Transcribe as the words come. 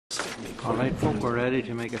All right, folk, we're ready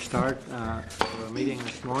to make a start to our meeting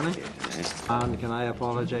this morning. And can I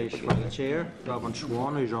apologise for the chair, Robin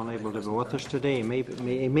Swan, who's unable to be with us today. He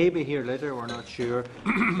may be here later, we're not sure.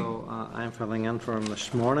 So I'm filling in for him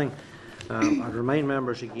this morning. I'd remind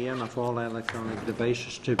members again of all electronic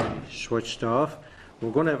devices to be switched off. We're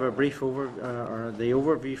going to have a brief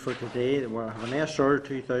overview for today. We have an SR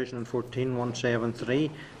 2014-173,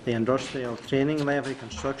 the Industrial Training Levy,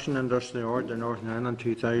 Construction Industry Order Northern Ireland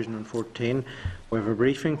 2014. We have a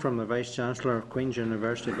briefing from the Vice-Chancellor of Queen's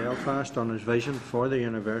University Belfast on his vision for the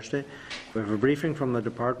university. We have a briefing from the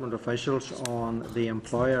department officials on the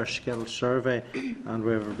Employer Skills Survey, and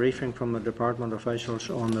we have a briefing from the department officials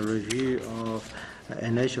on the review of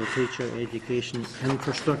initial teacher education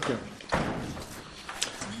infrastructure.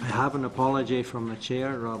 I have an apology from the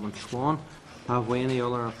chair, Robin Swan. Have we any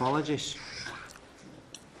other apologies?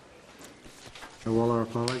 No other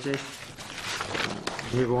apologies.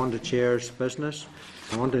 Move on to chair's business.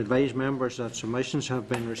 I want to advise members that submissions have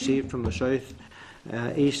been received from the South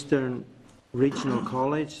Eastern Regional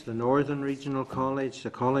College, the Northern Regional College, the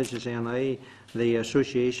Colleges NI, the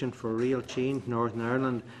Association for Real Change Northern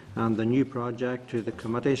Ireland, and the new project to the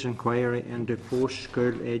Committee's inquiry into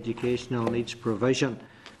post-school educational needs provision.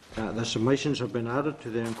 The submissions have been added to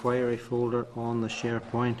the inquiry folder on the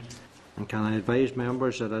SharePoint. And can I advise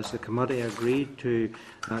members that as the committee agreed to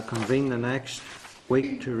convene the next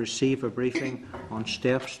week to receive a briefing on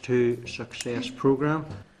Steps to Success programme,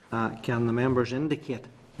 can the members indicate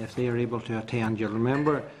if they are able to attend? You'll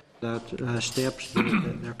remember that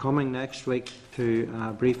they're coming next week to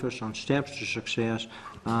brief us on Steps to Success,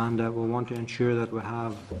 and we want to ensure that we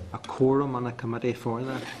have a quorum on the committee for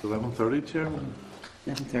that. 11:30, Chairman.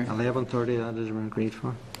 11:30, that is been agreed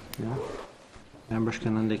for. Yeah. Members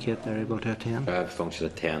can indicate they're able to attend. I have a function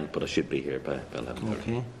at 10, but I should be here by 11:30.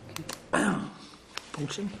 Okay.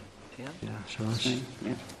 Function? Yeah, so that's...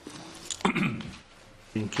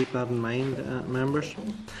 You can keep that in mind, members.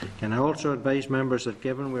 Can I also advise members that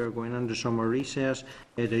given we are going into summer recess,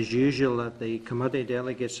 it is usual that the committee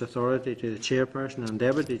delegates authority to the chairperson and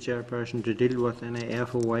deputy chairperson to deal with any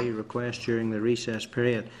FOI requests during the recess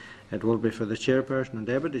period. It will be for the chairperson and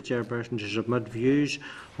deputy chairperson to submit views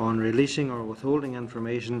on releasing or withholding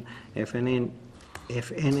information if any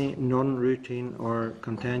non-routine or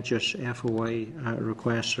contentious FOI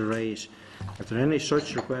requests arise. If there are any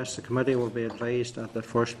such requests, the committee will be advised at the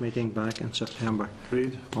first meeting back in September.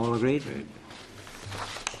 Agreed. All agreed?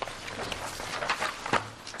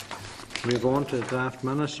 Move on to the draft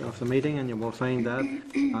minutes of the meeting, and you will find that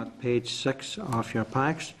at page 6 of your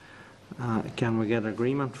packs. Can we get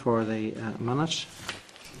agreement for the minutes?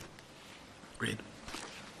 Agreed.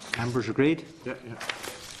 Members agreed? Yeah.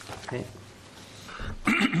 Okay.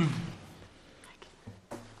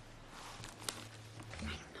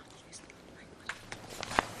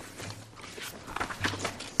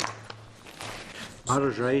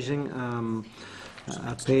 Matters rising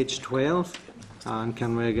at page 12. And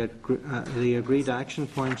can we get the agreed action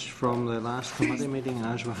points from the last committee meeting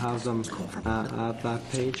as we have them at that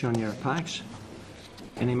page on your packs?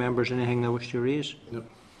 Any members, anything they wish to raise? Yep.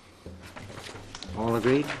 All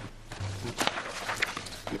agreed?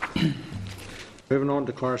 Moving on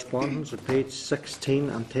to correspondence at page 16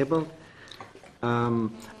 and tabled.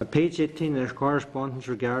 At page 18 there's correspondence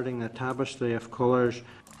regarding the tapestry of colours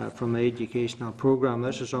from the educational programme.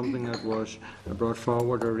 This is something that was brought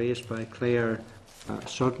forward or raised by Claire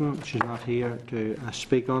Sutton. She's not here to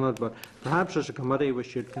speak on it, but perhaps as a committee we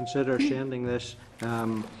should consider sending this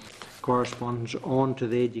correspondence on to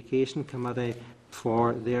the Education Committee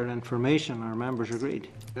for their information. Our members agreed?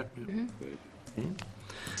 Yep. Okay.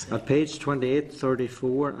 At page 28,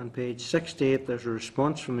 34 and page 68 there's a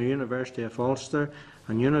response from the University of Ulster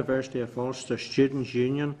and University of Ulster Students'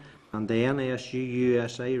 Union and the NASU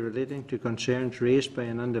USA relating to concerns raised by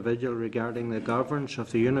an individual regarding the governance of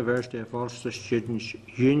the University of Ulster Students'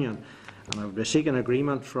 Union. And I would seek an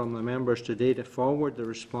agreement from the members today to forward the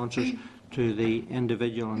responses to the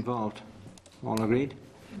individual involved. All agreed?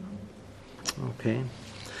 Okay.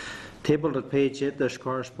 Tabled at page 8, there's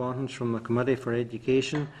correspondence from the Committee for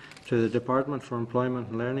Education to the Department for Employment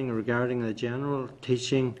and Learning regarding the General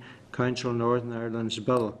Teaching Council Northern Ireland's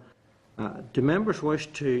bill. Do members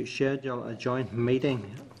wish to schedule a joint meeting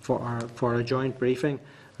for a joint briefing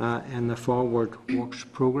in the Forward Works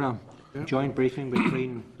programme? Yeah. Joint briefing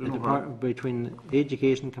between between the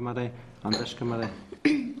Education Committee and this committee.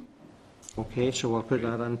 Okay, so we'll put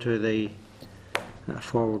that into the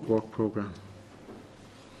Forward Work programme.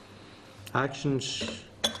 Actions,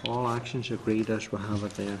 all actions agreed as we have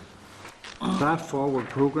it there. Draft Forward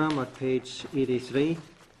programme at page 83.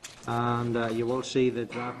 and you will see the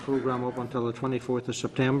draft programme up until the 24th of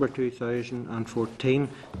September 2014.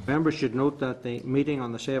 Members should note that the meeting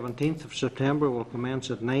on the 17th of September will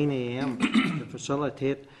commence at 9 a.m. to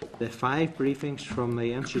facilitate the 5 briefings from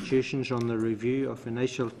the institutions on the review of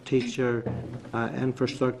initial teacher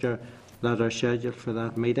infrastructure that are scheduled for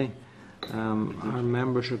that meeting. Are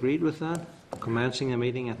members agreed with that? Commencing the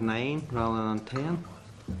meeting at 9 rather than 10?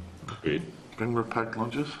 Agreed. Bring their packed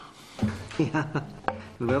lunches. Yeah,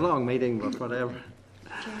 it'll be a long meeting, but whatever.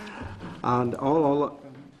 And all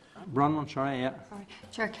Bronwyn, sorry, yeah. Sorry.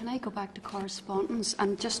 Chair, can I go back to correspondence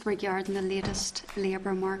and just regarding the latest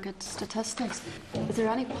labour market statistics? Is there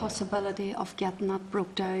any possibility of getting that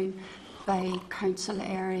broke down by council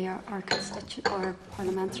area or or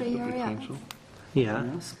parliamentary area? Yeah.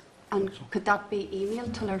 And could that be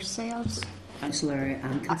emailed to ourselves? Council area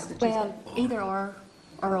and constituency? Well, either or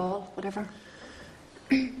all, whatever.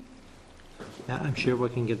 Yeah, I'm sure we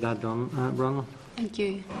can get that done, Bronwyn. Thank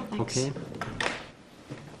you. Thanks. Okay.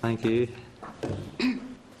 Thank you.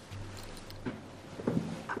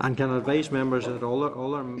 And can advise members that all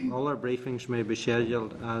our briefings may be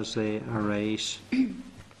scheduled as they arise.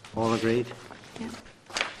 All agreed? Yeah.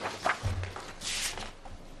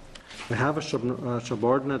 We have a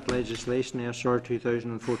subordinate legislation, SR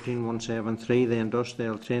 2014-173, the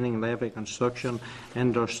Industrial Training Levy Construction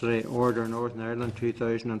Industry Order Northern Ireland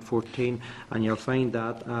 2014, and you'll find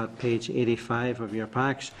that at page 85 of your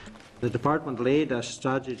packs. The Department laid a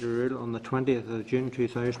statutory rule on the 20th of June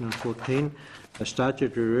 2014. The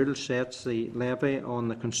statutory rule sets the levy on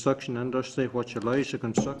the construction industry, which allows the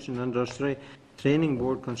construction industry Training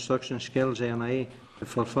Board Construction Skills NI to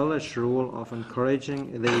fulfil its role of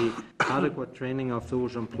encouraging the adequate training of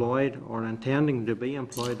those employed or intending to be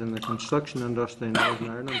employed in the construction industry in Northern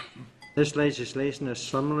Ireland. This legislation is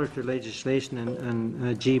similar to legislation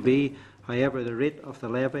in GB. However, the rate of the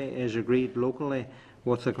levy is agreed locally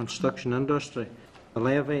with the construction industry. The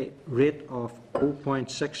levy rate of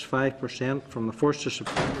 0.65% from the 1st of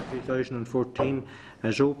September 2014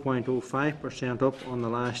 is 0.05% up on the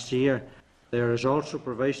last year. There is also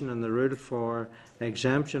provision in the rule for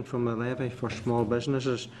exemption from the levy for small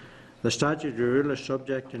businesses. The statutory rule is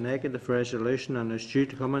subject to negative resolution and is due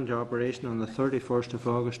to come into operation on the 31st of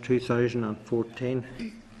August 2014.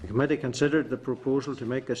 The committee considered the proposal to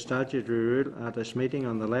make a statutory rule at its meeting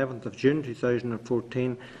on the 11th of June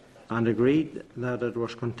 2014 and agreed that it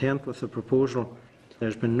was content with the proposal. There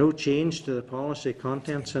has been no change to the policy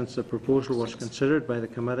content since the proposal was considered by the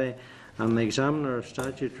committee, and the examiner of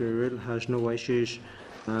statutory rule has no issues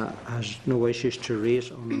to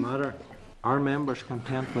raise on the matter. Are members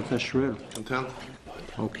content with this rule? Content.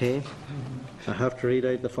 Okay. I have to read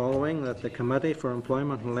out the following: that the Committee for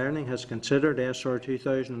Employment and Learning has considered SR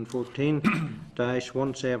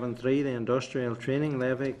 2014-173, the Industrial Training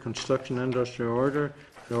Levy Construction Industry Order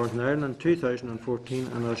Northern Ireland 2014,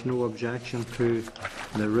 and there is no objection to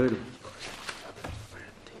the rule.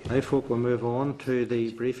 Now, folk, we'll move on to the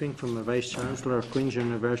briefing from the Vice-Chancellor of Queen's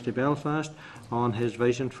University Belfast on his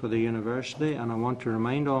vision for the university, and I want to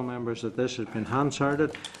remind all members that this has been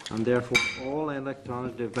Hansarded, and therefore all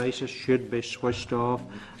electronic devices should be switched off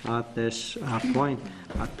at this point.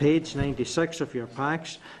 At page 96 of your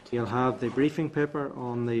packs, you'll have the briefing paper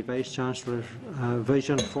on the Vice-Chancellor's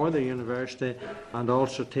vision for the university, and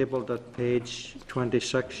also tabled at page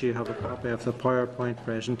 26 you have a copy of the PowerPoint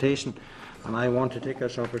presentation. And I want to take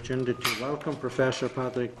this opportunity to welcome Professor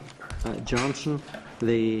Patrick Johnson,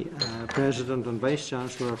 the President and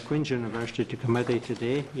Vice-Chancellor of Queen's University, to committee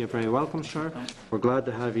today. You're very welcome, sir. We're glad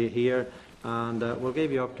to have you here, and we'll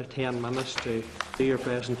give you up to 10 minutes to do your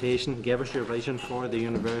presentation, give us your vision for the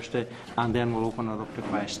university, and then we'll open it up to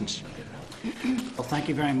questions. Well, thank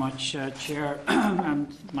you very much, Chair,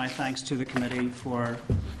 and my thanks to the committee for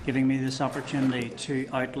giving me this opportunity to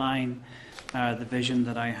outline the vision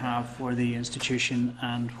that I have for the institution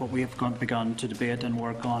and what we have begun to debate and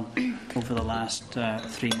work on over the last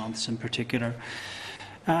 3 months in particular.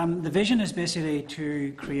 The vision is basically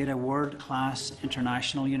to create a world-class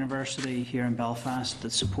international university here in Belfast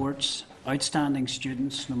that supports outstanding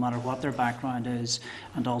students, no matter what their background is,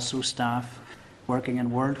 and also staff working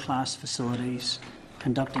in world-class facilities,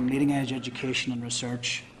 conducting leading-edge education and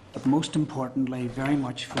research, but most importantly, very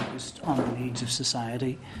much focused on the needs of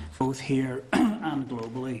society, both here and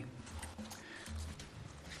globally.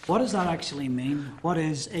 What does that actually mean? What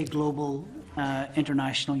is a global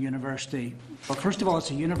international university? Well, first of all,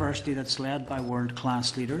 it's a university that's led by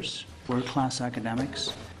world-class leaders, world-class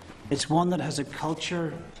academics. It's one that has a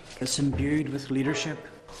culture that's imbued with leadership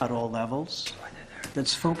at all levels,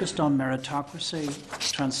 that's focused on meritocracy,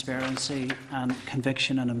 transparency, and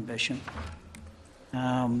conviction and ambition.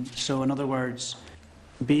 So in other words,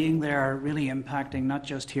 being there really impacting not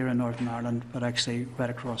just here in Northern Ireland, but actually right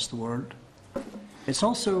across the world. It's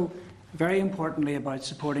also very importantly about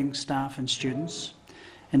supporting staff and students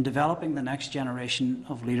in developing the next generation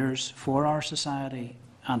of leaders for our society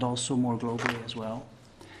and also more globally as well,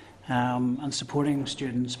 and supporting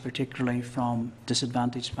students particularly from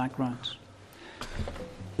disadvantaged backgrounds.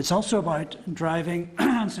 It's also about driving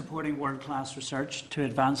and supporting world-class research to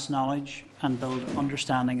advance knowledge and build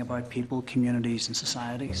understanding about people, communities and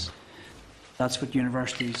societies. That's what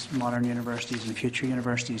universities, modern universities and future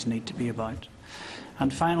universities need to be about.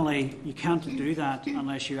 And finally, you can't do that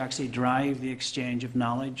unless you actually drive the exchange of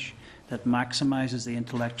knowledge that maximises the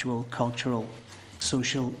intellectual, cultural,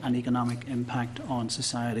 social and economic impact on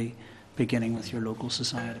society, beginning with your local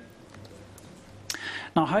society.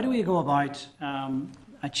 Now, how do we go about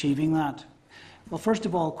achieving that? Well, first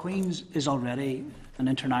of all, Queen's is already an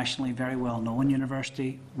internationally very well-known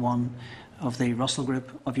university, one of the Russell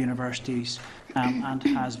Group of universities, and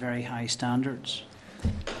has very high standards.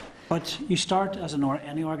 But you start as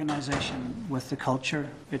any organisation with the culture.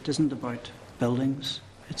 It isn't about buildings,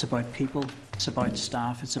 it's about people, it's about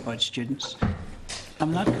staff, it's about students.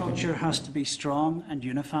 And that culture has to be strong and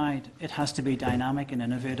unified. It has to be dynamic and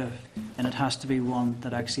innovative, and it has to be one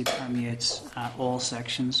that actually permeates all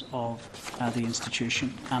sections of the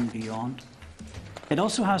institution and beyond. It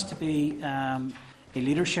also has to be a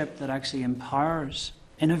leadership that actually empowers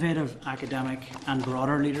innovative academic and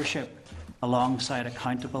broader leadership alongside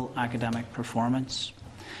accountable academic performance,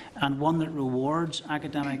 and one that rewards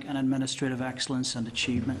academic and administrative excellence and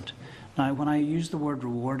achievement. Now, when I use the word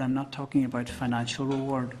reward, I'm not talking about financial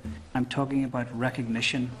reward. I'm talking about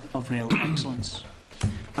recognition of real excellence.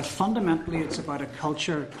 But fundamentally, it's about a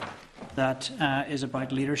culture that is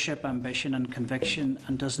about leadership, ambition and conviction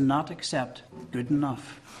and does not accept good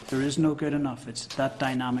enough. There is no good enough. It's that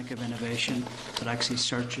dynamic of innovation that actually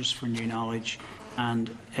searches for new knowledge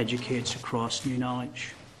and educates across new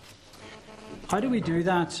knowledge. How do we do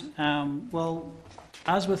that? Well,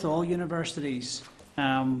 as with all universities,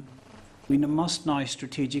 we must now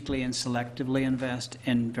strategically and selectively invest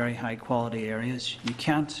in very high quality areas. You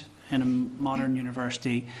can't, in a modern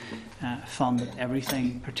university, fund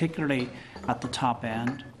everything, particularly at the top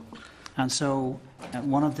end. And so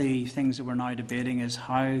one of the things that we're now debating is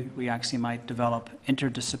how we actually might develop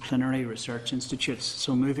interdisciplinary research institutes,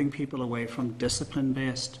 so moving people away from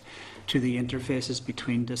discipline-based to the interfaces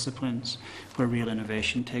between disciplines where real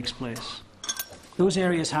innovation takes place. Those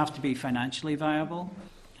areas have to be financially viable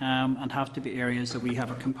and have to be areas that we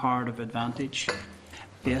have a comparative advantage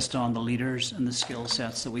based on the leaders and the skill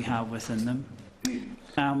sets that we have within them.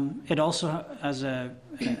 It also, as a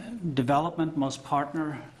development, must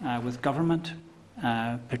partner with government,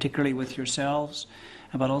 particularly with yourselves,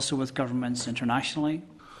 but also with governments internationally,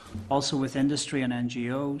 also with industry and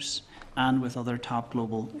NGOs, and with other top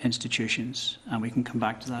global institutions. And we can come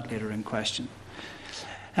back to that later in question.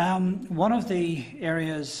 One of the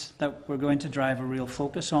areas that we're going to drive a real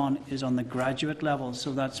focus on is on the graduate level,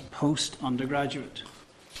 so that's post-undergraduate.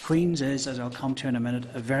 Queen's is, as I'll come to in a minute,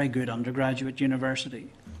 a very good undergraduate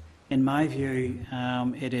university. In my view,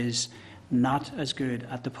 it is not as good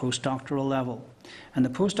at the postdoctoral level. And the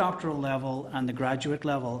postdoctoral level and the graduate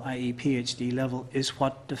level, i.e. PhD level, is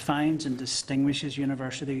what defines and distinguishes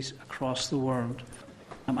universities across the world.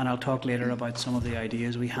 And I'll talk later about some of the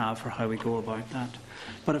ideas we have for how we go about that.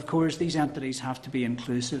 But of course, these entities have to be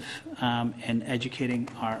inclusive in educating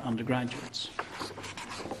our undergraduates.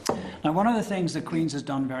 Now, one of the things that Queen's has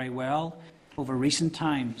done very well over recent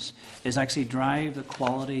times is actually drive the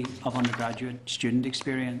quality of undergraduate student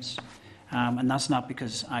experience. And that's not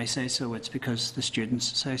because I say so, it's because the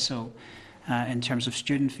students say so. In terms of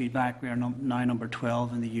student feedback, we are now number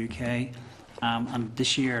 12 in the UK. And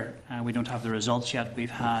this year, we don't have the results yet, we've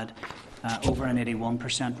had over an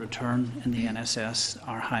 81% return in the NSS,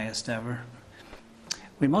 our highest ever.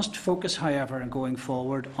 We must focus, however, going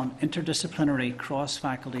forward on interdisciplinary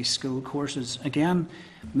cross-faculty school courses, again,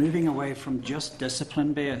 moving away from just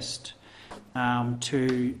discipline-based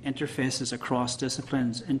to interfaces across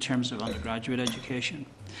disciplines in terms of undergraduate education.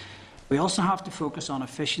 We also have to focus on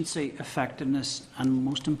efficiency, effectiveness, and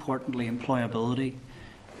most importantly, employability.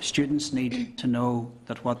 Students need to know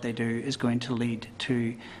that what they do is going to lead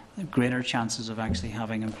to greater chances of actually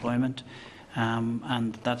having employment.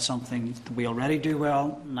 And that's something that we already do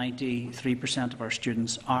well. 93% of our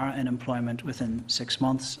students are in employment within 6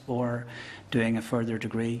 months or doing a further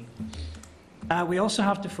degree. We also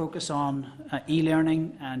have to focus on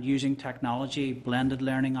e-learning and using technology, blended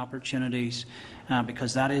learning opportunities,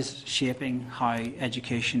 because that is shaping how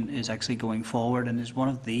education is actually going forward and is one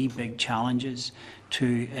of the big challenges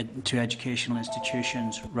to educational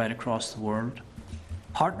institutions right across the world.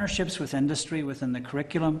 Partnerships with industry within the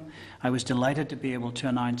curriculum. I was delighted to be able to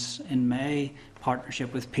announce in May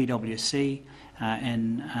partnership with PwC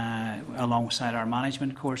alongside our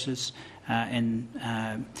management courses in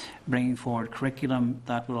bringing forward curriculum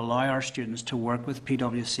that will allow our students to work with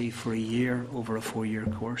PwC for a year over a 4-year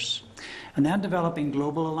course. And then developing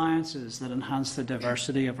global alliances that enhance the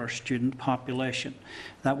diversity of our student population.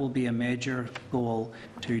 That will be a major goal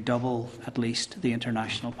to double at least the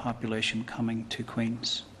international population coming to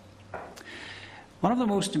Queen's. One of the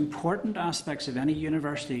most important aspects of any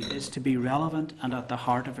university is to be relevant and at the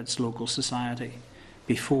heart of its local society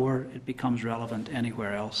before it becomes relevant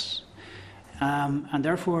anywhere else. And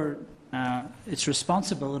therefore, its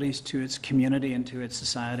responsibilities to its community and to its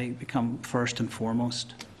society become first and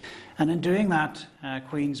foremost. And in doing that,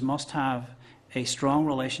 Queen's must have a strong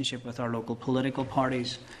relationship with our local political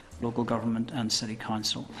parties, local government and City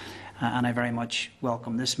Council. And I very much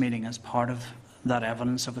welcome this meeting as part of that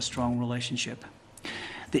evidence of a strong relationship.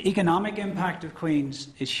 The economic impact of Queen's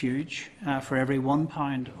is huge. For every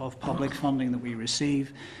 £1 of public funding that we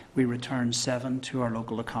receive, we return 7 to our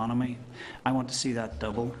local economy. I want to see that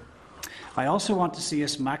double. I also want to see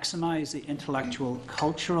us maximise the intellectual,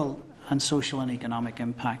 cultural and social and economic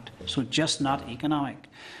impact. So just not economic,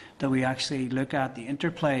 that we actually look at the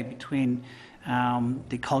interplay between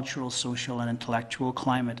the cultural, social and intellectual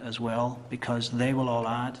climate as well, because they will all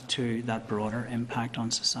add to that broader impact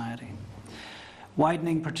on society.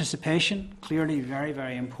 Widening participation, clearly very,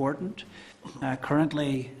 very important.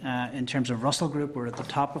 Currently, in terms of Russell Group, we're at the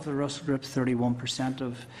top of the Russell Group. 31%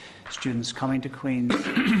 of students coming to Queen's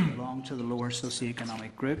belong to the lower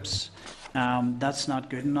socioeconomic groups. That's not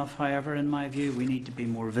good enough, however, in my view. We need to be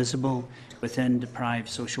more visible within deprived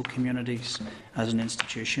social communities as an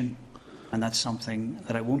institution. And that's something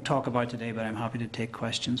that I won't talk about today, but I'm happy to take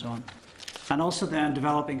questions on. And also then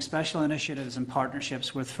developing special initiatives and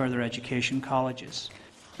partnerships with further education colleges.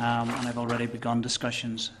 And I've already begun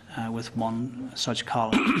discussions with one such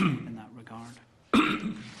college in that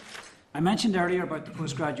regard. I mentioned earlier about the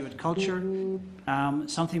postgraduate culture,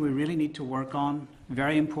 something we really need to work on,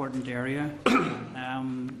 very important area,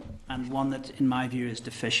 and one that, in my view, is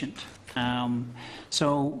deficient.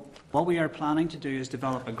 So what we are planning to do is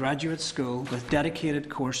develop a graduate school with dedicated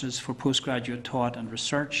courses for postgraduate thought and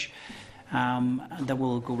research, that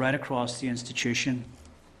will go right across the institution.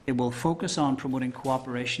 It will focus on promoting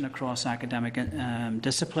cooperation across academic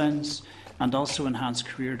disciplines and also enhance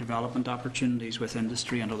career development opportunities with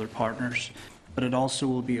industry and other partners. But it also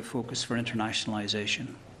will be a focus for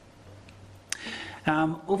internationalisation.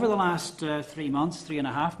 Over the last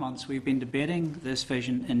 3.5 months, we've been debating this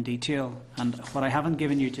vision in detail. And what I haven't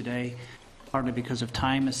given you today, partly because of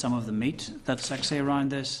time, is some of the meat that's actually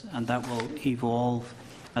around this, and that will evolve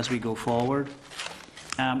as we go forward.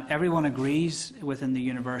 Everyone agrees within the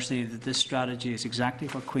university that this strategy is exactly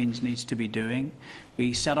what Queen's needs to be doing.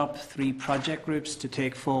 We set up 3 project groups to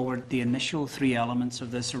take forward the initial 3 elements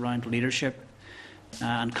of this around leadership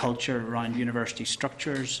and culture, around university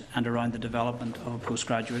structures and around the development of a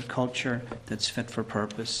postgraduate culture that's fit for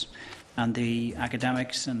purpose. And the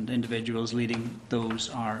academics and individuals leading those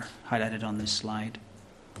are highlighted on this slide.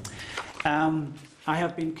 I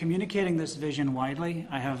have been communicating this vision widely.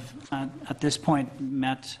 I have, at this point,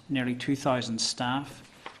 met nearly 2,000 staff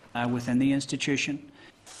within the institution.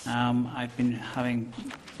 I've been having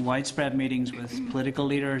widespread meetings with political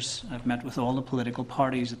leaders. I've met with all the political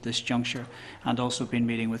parties at this juncture, and also been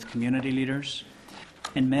meeting with community leaders.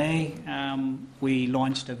 In May, we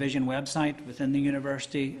launched a vision website within the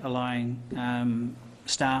university, allowing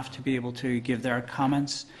staff to be able to give their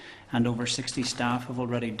comments, and over 60 staff have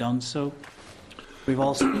already done so. We've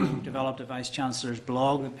also developed a Vice-Chancellor's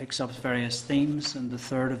blog that picks up various themes, and the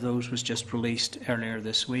 3rd of those was just released earlier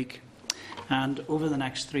this week. And over the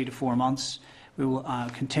next 3 to 4 months, I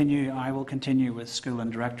will continue with school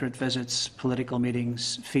and directorate visits, political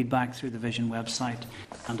meetings, feedback through the Vision website,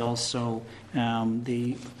 and also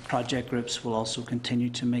the project groups will also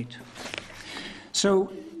continue to meet.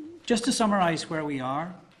 So, just to summarise where we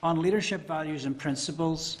are, on leadership values and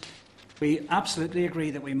principles, we absolutely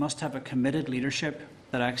agree that we must have a committed leadership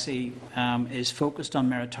that actually is focused on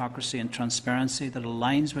meritocracy and transparency, that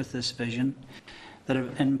aligns with this vision, that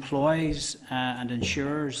employs and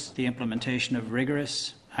ensures the implementation of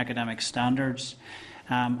rigorous academic standards,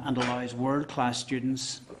 and allows world-class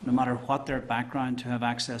students, no matter what their background, to have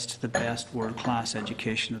access to the best world-class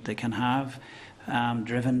education that they can have,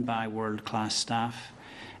 driven by world-class staff,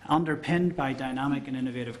 underpinned by dynamic and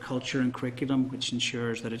innovative culture and curriculum, which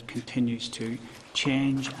ensures that it continues to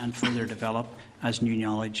change and further develop as new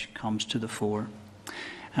knowledge comes to the fore.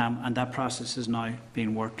 And that process is now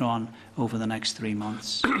being worked on over the next 3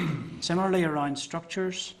 months. Similarly, around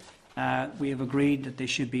structures, we have agreed that they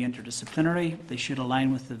should be interdisciplinary, they should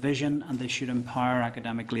align with the vision, and they should empower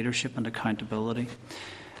academic leadership and accountability.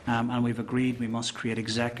 And we've agreed we must create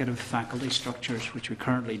executive faculty structures, which we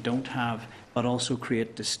currently don't have, but also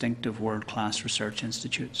create distinctive world-class research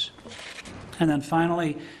institutes. And then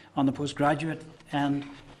finally, on the postgraduate end,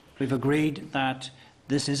 we've agreed that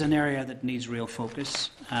this is an area that needs real focus.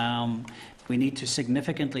 We need to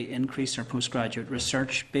significantly increase our postgraduate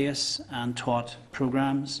research base and taught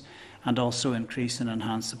programmes, and also increase and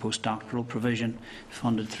enhance the postdoctoral provision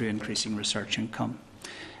funded through increasing research income.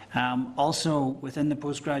 Also, within the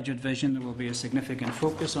postgraduate vision, there will be a significant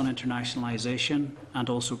focus on internationalisation and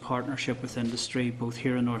also partnership with industry, both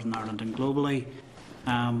here in Northern Ireland and globally.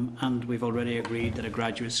 And we've already agreed that a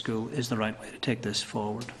graduate school is the right way to take this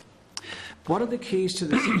forward. What are the keys to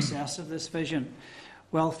the success of this vision?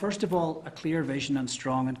 Well, first of all, a clear vision and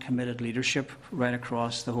strong and committed leadership right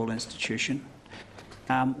across the whole institution.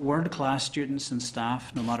 World-class students and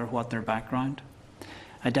staff, no matter what their background.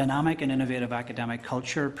 A dynamic and innovative academic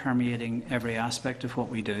culture permeating every aspect of what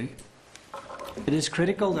we do. It is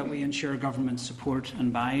critical that we ensure government support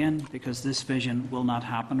and buy-in, because this vision will not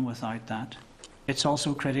happen without that. It's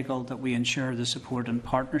also critical that we ensure the support and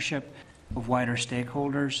partnership of wider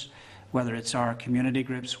stakeholders, whether it's our community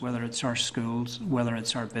groups, whether it's our schools, whether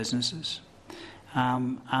it's our businesses.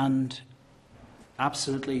 And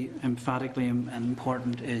absolutely emphatically and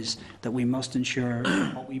important is that we must ensure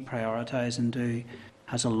what we prioritise and do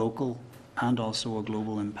has a local and also a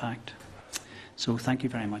global impact. So thank you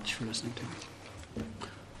very much for listening to me.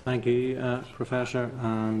 Thank you, Professor.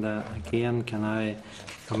 And again, can I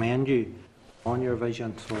commend you on your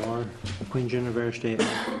vision for Queen's University,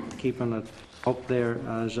 keeping it up there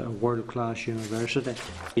as a world-class university.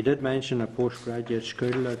 You did mention a postgraduate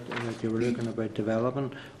school that you were looking about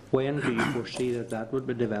developing. When do you foresee that that would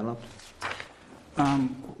be developed?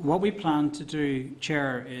 What we plan to do,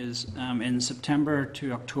 Chair, is in September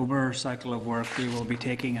to October cycle of work, we will be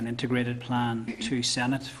taking an integrated plan to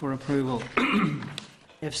Senate for approval.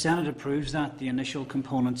 If Senate approves that, the initial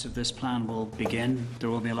components of this plan will begin.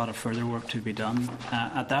 There will be a lot of further work to be done.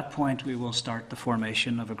 At that point, we will start the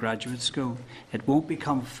formation of a graduate school. It won't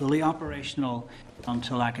become fully operational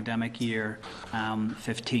until academic year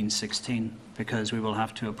 15-16, because we will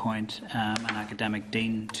have to appoint an academic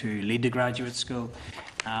dean to lead the graduate school.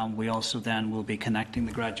 We also then will be connecting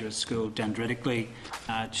the graduate school dendritically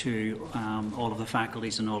to all of the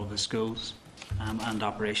faculties in all of the schools. And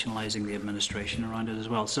operationalising the administration around it as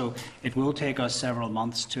well. So it will take us several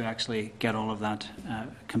months to actually get all of that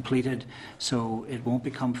completed, so it won't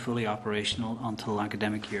become fully operational until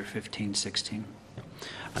academic year 15-16.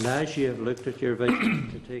 And as you have looked at your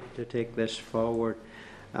vision to take this forward,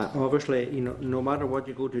 obviously, no matter what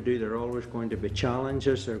you go to do, there are always going to be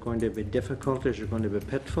challenges, there are going to be difficulties, there are going to be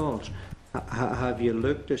pitfalls. Have you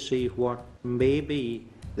looked to see what may be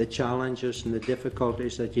the challenges and the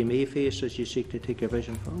difficulties that you may face as you seek to take your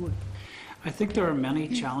vision forward? I think there are many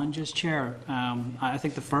challenges, Chair. I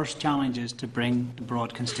think the first challenge is to bring the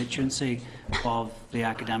broad constituency of the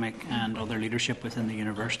academic and other leadership within the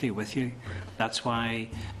university with you. That's why,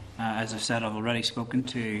 as I've said, I've already spoken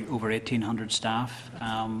to over 1,800 staff.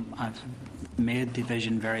 I've made the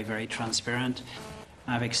vision very, very transparent.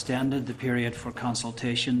 I've extended the period for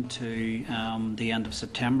consultation to the end of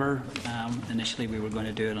September. Initially, we were going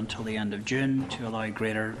to do it until the end of June to allow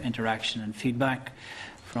greater interaction and feedback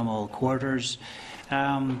from all quarters.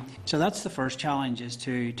 So that's the first challenge, is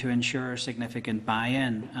to ensure significant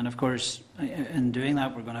buy-in. And of course, in doing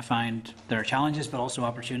that, we're going to find there are challenges but also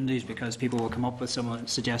opportunities, because people will come up with some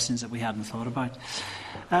suggestions that we hadn't thought about.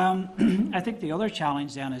 I think the other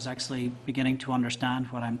challenge then is actually beginning to understand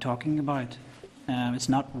what I'm talking about. It's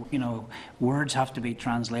not, words have to be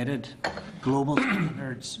translated. Global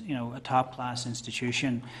standards, a top-class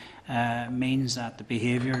institution means that the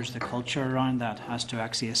behaviours, the culture around that has to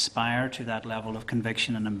actually aspire to that level of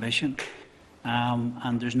conviction and ambition.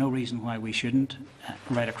 And there's no reason why we shouldn't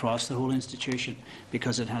right across the whole institution,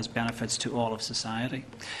 because it has benefits to all of society.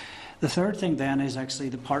 The third thing then is actually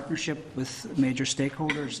the partnership with major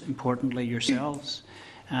stakeholders, importantly yourselves.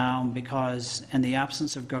 Because in the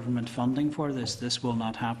absence of government funding for this, this will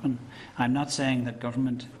not happen. I'm not saying that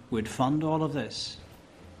government would fund all of this,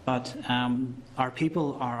 but our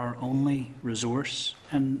people are our only resource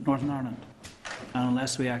in Northern Ireland. And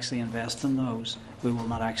unless we actually invest in those, we will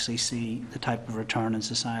not actually see the type of return in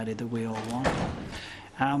society that we all want.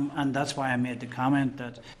 And that's why I made the comment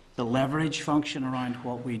that the leverage function around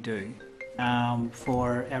what we do,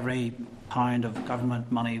 for every pound of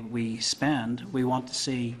government money we spend, we want to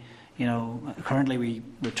see, currently we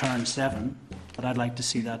return 7, but I'd like to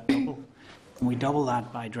see that double. And we double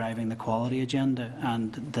that by driving the quality agenda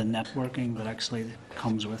and the networking that actually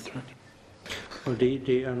comes with it. Well,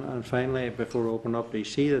 and finally, before we open up, do you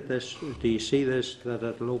see that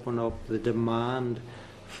it'll open up the demand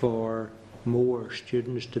for more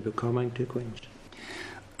students to be coming to Queen's?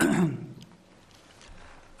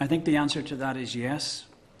 I think the answer to that is yes.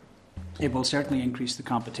 It will certainly increase the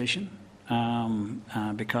competition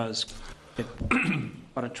because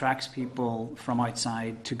what attracts people from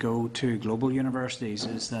outside to go to global universities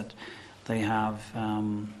is that they have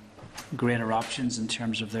greater options in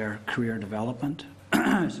terms of their career development,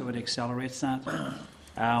 so it accelerates that.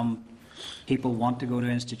 People want to go to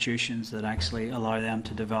institutions that actually allow them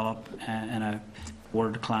to develop in a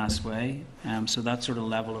world-class way, so that sort of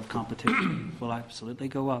level of competition will absolutely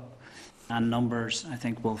go up, and numbers, I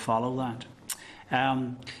think, will follow that.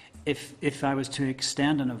 If I was to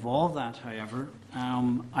extend and evolve that, however,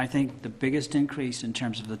 I think the biggest increase in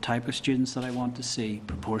terms of the type of students that I want to see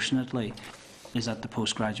proportionately is at the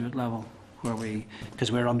postgraduate level, because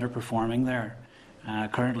we're underperforming there.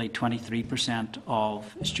 Currently 23% of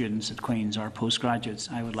students at Queen's are postgraduates.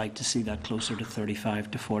 I would like to see that closer to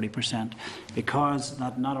 35 to 40%, because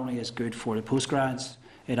that not only is good for the postgrads,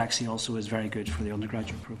 it actually also is very good for the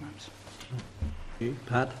undergraduate programs.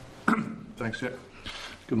 Pat? Thanks, yeah.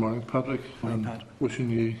 Good morning, Patrick. Morning, Pat. Wishing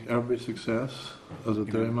you every success as a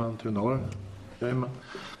dairyman to another dairyman.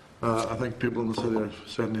 I think people in the city are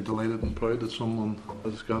certainly delighted and proud that someone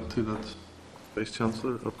has got to that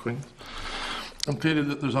Vice-Chancellor of Queen's. I'm clearly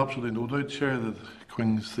that there's absolutely no doubt, Chair, that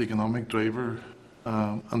Queen's the economic driver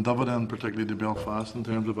and dividend, particularly to Belfast in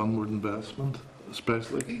terms of onward investment,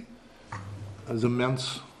 especially, is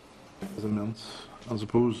immense. And I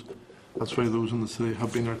suppose that's why those in the city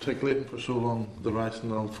have been articulating for so long the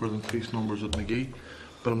rationale for the increased numbers at McGee.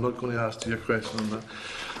 But I'm not going to ask you a question on that.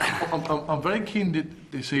 I'm very keen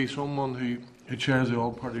to see someone who chairs the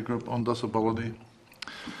all-party group on disability,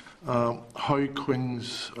 how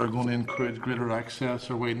Queen's are going to encourage greater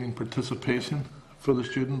access or widening participation for the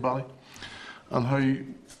student body, and how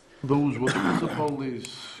those with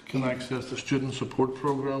disabilities can access the student support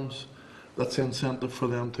programmes. That's the incentive for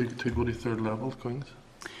them to go to third level at Queen's.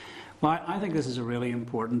 Well, I think this is a really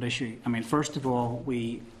important issue. I mean, first of all,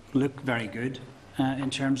 we look very good in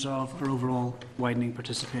terms of our overall widening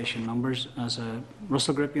participation numbers as a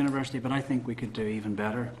Russell Group University, but I think we could do even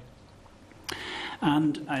better.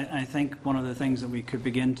 And I think one of the things that we could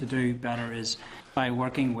begin to do better is by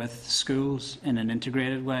working with schools in an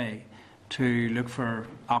integrated way to look for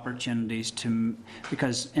opportunities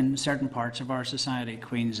because in certain parts of our society,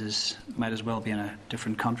 Queen's might as well be in a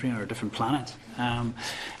different country or a different planet.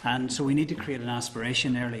 And so we need to create an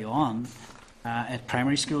aspiration early on at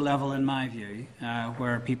primary school level, in my view,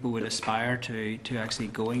 where people would aspire to actually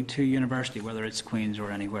going to university, whether it's Queen's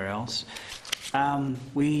or anywhere else.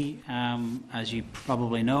 We, as you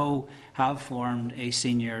probably know, have formed a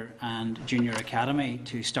senior and junior academy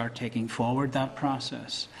to start taking forward that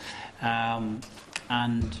process. And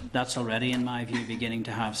that's already, in my view, beginning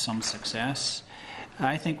to have some success.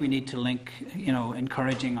 I think we need to link,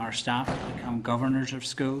 encouraging our staff to become governors of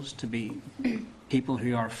schools, to be people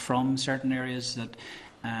who are from certain areas that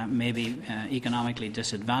may be economically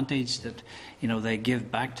disadvantaged, that they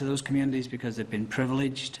give back to those communities because they've been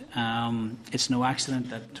privileged. It's no accident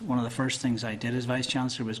that one of the first things I did as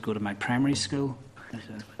Vice-Chancellor was go to my primary school. It's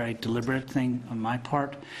a very deliberate thing on my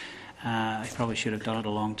part. I probably should have done it a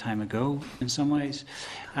long time ago in some ways.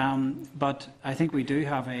 But I think we do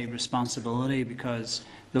have a responsibility, because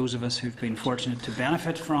those of us who've been fortunate to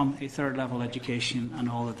benefit from a third level education and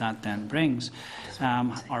all that that then brings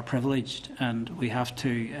are privileged, and we have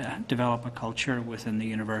to develop a culture within the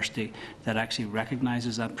university that actually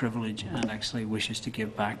recognises that privilege and actually wishes to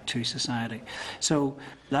give back to society. So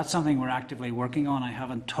that's something we're actively working on. I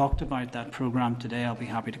haven't talked about that programme today. I'll be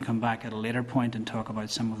happy to come back at a later point and talk about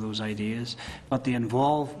some of those ideas. But they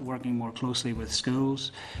involve working more closely with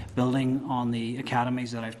schools, building on the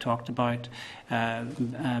academies that I've talked about,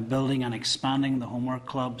 building and expanding the homework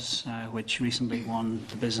clubs, which recently won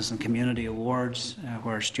the Business and Community Awards,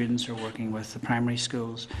 where students are working with the primary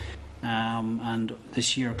schools. and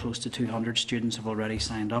this year close to 200 students have already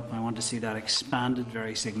signed up. I want to see that expanded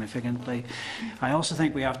very significantly. I also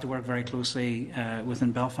think we have to work very closely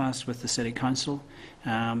within Belfast with the City Council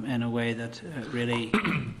in a way that really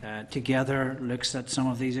together looks at some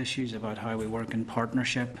of these issues about how we work in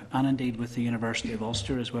partnership, and indeed with the University of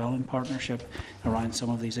Ulster as well in partnership around some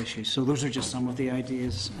of these issues. So those are just some of the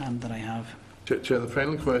ideas that I have. Chair, the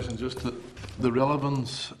final question, just the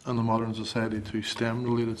relevance in the modern society to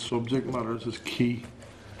STEM-related subject matters is key.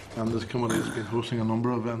 And this committee has been hosting a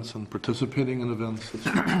number of events and participating in events that's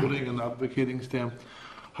studying and advocating STEM.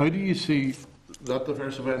 How do you see that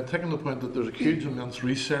diversifying, taking the point that there's a huge immense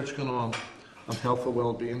research going on health and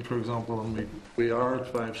well-being, for example, and we are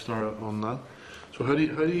at 5-star on that. So how do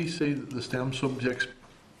you see the STEM subjects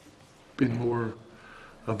being more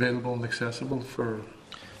available and accessible for?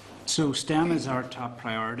 So STEM is our top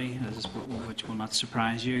priority, which will not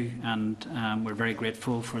surprise you, and we're very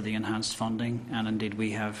grateful for the enhanced funding, and indeed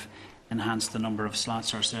we have enhanced the number of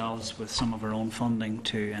slots ourselves with some of our own funding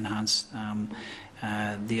to enhance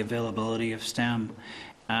the availability of STEM.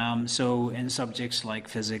 So in subjects like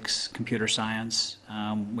physics, computer science,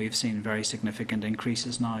 we've seen very significant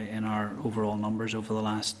increases now in our overall numbers over the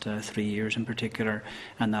last 3 years in particular,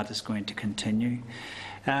 and that is going to continue.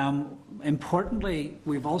 Importantly,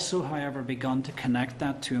 we've also, however, begun to connect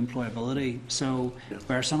that to employability. So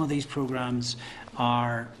where some of these programs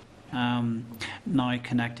are now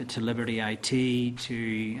connected to Liberty IT,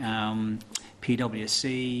 to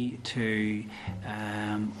PwC, to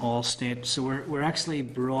Allstate. So we're actually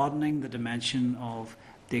broadening the dimension of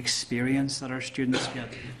the experience that our students get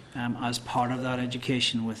as part of that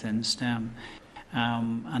education within STEM.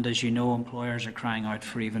 And as you know, employers are crying out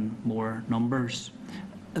for even more numbers.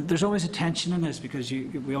 There's always a tension in this because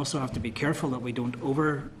we also have to be careful that we don't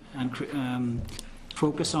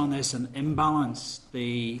focus on this and imbalance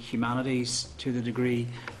the humanities to the degree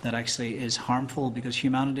that actually is harmful, because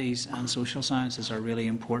humanities and social sciences are really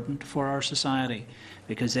important for our society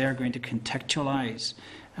because they are going to contextualise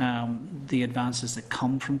the advances that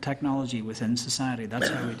come from technology within society. That's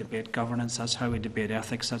how we debate governance, that's how we debate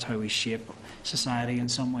ethics, that's how we shape society in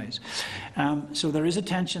some ways. So there is a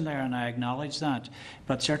tension there, and I acknowledge that.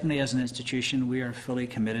 But certainly as an institution, we are fully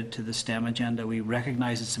committed to the STEM agenda. We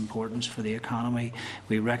recognise its importance for the economy,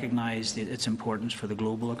 we recognise its importance for the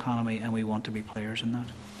global economy, and we want to be players in that.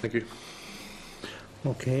 Thank you.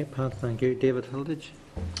 Okay, Pat, thank you. David Hilditch.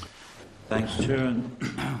 Thanks, Chair, and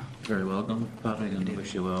very welcome, Patrick, and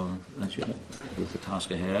wish you well with the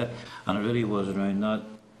task ahead. And it really was around that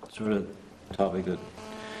sort of topic that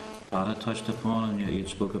Pat had touched upon, and you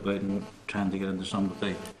spoke about and trying to get into some of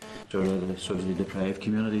the sort of the socially deprived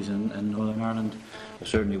communities in Northern Ireland. I've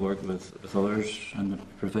certainly worked with others in the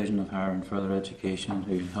provision of higher and further education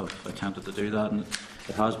who have attempted to do that, and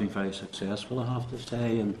it has been very successful, I have to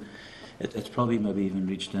say. And it's probably maybe even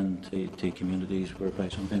reached into communities whereby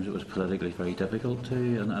sometimes it was politically very difficult to,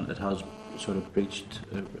 and it has sort of breached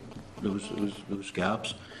those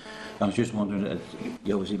gaps. I was just wondering,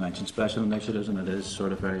 you obviously mentioned special initiatives, and it is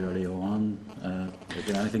sort of very early on. Is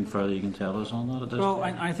there anything further you can tell us on that at this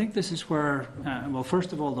point? I think this is where, well,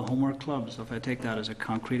 first of all, the homework clubs, if I take that as a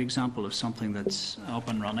concrete example of something that's up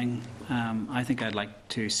and running, I think I'd like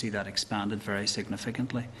to see that expanded very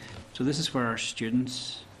significantly. So this is where our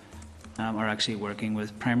students are actually working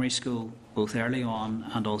with primary school, both early on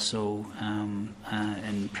and also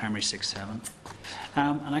in primary 6-7,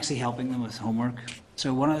 and actually helping them with homework.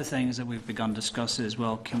 So one of the things that we've begun to discuss is,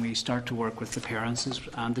 well, can we start to work with the parents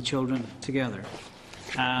and the children together?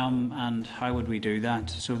 And how would we do that?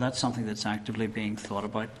 So that's something that's actively being thought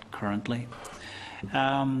about currently.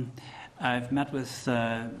 I've met with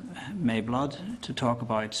Mayblood to talk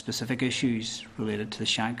about specific issues related to the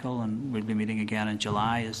Shankle, and we'll be meeting again in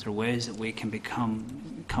July. Is there ways that we can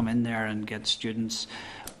come in there and get students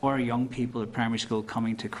or young people at primary school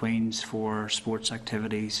coming to Queen's for sports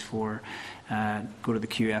activities, for go to the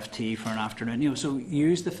QFT for an afternoon? You know, so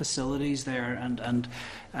use the facilities there and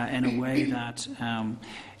in a way that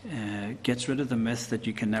gets rid of the myth that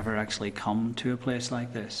you can never actually come to a place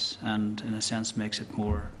like this, and in a sense makes it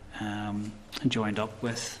more joined up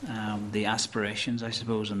with the aspirations, I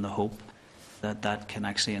suppose, and the hope that can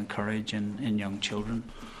actually encourage in young children.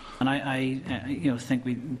 And I think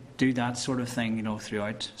we do that sort of thing,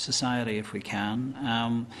 throughout society if we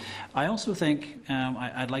can. I also think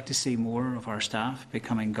I'd like to see more of our staff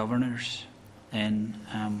becoming governors in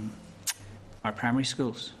our primary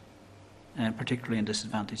schools, particularly in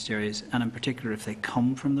disadvantaged areas, and in particular if they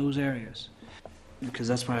come from those areas. Because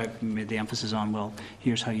that's why I made the emphasis on, well,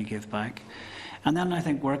 here's how you give back. And then I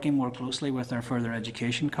think working more closely with our further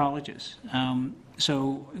education colleges.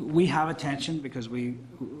 So we have attention because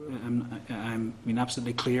I'm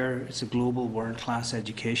absolutely clear it's a global world-class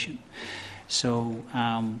education. So,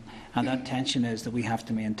 and that tension is that we have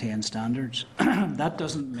to maintain standards. That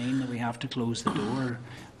doesn't mean that we have to close the door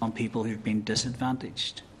on people who've been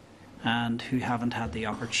disadvantaged and who haven't had the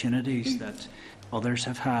opportunities that others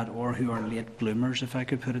have had, or who are late bloomers, if I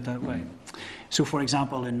could put it that way. So, for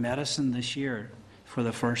example, in medicine this year, for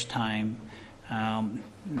the first time,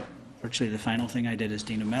 virtually the final thing I did as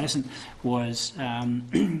Dean of Medicine was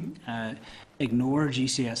ignore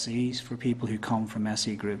GCSEs for people who come from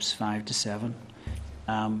SE groups 5 to 7.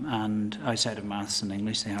 And outside of maths and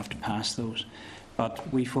English, they have to pass those.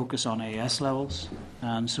 But we focus on AS levels,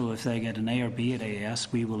 and so if they get an A or B at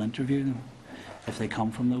AS, we will interview them if they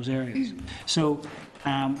come from those areas. So,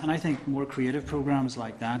 and I think more creative programs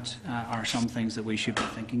like that are some things that we should be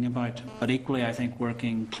thinking about. But equally, I think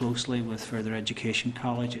working closely with further education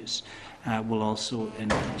colleges will also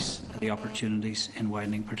increase the opportunities in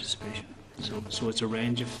widening participation. So it's a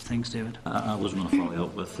range of things, David. I was going to follow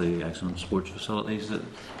up with the excellent sports facilities that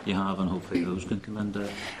you have, and hopefully those can come into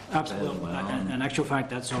Absolutely. well. In actual fact,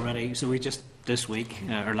 that's already. So we just this week,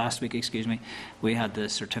 or last week, excuse me, we had the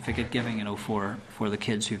certificate giving, for the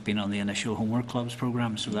kids who've been on the initial homework clubs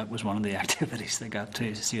program. So that was one of the activities they got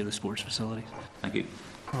to see the sports facilities. Thank you.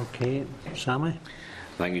 Okay, Sammy.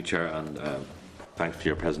 Thank you, Chair, and thanks for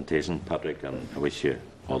your presentation, Patrick, and I wish you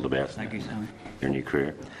all the best. Thank you, Sammy. Your new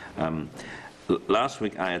career. Last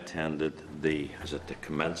week I attended the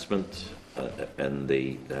commencement in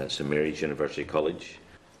the St Mary's University College,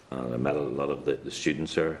 and I met a lot of the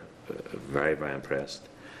students there. Very, very impressed,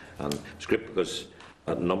 and it's great because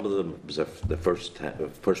a number of them was the first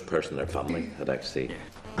person in their family had actually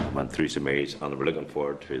went through St Mary's, and we're looking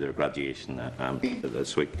forward to their graduation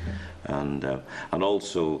this week, and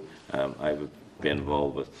also I would be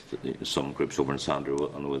involved with some groups over in Sandro,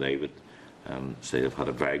 and they would say they've had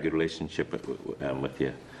a very good relationship with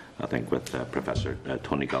you, I think, with Professor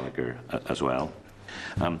Tony Gallagher as well.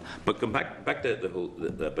 But come back to the whole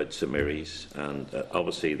about St Mary's, and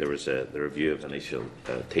obviously there was the review of initial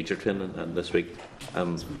teacher training this week.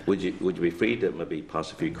 Would you be free to maybe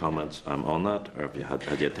pass a few comments on that, or have you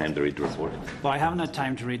had time to read the report? Well, I haven't had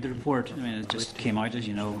time to read the report. I mean, it just came out, as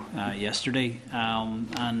you know, yesterday,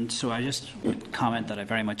 and so I just would comment that I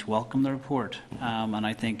very much welcome the report, and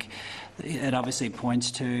I think it obviously points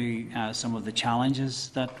to some of the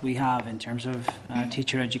challenges that we have in terms of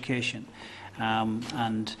teacher education.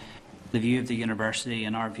 And the view of the university,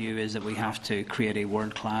 in our view, is that we have to create a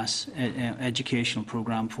world-class educational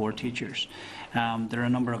programme for teachers. There are a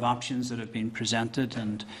number of options that have been presented,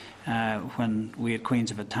 and when we at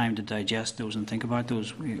Queen's have had time to digest those and think about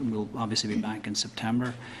those, we'll obviously be back in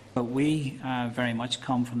September. But we very much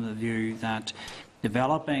come from the view that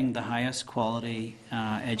developing the highest quality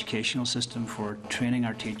educational system for training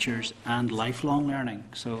our teachers and lifelong learning,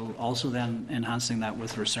 so also then enhancing that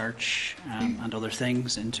with research and other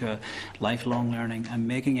things into lifelong learning, and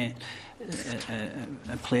making it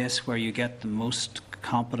a place where you get the most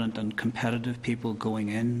competent and competitive people going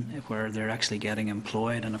in, where they're actually getting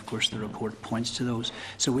employed, and of course the report points to those.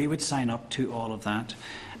 So we would sign up to all of that,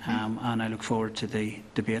 and I look forward to the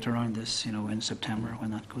debate around this, in September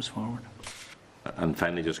when that goes forward. And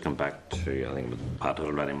finally, just come back to, I think what Pat had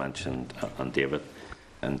already mentioned, and David,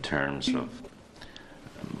 in terms of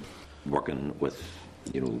working with,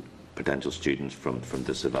 potential students from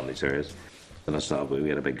disadvantaged areas. And we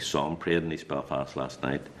had a big song parade in East Belfast last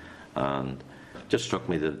night, and it just struck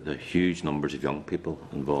me the huge numbers of young people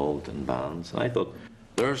involved in bands. And I thought,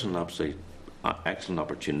 there's an absolute excellent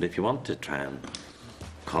opportunity if you want to try and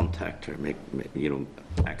contact or make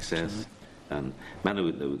access. And I know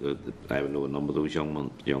a number of those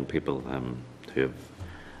young people who have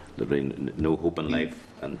literally no hope in life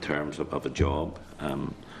in terms of a job,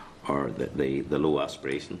 or the low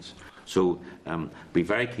aspirations. So be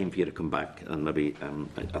very keen for you to come back, and maybe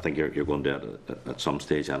I think you're going to do it at some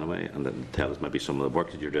stage anyway, and then tell us maybe some of the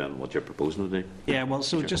work that you're doing, what you're proposing to do. Yeah, well,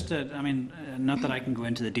 so just not that I can go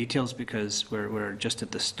into the details because we're just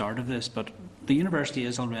at the start of this, but the university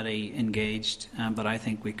is already engaged, but I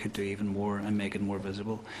think we could do even more and make it more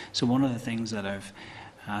visible. So one of the things that I've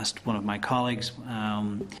asked one of my colleagues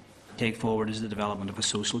take forward is the development of a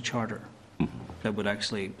social charter that would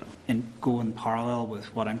actually go in parallel with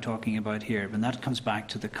what I'm talking about here. And that comes back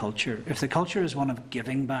to the culture. If the culture is one of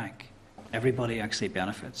giving back, everybody actually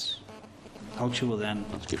benefits. culture will then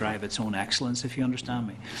drive its own excellence, if you understand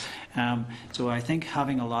me. So I think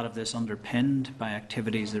having a lot of this underpinned by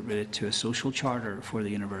activities that relate to a social charter for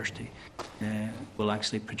the university will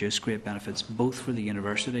actually produce great benefits, both for the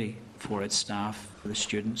university, for its staff, for the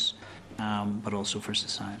students, but also for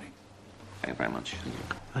society. Thank you very much.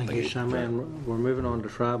 Thank you, Sammy. And we're moving on to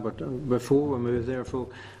Fra, but before we move there,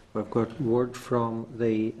 folk, we've got word from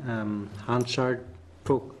the Hansard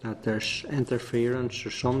folk that there's interference, or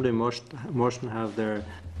somebody mustn't have their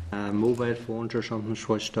mobile phones or something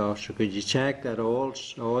switched off. So could you check that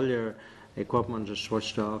all your equipment is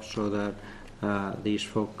switched off so that these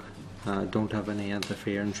folk don't have any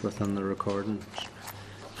interference within the recordings?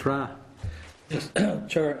 Fra. Yes,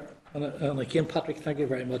 Chair, and again, Patrick, thank you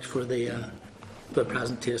very much for the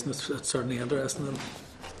presentation. It's certainly interesting. And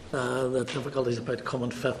the difficulties about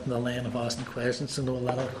coming fifth in the line of asking questions. I know a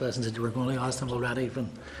lot of questions that you were going to ask them already,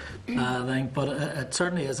 but it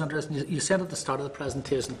certainly is interesting. You said at the start of the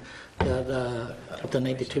presentation that the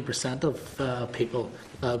 92% of people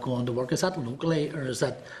going to work, is that locally, or is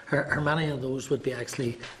that how many of those would be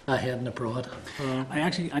actually heading abroad?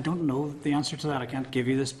 I don't know the answer to that. I can't give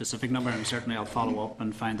you the specific number, and certainly I'll follow up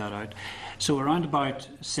and find that out. So around about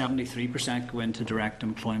 73% go into direct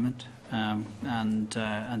employment. And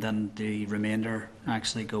then the remainder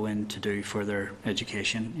actually go in to do further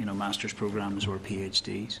education, master's programs or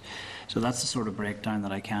PhDs. So that's the sort of breakdown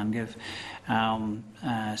that I can give.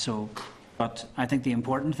 But I think the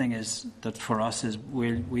important thing is that for us is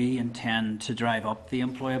we intend to drive up the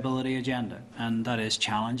employability agenda, and that is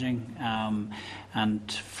challenging.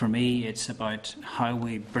 And for me, it's about how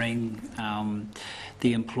we bring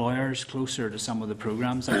the employers closer to some of the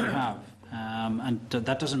programs that we have. And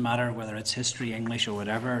that doesn't matter whether it's history, English or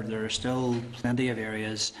whatever. There are still plenty of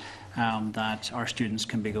areas that our students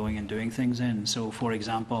can be going and doing things in. So, for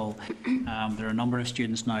example, there are a number of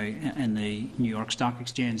students now in the New York Stock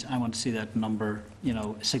Exchange. I want to see that number,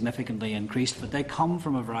 significantly increased, but they come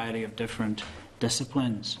from a variety of different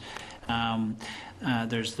disciplines.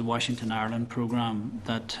 There's the Washington Ireland program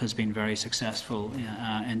that has been very successful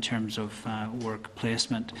in terms of work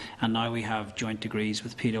placement, and now we have joint degrees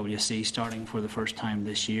with PwC starting for the first time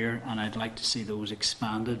this year, and I'd like to see those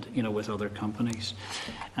expanded, with other companies.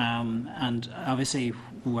 And obviously,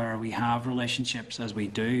 where we have relationships, as we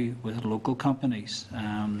do with local companies,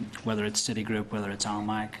 whether it's Citigroup, whether it's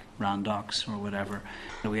Almac, Randox, or whatever,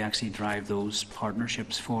 we actually drive those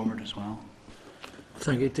partnerships forward as well.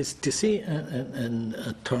 Thank you. To see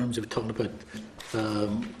in terms of talking about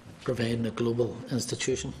providing a global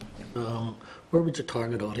institution, where would your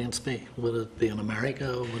target audience be? Would it be in America,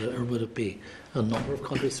 or would it be a number of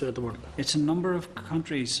countries throughout the world? It's a number of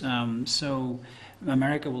countries. So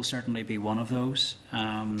America will certainly be one of those.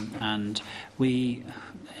 And we,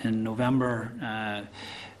 in November,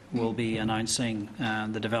 will be announcing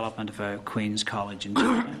the development of a Queen's College in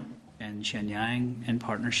China, in Shenyang, in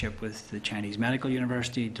partnership with the Chinese Medical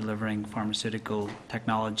University, delivering pharmaceutical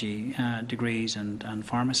technology degrees and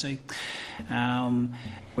pharmacy.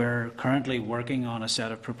 We're currently working on a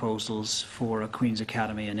set of proposals for a Queen's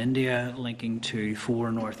Academy in India, linking to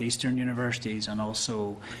 4 northeastern universities, and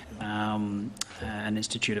also an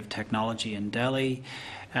Institute of Technology in Delhi.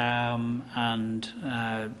 And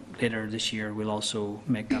later this year we'll also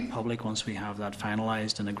make that public once we have that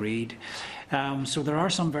finalised and agreed. So there are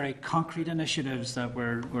some very concrete initiatives that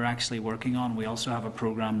we're actually working on. We also have a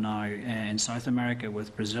programme now in South America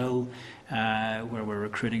with Brazil, where we're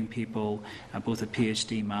recruiting people both at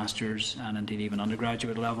PhD, masters, and indeed even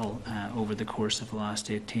undergraduate level over the course of the last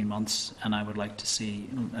 18 months, and I would like to see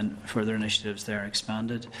further initiatives there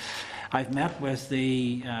expanded. I've met with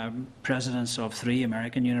the presidents of 3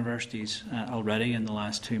 American universities already in the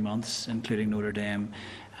last 2 months, including Notre Dame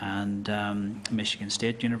and Michigan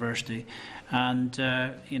State University. And,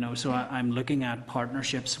 so I'm looking at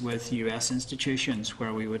partnerships with US institutions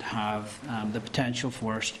where we would have the potential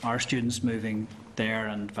for our students moving there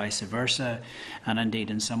and vice versa, and indeed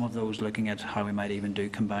in some of those looking at how we might even do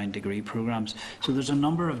combined degree programs. So there's a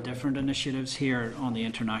number of different initiatives here on the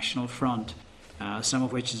international front. Some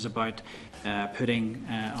of which is about putting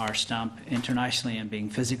our stamp internationally and being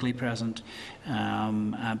physically present,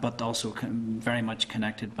 but also very much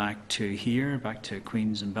connected back to here, back to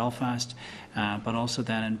Queen's and Belfast, but also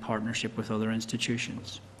then in partnership with other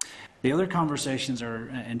institutions. The other conversations are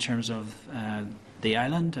in terms of the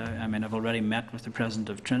island. I've already met with the president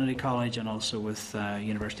of Trinity College and also with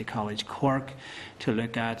University College Cork to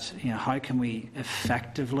look at how can we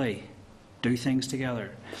effectively do things together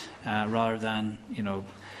rather than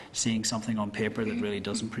seeing something on paper that really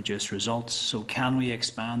doesn't produce results. So can we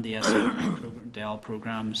expand the SEL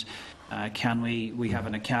programs? Can we have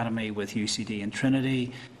an academy with UCD and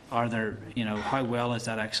Trinity? Are there, how well is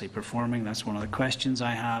that actually performing? That's one of the questions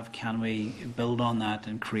I have. Can we build on that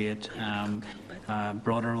and create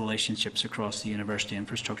broader relationships across the university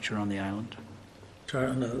infrastructure on the island? Sure,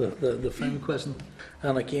 and the final question,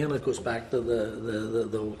 and again it goes back to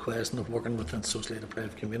the whole question of working within socially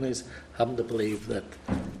deprived communities, having to believe that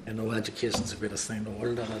education is the greatest thing in the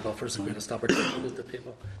world and it offers the greatest opportunities to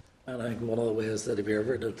people. And I think one of the ways that if you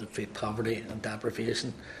ever to defeat poverty and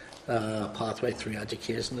deprivation, pathway through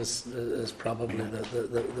education is probably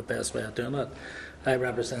the best way of doing it. I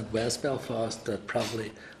represent West Belfast, that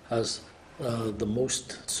probably has the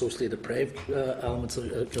most socially deprived elements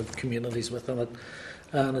of communities within it,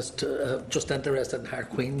 and it's just interested in how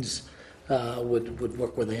Queens would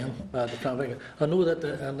work with them. I know that,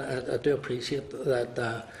 and I do appreciate that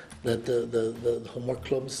the homework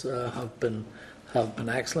clubs have been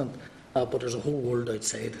excellent. But there's a whole world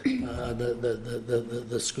outside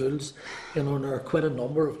the schools, and there are quite a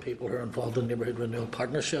number of people who are involved in neighbourhood renewal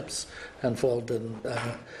partnerships, involved in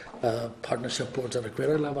partnership boards at a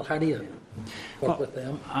greater level. How do you work with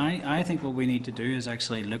them? I think what we need to do is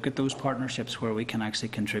actually look at those partnerships where we can actually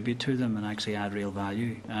contribute to them and actually add real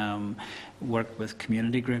value. Work with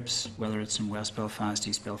community groups, whether it's in West Belfast,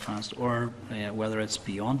 East Belfast, or whether it's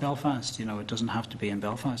beyond Belfast. It doesn't have to be in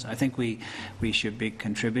Belfast. I think we should be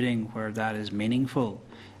contributing where that is meaningful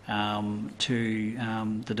to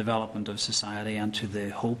the development of society and to the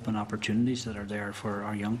hope and opportunities that are there for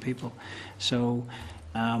our young people. So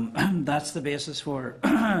that's the basis for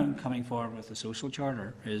coming forward with the social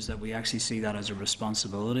charter, is that we actually see that as a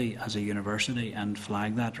responsibility as a university and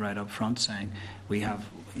flag that right up front, saying we have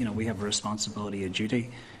a responsibility, a duty,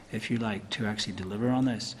 if you like, to actually deliver on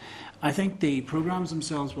this. I think the programs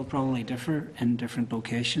themselves will probably differ in different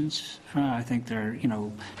locations. I think they're,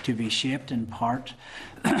 to be shaped in part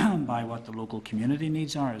by what the local community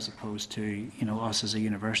needs are, as opposed to, us as a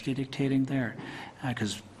university dictating there,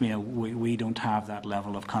 because, we don't have that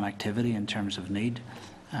level of connectivity in terms of need.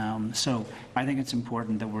 So I think it's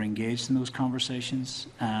important that we're engaged in those conversations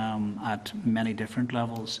at many different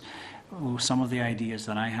levels. Some of the ideas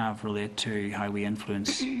that I have relate to how we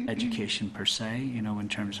influence education per se, in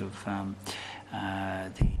terms of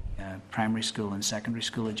the primary school and secondary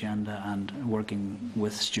school agenda, and working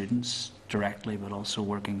with students directly, but also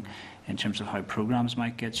working in terms of how programs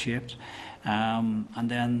might get shaped. And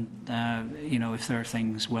then, if there are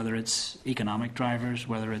things, whether it's economic drivers,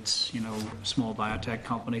 whether it's, small biotech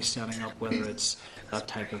companies setting up, whether it's that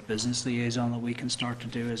type of business liaison that we can start to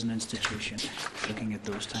do as an institution, looking at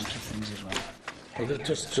those types of things as well. Well,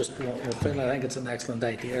 just one thing, I think it's an excellent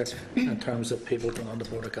idea in terms of people going on the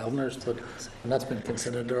Board of Governors, but when that's been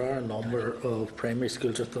considered, there are a number of primary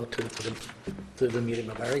schools, I thought, to the meeting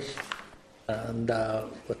of Irish, and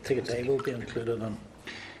what ticket they will be included on.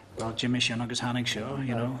 Well, Jimmy Shinnock is Hanning Shaw,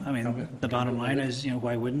 I mean, the bottom line is,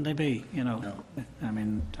 why wouldn't they be, No. I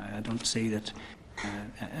mean, I don't see that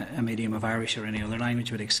a medium of Irish or any other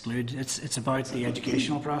language would exclude. It's about the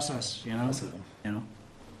educational process,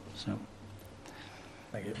 so.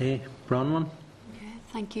 Thank you. Okay, Bronwyn. Okay,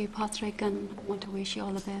 thank you, Patrick, and I want to wish you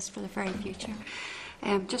all the best for the very future.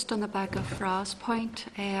 Just on the back of Fra's point,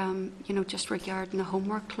 just regarding the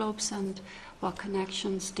homework clubs and what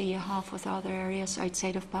connections do you have with other areas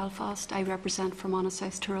outside of Belfast? I represent Fermanagh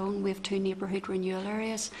South Tyrone. We have 2 neighbourhood renewal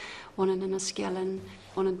areas, one in Enniskillen,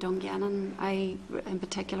 one in Dungannon. I, in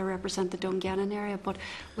particular, represent the Dungannon area, but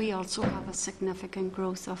we also have a significant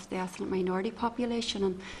growth of the ethnic minority population.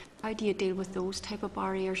 And how do you deal with those type of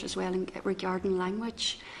barriers as well regarding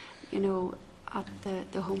language, at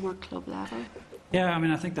the homework club level? Yeah, I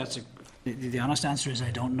mean, I think that's the honest answer is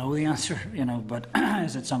I don't know the answer, but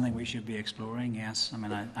is it something we should be exploring? Yes. I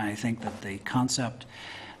mean, I think that the concept,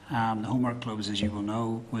 the homework clubs, as you will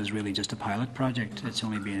know, was really just a pilot project. It's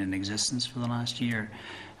only been in existence for the last year.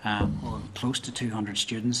 Close to 200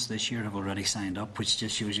 students this year have already signed up, which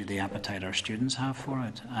just shows you the appetite our students have for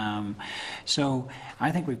it. So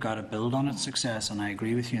I think we've got to build on its success, and I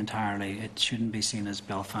agree with you entirely. It shouldn't be seen as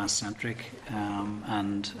Belfast-centric,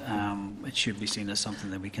 and it should be seen as something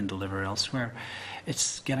that we can deliver elsewhere.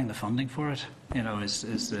 It's getting the funding for it,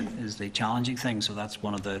 is the challenging thing. So that's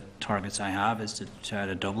one of the targets I have, is to try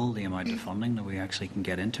to double the amount of funding that we actually can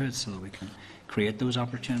get into it, so that we can create those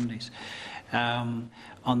opportunities.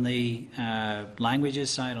 On the languages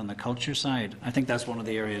side, on the culture side, I think that's one of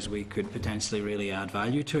the areas we could potentially really add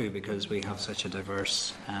value to, because we have such a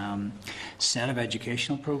diverse set of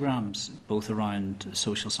educational programs, both around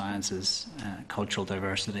social sciences, cultural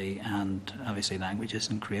diversity, and obviously languages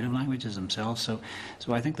and creative languages themselves. So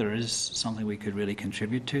I think there is something we could really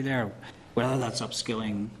contribute to there, whether that's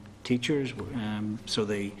upskilling teachers. So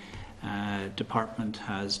the department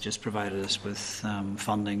has just provided us with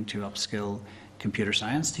funding to upskill computer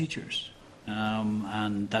science teachers,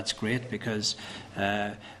 and that's great, because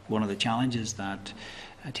one of the challenges that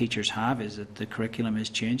teachers have is that the curriculum is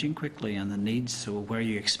changing quickly and the needs. So where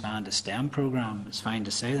you expand a STEM program, it's fine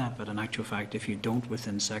to say that, but in actual fact, if you don't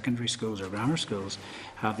within secondary schools or grammar schools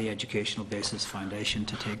have the educational basis foundation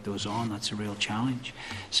to take those on, that's a real challenge.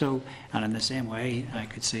 So, and in the same way, I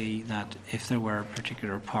could see that if there were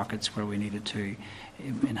particular pockets where we needed to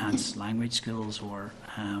enhance language skills or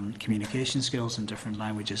communication skills in different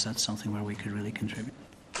languages, that's something where we could really contribute.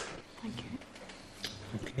 Thank you.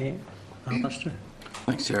 Okay, Alistair.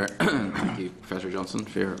 Thanks, Chair. Thank you, Professor Johnson,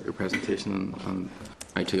 for your presentation, and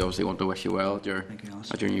I too obviously want to wish you well at your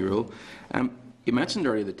new role. You mentioned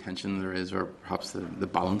earlier the tension there is, or perhaps the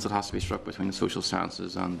balance that has to be struck between the social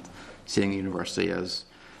sciences and seeing the university as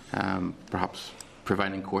perhaps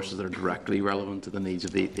providing courses that are directly relevant to the needs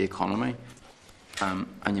of the economy.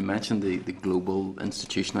 And you mentioned the global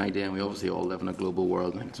institution idea, and we obviously all live in a global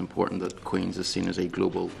world. I think it's important that Queen's is seen as a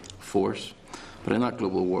global force. But in that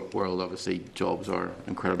global world, obviously, jobs are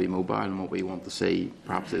incredibly mobile, and what we want to see,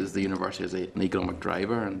 perhaps, is the university as an economic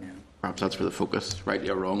driver, and perhaps that's where the focus, rightly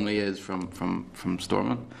or wrongly, is from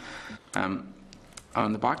Stormont.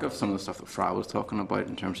 On the back of some of the stuff that Fra was talking about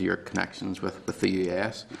in terms of your connections with the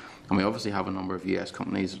US, and we obviously have a number of US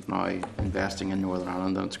companies now investing in Northern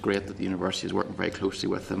Ireland, and it's great that the university is working very closely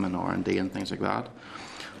with them in R&D and things like that.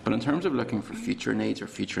 But in terms of looking for future needs or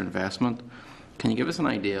future investment, can you give us an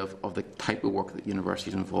idea of the type of work that the university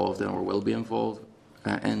is involved in or will be involved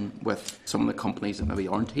in with some of the companies that maybe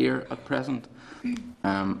aren't here at present,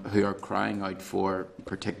 who are crying out for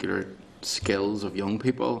particular skills of young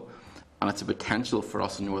people? And it's a potential for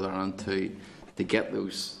us in Northern Ireland to get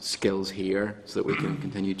those skills here so that we can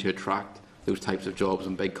continue to attract those types of jobs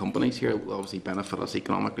and big companies here that will obviously benefit us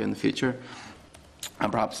economically in the future.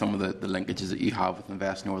 And perhaps some of the linkages that you have with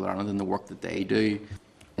Invest Northern Ireland and the work that they do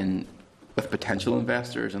with potential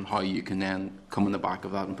investors, and how you can then come in the back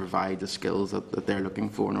of that and provide the skills that they're looking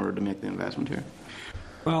for in order to make the investment here.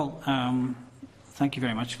 Well, thank you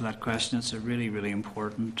very much for that question. It's a really, really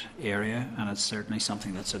important area, and it's certainly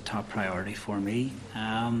something that's a top priority for me.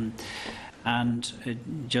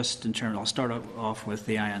 Just in terms, I'll start off with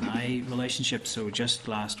the I&I relationship. So just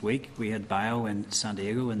last week we had BIO in San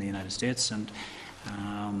Diego in the United States, and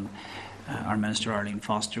our Minister Arlene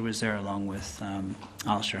Foster was there, along with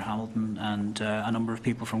Alistair Hamilton, and a number of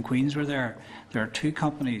people from Queen's were there. There are two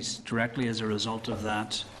companies directly as a result of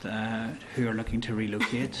that who are looking to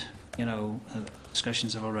relocate. You know,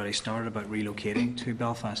 discussions have already started about relocating to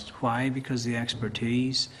Belfast. Why? Because the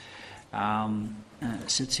expertise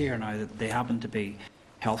sits here now. That they happen to be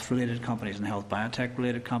health-related companies and health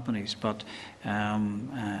biotech-related companies, but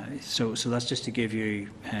so that's just to give you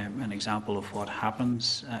an example of what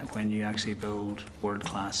happens when you actually build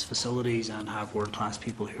world-class facilities and have world-class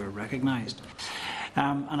people who are recognised.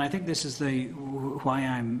 And I think this is why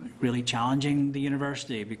I'm really challenging the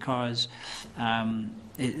university, because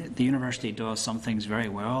the university does some things very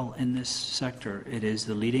well in this sector. It is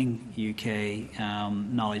the leading UK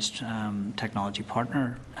knowledge technology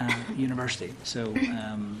partner university. So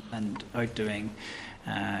and outdoing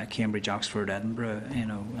Cambridge, Oxford, Edinburgh, you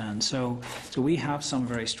know, and so we have some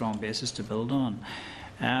very strong basis to build on.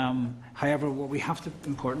 However, what we have to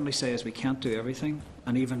importantly say is we can't do everything,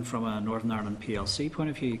 and even from a Northern Ireland PLC point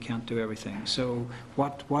of view, you can't do everything. So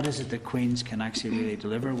what is it that Queen's can actually really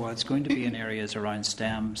deliver? Well, it's going to be in areas around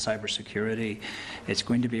STEM, cybersecurity. It's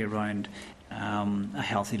going to be around a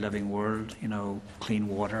healthy living world, you know, clean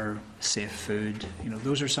water, safe food. You know,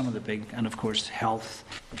 those are some of the big, and of course health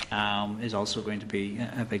is also going to be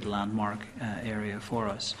a big landmark area for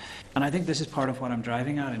us. And I think this is part of what I'm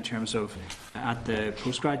driving at in terms of, at the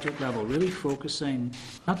postgraduate level, really focusing,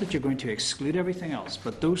 not that you're going to exclude everything else,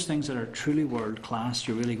 but those things that are truly world class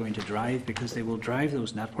you're really going to drive, because they will drive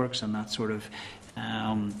those networks and that sort of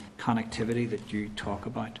connectivity that you talk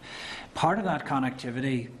about. Part of that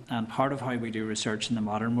connectivity and part of how we do research in the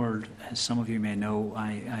modern world, as some of you may know,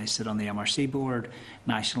 I sit on the MRC board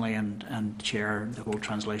nationally and chair the whole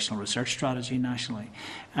translational research strategy nationally.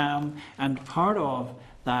 And part of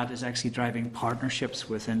that is actually driving partnerships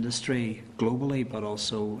with industry globally, but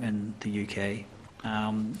also in the UK,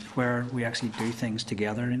 where we actually do things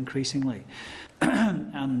together increasingly.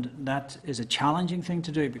 And that is a challenging thing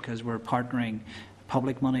to do because we're partnering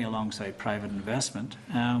public money alongside private investment,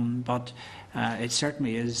 but it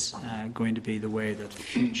certainly is going to be the way that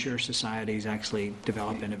future societies actually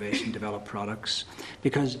develop innovation, develop products,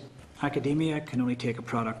 because academia can only take a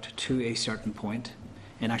product to a certain point.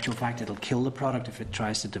 In actual fact, it'll kill the product if it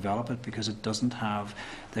tries to develop it because it doesn't have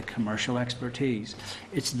the commercial expertise.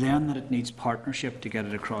 It's then that it needs partnership to get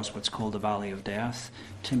it across what's called the valley of death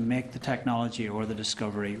to make the technology or the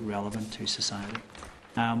discovery relevant to society.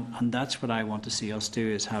 And that's what I want to see us do,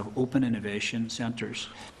 is have open innovation centres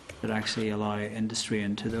that actually allow industry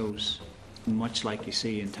into those, much like you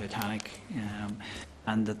see in Titanic,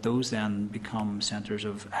 and that those then become centres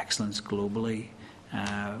of excellence globally,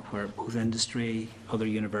 where both industry, other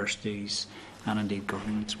universities, and indeed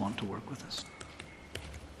governments want to work with us.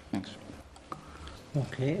 Thanks.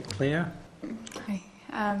 Okay, Claire. Hi.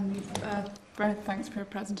 Brett, thanks for your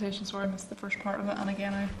presentation. Sorry I missed the first part of it, and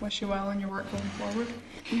again I wish you well in your work going forward.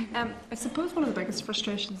 I suppose one of the biggest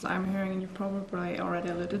frustrations I'm hearing, and you've probably already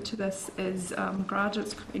alluded to this, is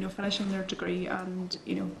graduates, finishing their degree and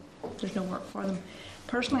there's no work for them.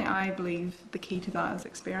 Personally, I believe the key to that is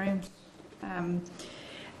experience.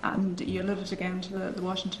 And you alluded again to the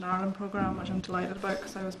Washington Ireland programme, which I'm delighted about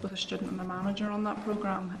because I was both a student and a manager on that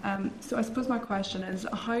programme. So I suppose my question is,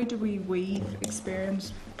 how do we weave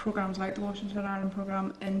experience programmes like the Washington Ireland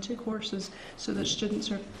programme into courses so that students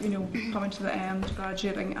are coming to the end,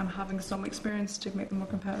 graduating and having some experience to make them more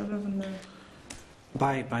competitive in the...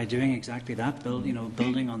 By doing exactly that,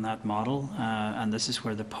 building on that model, and this is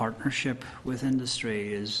where the partnership with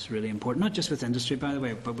industry is really important. Not just with industry, by the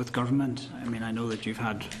way, but with government. I mean, I know that you've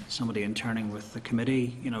had somebody interning with the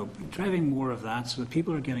committee, driving more of that so that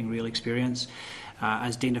people are getting real experience.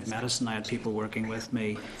 As Dean of Medicine, I had people working with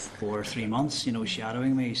me for 3 months,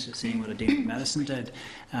 shadowing me, so seeing what a Dean of Medicine did.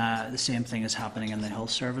 The same thing is happening in the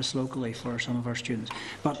health service locally for some of our students.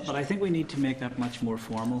 But I think we need to make that much more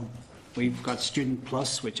formal. We've got Student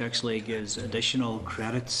Plus, which actually gives additional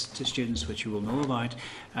credits to students, which you will know about,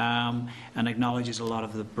 and acknowledges a lot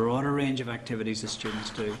of the broader range of activities that students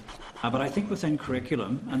do. But I think within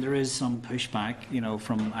curriculum, and there is some pushback,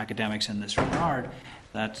 from academics in this regard,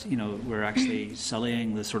 that we're actually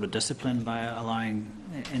sullying the sort of discipline by allowing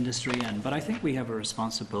industry in. But I think we have a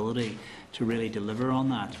responsibility to really deliver on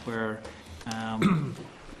that, where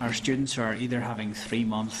our students are either having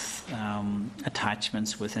 3-month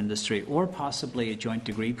attachments with industry or possibly joint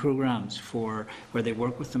degree programs where they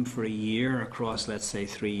work with them for a year across, let's say,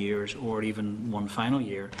 3 years or even one final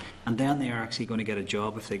year. And then they are actually going to get a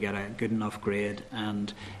job if they get a good enough grade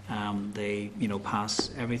and they pass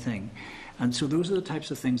everything. And so those are the types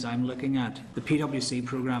of things I'm looking at. The PwC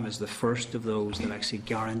program is the first of those that actually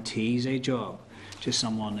guarantees a job to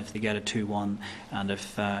someone if they get a 2-1 and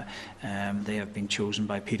if they have been chosen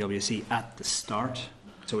by PwC at the start.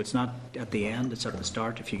 So it's not at the end, it's at the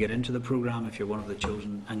start. If you get into the programme, if you're one of the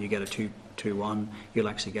chosen and you get a 2-1, you'll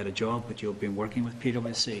actually get a job, but you'll be working with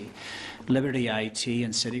PwC. Liberty IT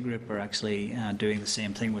and Citigroup are actually doing the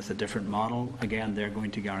same thing with a different model. Again, they're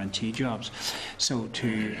going to guarantee jobs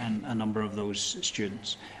to a number of those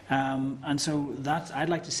students. And so I'd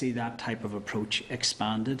like to see that type of approach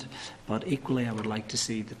expanded, but equally I would like to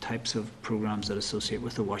see the types of programmes that associate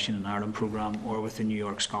with the Washington Ireland programme or with the New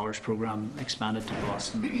York Scholars programme expanded to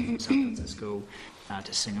Boston, San Francisco,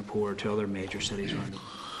 to Singapore, to other major cities around the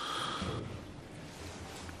world.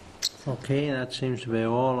 Okay, that seems to be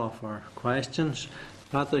all of our questions.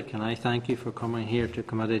 Patrick, can I thank you for coming here to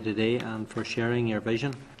committee today and for sharing your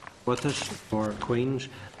vision with us for Queen's.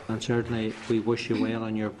 And certainly we wish you well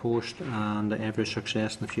on your post and every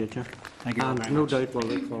success in the future. Thank you. And no doubt we'll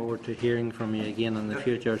look forward to hearing from you again in the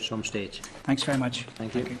future at some stage. Thanks very much.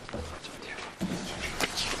 Thank you.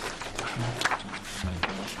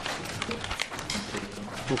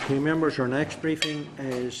 Okay, members, our next briefing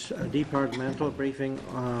is a departmental briefing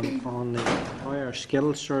on the Employer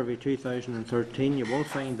Skills Survey 2013. You will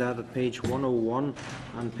find that at page 101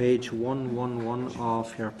 and page 111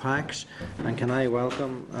 of your packs. And can I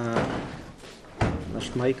welcome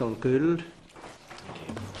Mr. Michael Gould,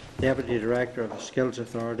 Deputy Director of the Skills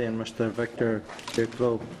Authority, and Mr. Victor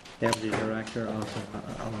Duclos, Deputy Director of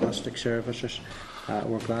Holistic Services.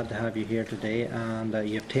 We're glad to have you here today, and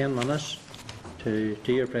you have 10 minutes to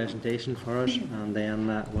do your presentation for us, and then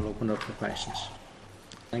we'll open up for questions.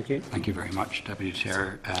 Thank you. Thank you very much, Deputy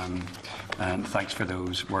Chair. And thanks for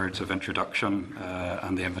those words of introduction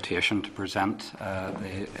and the invitation to present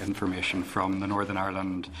the information from the Northern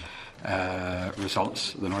Ireland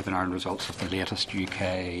results, of the latest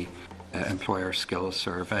UK Employer Skills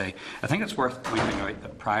Survey. I think it's worth pointing out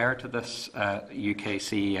that prior to this UK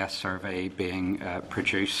CES survey being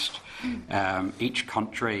produced, each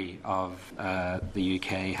country of the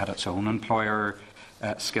UK had its own employer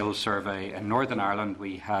skills survey. In Northern Ireland,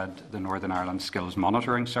 we had the Northern Ireland Skills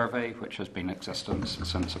Monitoring Survey, which has been in existence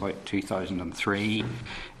since about 2003.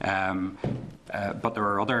 But there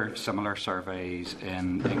are other similar surveys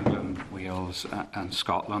in England, Wales and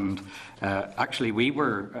Scotland. Actually, we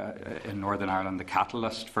were in Northern Ireland the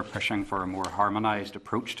catalyst for pushing for a more harmonised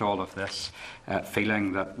approach to all of this,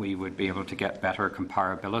 feeling that we would be able to get better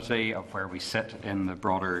comparability of where we sit in the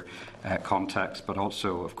broader context, but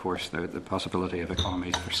also, of course, the possibility of economies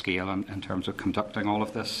for scale in terms of conducting all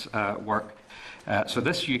of this work. So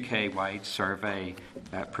this UK-wide survey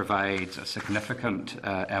provides a significant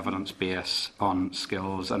evidence base on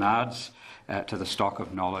skills and adds to the stock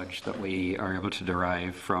of knowledge that we are able to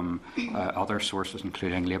derive from other sources,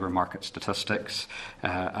 including labour market statistics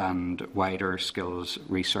and wider skills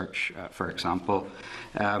research, for example.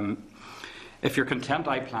 If you're content,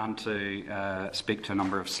 I plan to speak to a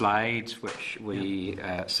number of slides which we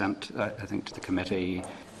sent, I think, to the committee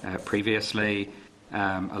previously,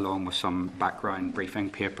 along with some background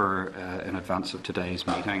briefing paper in advance of today's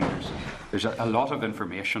meeting. There's a lot of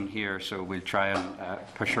information here, so we'll try and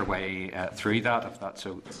push our way through that, if that's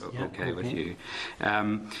okay with you.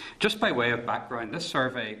 Just by way of background, this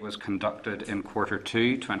survey was conducted in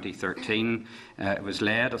Q2 2013. It was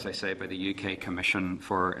led, as I say, by the UK Commission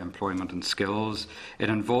for Employment and Skills. It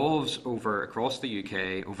involves, across the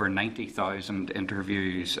UK, over 90,000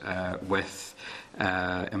 interviews with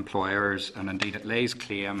employers, and indeed it lays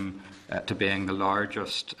claim to being the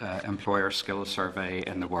largest employer skills survey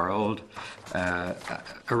in the world.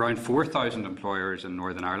 Around 4,000 employers in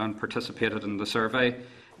Northern Ireland participated in the survey,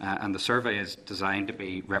 and the survey is designed to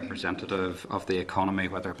be representative of the economy,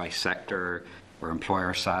 whether by sector or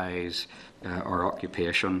employer size or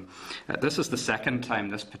occupation. This is the second time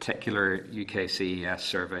this particular UK CES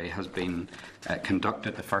survey has been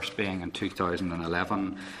conducted, the first being in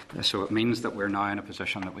 2011. So it means that we're now in a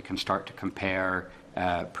position that we can start to compare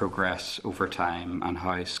progress over time and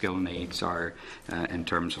how skill needs are, in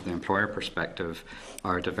terms of the employer perspective,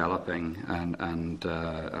 are developing and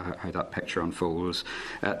how that picture unfolds.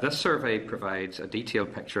 This survey provides a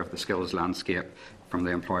detailed picture of the skills landscape from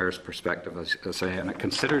the employer's perspective, as I say, and it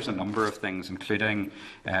considers a number of things, including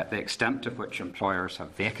the extent to which employers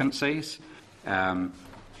have vacancies.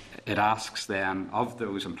 It asks then, of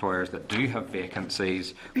those employers that do have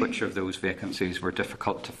vacancies, which of those vacancies were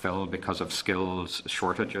difficult to fill because of skills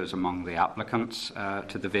shortages among the applicants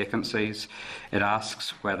to the vacancies. It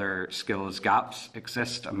asks whether skills gaps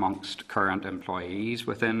exist amongst current employees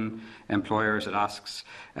within employers. It asks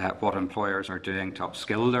what employers are doing to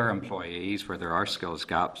upskill their employees where there are skills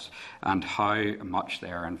gaps, and how much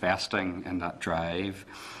they are investing in that drive.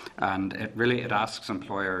 And it asks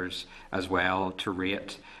employers as well to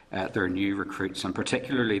rate their new recruits, and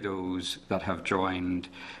particularly those that have joined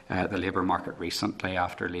the labour market recently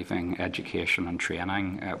after leaving education and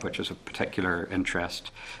training, which is of particular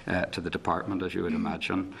interest to the department, as you would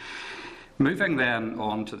imagine. Moving then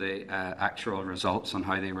on to the actual results and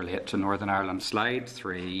how they relate to Northern Ireland, slide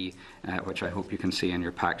 3, which I hope you can see in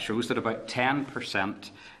your pack, shows that about 10%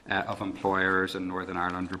 of employers in Northern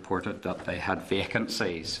Ireland reported that they had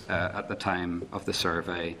vacancies at the time of the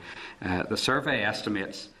survey. The survey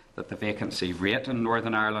estimates that the vacancy rate in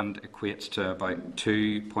Northern Ireland equates to about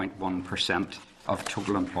 2.1% of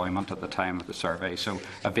total employment at the time of the survey. So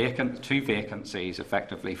two vacancies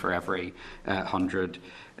effectively for every 100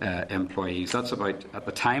 employees. That's about, at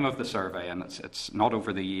the time of the survey, and it's not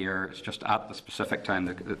over the year, it's just at the specific time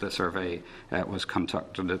that the survey was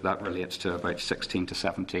conducted. That relates to about 16 to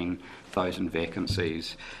 17,000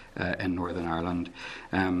 vacancies in Northern Ireland.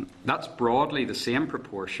 That's broadly the same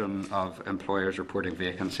proportion of employers reporting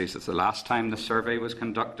vacancies as the last time the survey was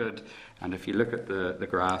conducted. And if you look at the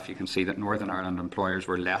graph, you can see that Northern Ireland employers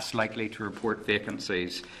were less likely to report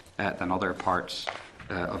vacancies than other parts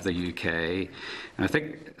of the UK. And I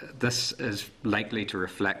think this is likely to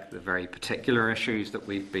reflect the very particular issues that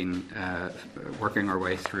we've been working our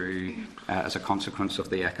way through as a consequence of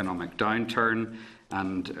the economic downturn.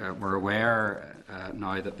 And we're aware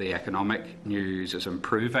now that the economic news is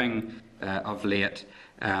improving of late,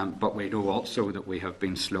 but we know also that we have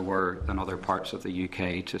been slower than other parts of the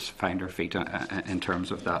UK to find our feet in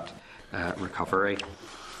terms of that recovery.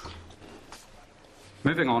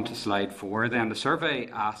 Moving on to slide 4 then, the survey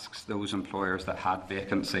asks those employers that had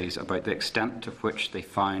vacancies about the extent to which they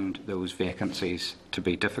found those vacancies to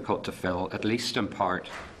be difficult to fill, at least in part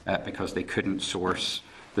because they couldn't source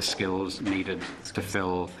the skills needed to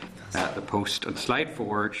fill the post. And slide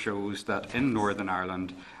 4 shows that in Northern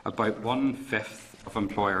Ireland, about 1/5 of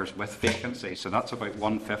employers with vacancies, so that's about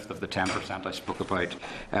 1/5 of the 10% I spoke about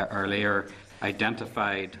earlier,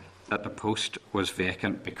 identified that the post was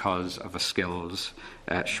vacant because of a skills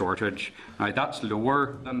shortage. Now, that's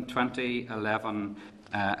lower than 2011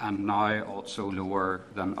 and now also lower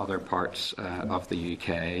than other parts of the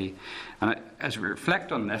UK. And as we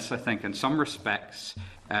reflect on this, I think in some respects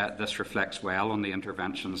this reflects well on the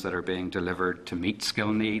interventions that are being delivered to meet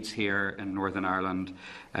skill needs here in Northern Ireland.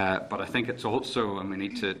 But I think it's also, and we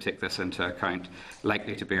need to take this into account,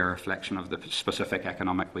 likely to be a reflection of the specific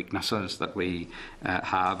economic weaknesses that we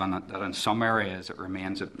have, and that in some areas it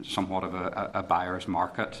remains somewhat of a buyer's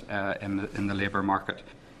market in the labour market.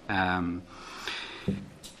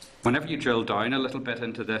 Whenever you drill down a little bit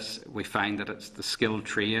into this, we find that it's the skilled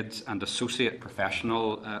trades and associate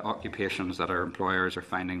professional occupations that our employers are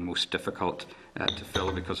finding most difficult to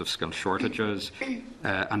fill because of skill shortages.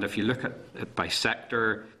 And if you look at it by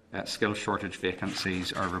sector, skill shortage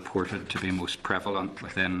vacancies are reported to be most prevalent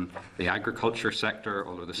within the agriculture sector,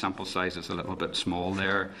 although the sample size is a little bit small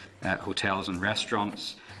there, hotels and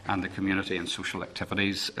restaurants, and the community and social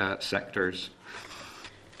activities sectors.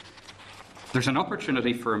 There's an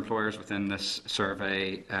opportunity for employers within this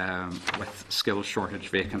survey with skill shortage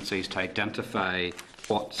vacancies to identify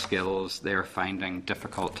what skills they're finding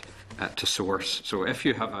difficult to source. So if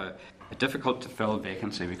you have a difficult to fill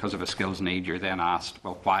vacancy because of a skills need, you're then asked,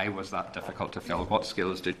 well, why was that difficult to fill? What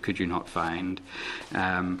skills could you not find?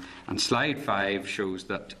 And slide 5 shows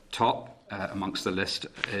that top amongst the list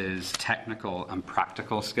is technical and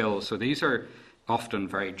practical skills. So these are often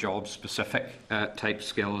very job-specific type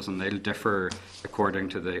skills, and they'll differ according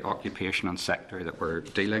to the occupation and sector that we're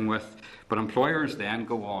dealing with. But employers then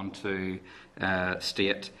go on to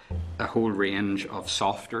state a whole range of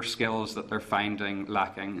softer skills that they're finding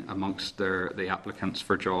lacking amongst the applicants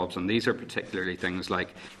for jobs, and these are particularly things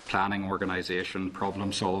like planning, organisation,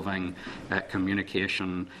 problem solving,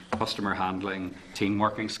 communication, customer handling, team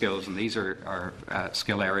working skills, and these are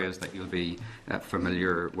skill areas that you'll be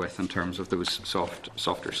familiar with in terms of those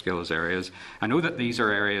softer skills areas. I know that these are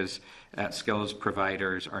areas skills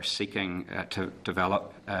providers are seeking to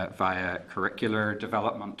develop via curricular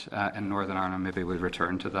development in Northern Ireland. Maybe we'll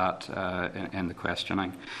return to that in the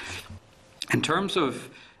questioning. In terms of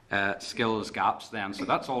skills gaps then, so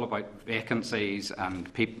that's all about vacancies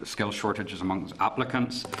and skill shortages among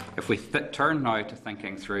applicants. If we turn now to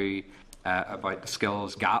thinking through about the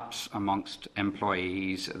skills gaps amongst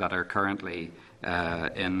employees that are currently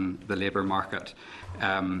in the labour market,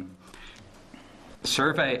 the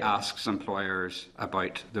survey asks employers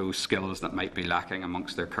about those skills that might be lacking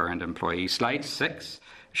amongst their current employees. Slide 6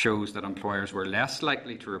 shows that employers were less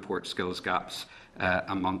likely to report skills gaps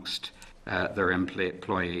amongst their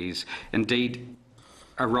employees. Indeed,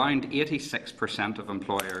 around 86% of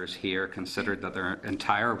employers here considered that their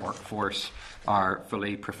entire workforce are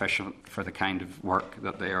fully proficient for the kind of work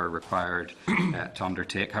that they are required to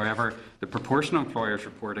undertake. However, the proportion of employers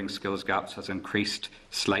reporting skills gaps has increased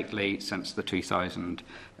slightly since the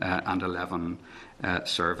 2011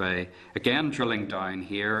 survey. Again, drilling down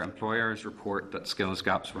here, employers report that skills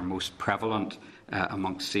gaps were most prevalent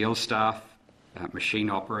amongst sales staff,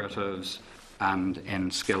 machine operatives, and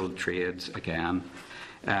in skilled trades again.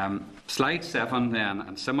 Slide 7 then,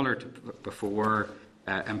 and similar to before,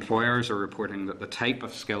 employers are reporting that the type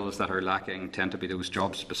of skills that are lacking tend to be those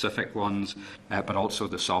job-specific ones, but also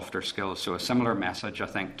the softer skills. So a similar message, I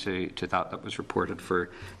think, to that was reported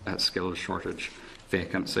for skills shortage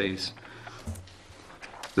vacancies.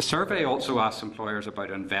 The survey also asks employers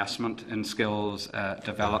about investment in skills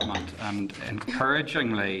development, and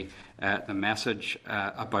encouragingly, the message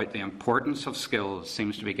about the importance of skills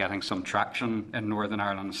seems to be getting some traction in Northern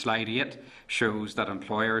Ireland. Slide 8 shows that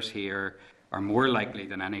employers here are more likely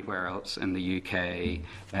than anywhere else in the UK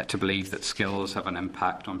to believe that skills have an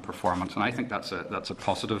impact on performance, and I think that's a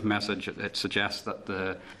positive message. It suggests that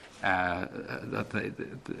the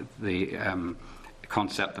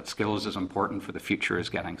concept that skills is important for the future is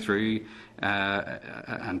getting through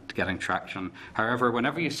and getting traction. However,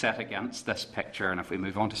 whenever you set against this picture, and if we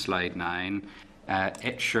move on to slide 9,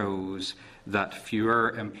 it shows that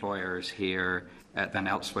fewer employers here than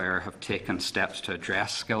elsewhere have taken steps to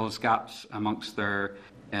address skills gaps amongst their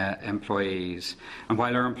employees. And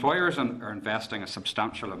while our employers are investing a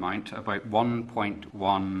substantial amount, about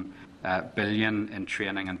 1.1 billion in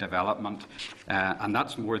training and development, and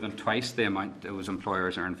that's more than twice the amount those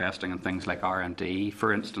employers are investing in things like R&D,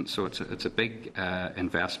 for instance. So it's a big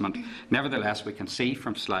investment. Nevertheless, we can see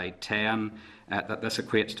from slide 10 that this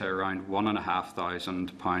equates to around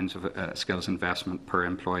 £1,500 of skills investment per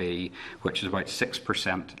employee, which is about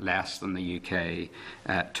 6% less than the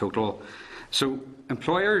UK total. So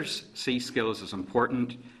employers see skills as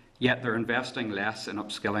important, yet they're investing less in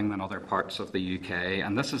upskilling than other parts of the UK.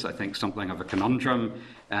 And this is, I think, something of a conundrum,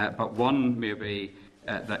 but one maybe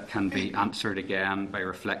that can be answered again by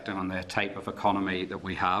reflecting on the type of economy that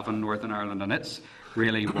we have in Northern Ireland. And it's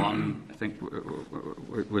really one, I think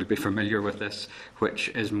we'll be familiar with this, which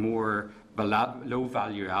is more low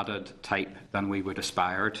value added type than we would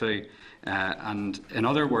aspire to. And in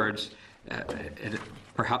other words,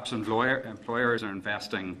 perhaps employers are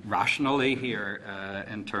investing rationally here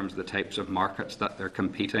in terms of the types of markets that they're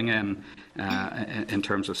competing in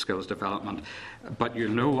terms of skills development. But you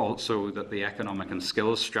know also that the economic and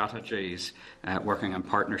skills strategies working in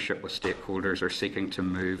partnership with stakeholders are seeking to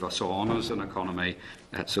move us on as an economy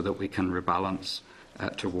so that we can rebalance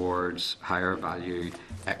towards higher value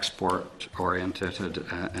export oriented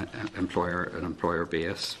employer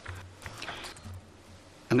base.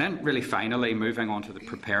 And then really finally moving on to the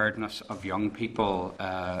preparedness of young people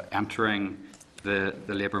entering the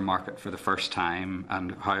labour market for the first time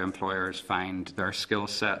and how employers find their skill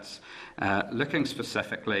sets. Looking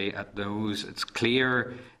specifically at those, it's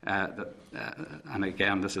clear that, and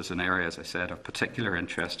again this is an area, as I said, of particular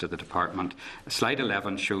interest to the department. Slide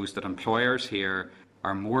 11 shows that employers here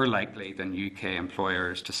are more likely than UK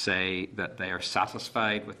employers to say that they are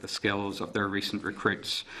satisfied with the skills of their recent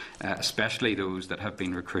recruits, especially those that have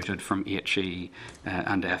been recruited from HE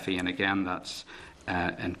and FE, and again that's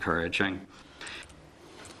encouraging.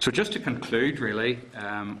 So just to conclude really,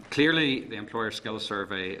 clearly the Employer Skills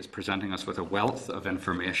Survey is presenting us with a wealth of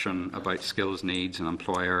information about skills needs and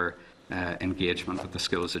employer engagement with the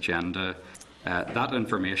skills agenda. That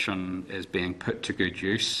information is being put to good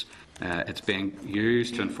use. It's being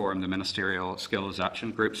used to inform the ministerial skills action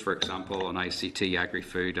groups, for example, on ICT,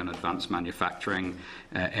 agri-food and advanced manufacturing,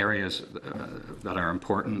 areas that are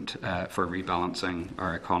important for rebalancing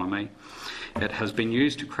our economy. It has been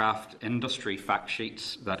used to craft industry fact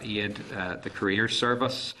sheets that aid the career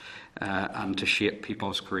service and to shape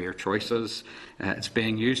people's career choices. It's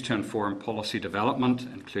being used to inform policy development,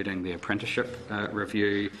 including the apprenticeship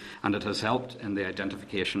review, and it has helped in the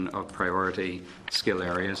identification of priority skill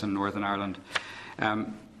areas in Northern Ireland.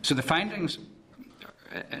 So the findings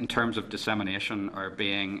in terms of dissemination are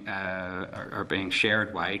being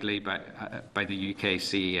shared widely by the UK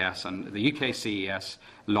CES, and the UK CES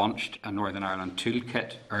launched a Northern Ireland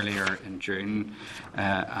toolkit earlier in June,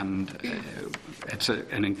 and it's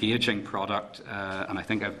an engaging product, and I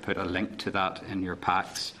think I've put a link to that in your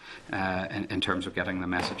packs in terms of getting the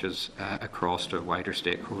messages across to wider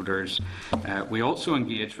stakeholders. We also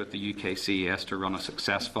engaged with the UK CES to run a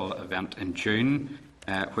successful event in June,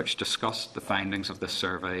 which discussed the findings of this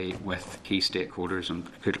survey with key stakeholders,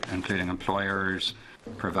 including employers,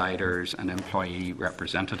 providers and employee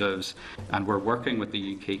representatives, and we're working with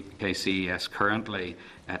the UK CES currently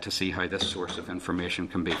to see how this source of information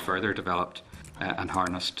can be further developed and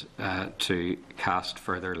harnessed to cast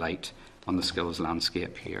further light on the skills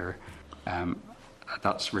landscape here.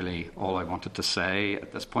 That's really all I wanted to say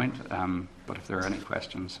at this point, but if there are any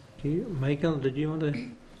questions. Michael, did you want to?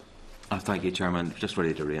 Thank you, Chairman. Just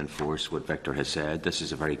ready to reinforce what Victor has said. This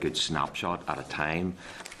is a very good snapshot at a time.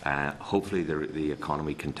 Hopefully the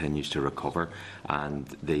economy continues to recover,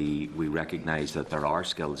 and we recognise that there are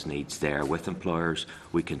skills needs there with employers.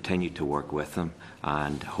 We continue to work with them,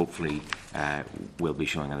 and hopefully we'll be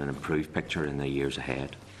showing an improved picture in the years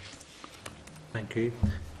ahead. Thank you.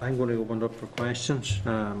 I'm going to open it up for questions.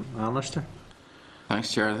 Alistair.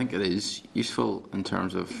 Thanks, Chair. I think it is useful in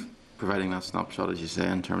terms of providing that snapshot, as you say,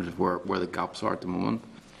 in terms of where the gaps are at the moment.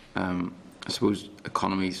 I suppose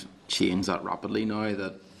economies change that rapidly now,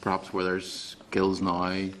 that perhaps where there's skills now,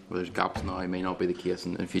 where there's gaps now, may not be the case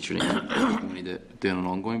in future. We need to do it on an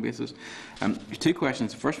ongoing basis. Two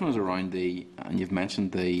questions. The first one is around and you've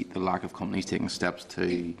mentioned the lack of companies taking steps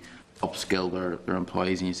to upskill their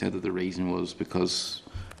employees, and you said that the reason was because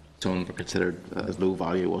some of them were considered as low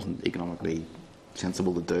value, it wasn't economically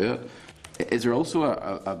sensible to do it. Is there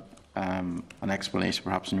also an explanation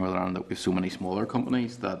perhaps in Northern Ireland that we have so many smaller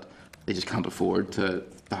companies that they just can't afford to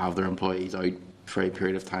have their employees out for a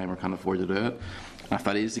period of time or can't afford to do it? And if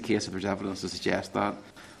that is the case, if there's evidence to suggest that,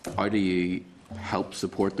 how do you help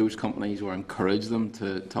support those companies or encourage them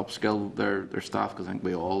to upskill their staff? Because I think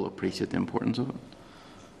we all appreciate the importance of it.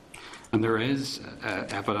 And there is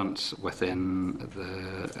evidence within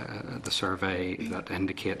the survey that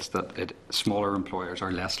indicates that smaller employers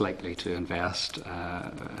are less likely to invest,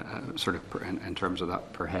 in terms of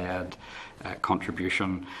that per head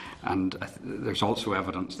contribution. And there's also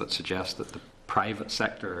evidence that suggests that the private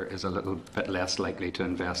sector is a little bit less likely to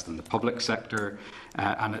invest than the public sector.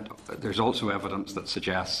 There's also evidence that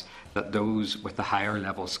suggests that those with the higher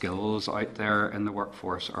level skills out there in the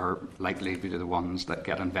workforce are likely to be the ones that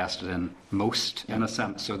get invested in most, in a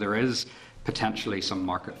sense. So there is potentially some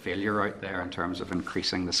market failure out there in terms of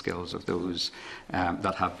increasing the skills of those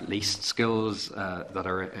that have least skills that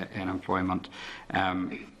are in employment.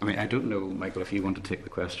 I don't know, Michael, if you want to take the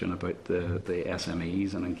question about the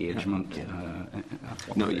SMEs and engagement.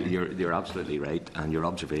 No, you're absolutely right, and your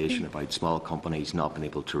observation about small companies not being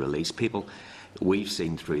able to release people. We've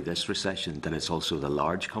seen through this recession that it's also the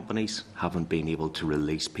large companies haven't been able to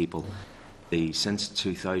release people. Since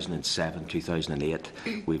 2007,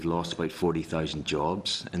 2008, we've lost about 40,000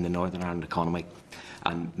 jobs in the Northern Ireland economy,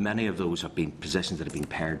 and many of those have been positions that have been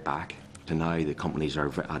pared back. To now, the companies are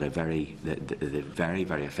at very,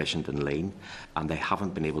 very efficient and lean, and they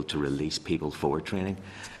haven't been able to release people for training.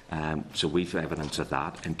 So we've evidence of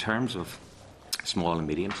that. In terms of small and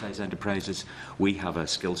medium-sized enterprises, we have a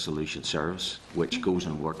skill solution service which goes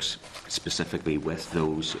and works specifically with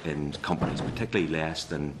those in companies, particularly less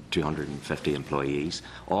than 250 employees,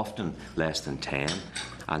 often less than 10.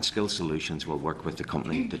 And Skill Solutions will work with the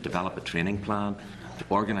company to develop a training plan, to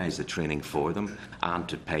organise the training for them, and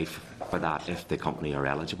to pay for that if the company are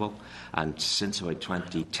eligible. And since about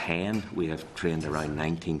 2010, we have trained around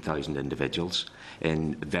 19,000 individuals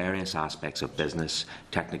in various aspects of business,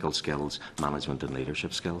 technical skills, management and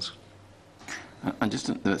leadership skills. And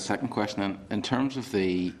just the second question, in terms of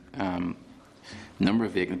the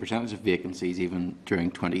percentage of vacancies even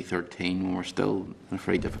during 2013, when we're still in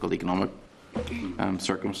very difficult economic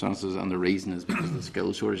circumstances, and the reason is because of the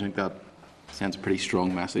skills shortage, I think that sends a pretty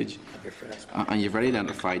strong message. And you've already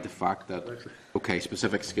identified the fact that, okay,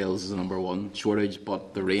 specific skills is the #1 shortage,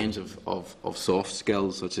 but the range of soft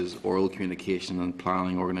skills such as oral communication and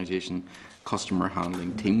planning, organisation, customer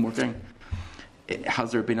handling, team working,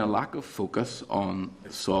 has there been a lack of focus on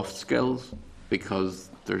soft skills because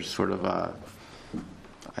there's sort of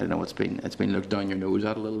it's been looked down your nose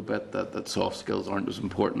at a little bit that soft skills aren't as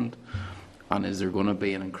important? And is there going to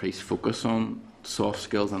be an increased focus on soft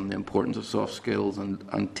skills and the importance of soft skills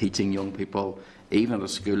and teaching young people, even at a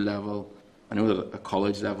school level? I know that at a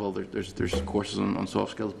college level there's courses on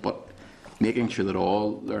soft skills, but making sure that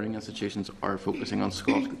all learning institutions are focusing on soft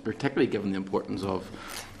skills, particularly given the importance of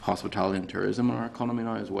hospitality and tourism in our economy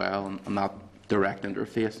now as well, and that direct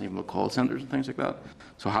interface, and even with call centres and things like that.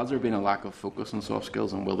 So has there been a lack of focus on soft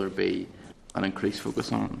skills, and will there be an increased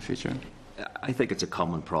focus on it in the future? I think it's a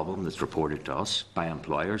common problem that's reported to us by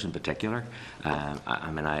employers in particular. I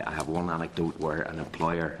have one anecdote where an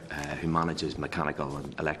employer who manages mechanical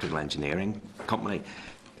and electrical engineering company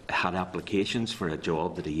had applications for a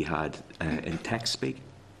job that he had in tech speak.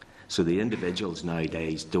 So the individuals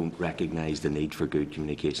nowadays don't recognise the need for good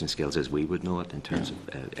communication skills as we would know it in terms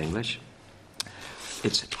of English.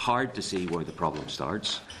 It's hard to see where the problem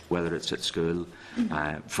starts, whether it's at school.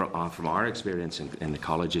 From our experience in the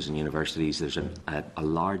colleges and universities, there's a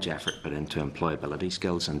large effort put into employability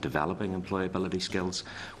skills and developing employability skills,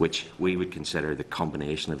 which we would consider the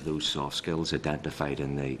combination of those soft skills identified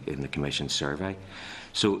in the Commission survey.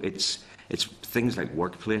 So it's things like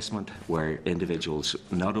work placement, where individuals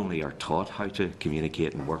not only are taught how to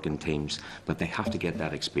communicate and work in teams, but they have to get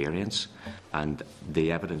that experience. And the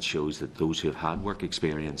evidence shows that those who have had work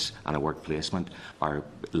experience and a work placement are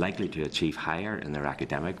likely to achieve higher in their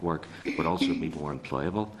academic work, but also be more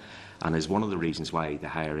employable. And is one of the reasons why the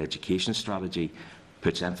higher education strategy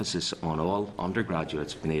puts emphasis on all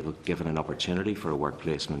undergraduates being given an opportunity for a work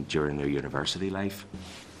placement during their university life.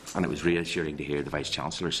 And it was reassuring to hear the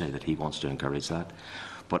Vice-Chancellor say that he wants to encourage that.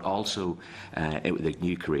 But also, the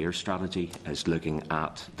new career strategy is looking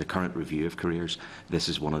at the current review of careers. This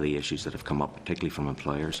is one of the issues that have come up, particularly from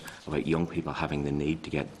employers, about young people having the need to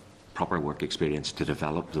get proper work experience to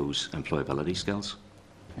develop those employability skills.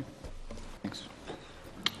 Okay. Thanks.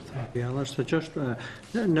 Thank you, Alistair. Just now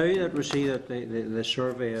that we see that the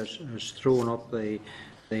survey has thrown up the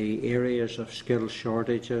areas of skill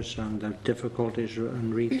shortages and the difficulties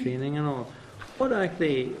in retraining and all, what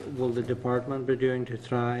actually will the department be doing to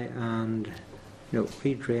try and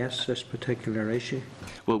redress this particular issue?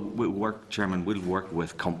 Well, Chairman, we'll work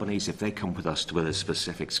with companies. If they come with us with a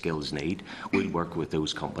specific skills need, we'll work with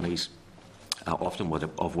those companies often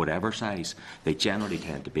of whatever size. They generally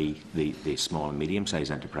tend to be the small and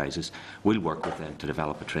medium-sized enterprises. We'll work with them to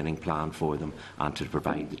develop a training plan for them and to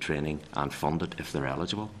provide the training and fund it if they're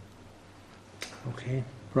eligible. Okay.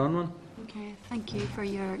 Bronwyn? Okay, thank you for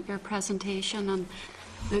your presentation. And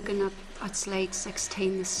looking at slide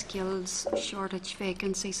 16, the skills shortage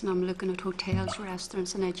vacancies, and I'm looking at hotels,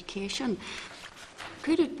 restaurants and education.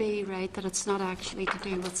 Could it be right that it's not actually to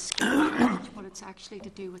do with skill shortage, but it's actually to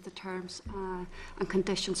do with the terms and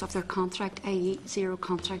conditions of their contract, i.e. zero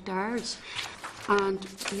contract hours? And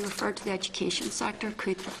you referred to the education sector.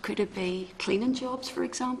 Could it be cleaning jobs, for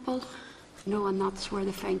example? No, and that's where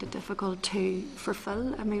they find it difficult to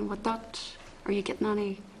fulfil. I mean, are you getting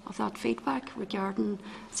any of that feedback regarding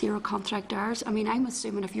zero contract hours? I mean, I'm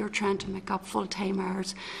assuming if you're trying to make up full-time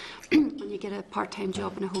hours when you get a part-time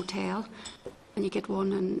job in a hotel and you get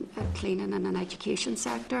one in cleaning in an education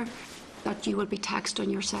sector, that you will be taxed on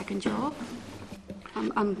your second job.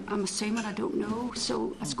 I'm assuming, I don't know,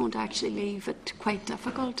 so it's going to actually leave it quite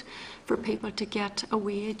difficult for people to get a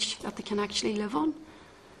wage that they can actually live on.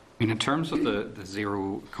 I mean, in terms of the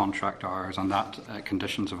zero contract hours and that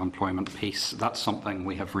conditions of employment piece, that's something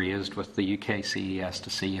we have raised with the UK CES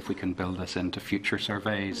to see if we can build this into future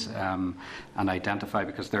surveys and identify,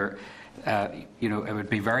 because there, it would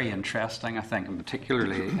be very interesting, I think, and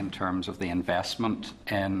particularly in terms of the investment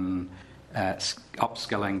in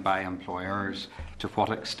upskilling by employers, to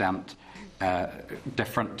what extent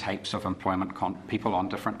different types of employment, people on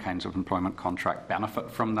different kinds of employment contract benefit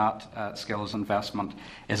from that skills investment.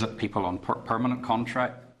 Is it people on permanent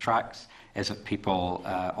tracks? Is it people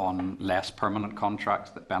on less permanent contracts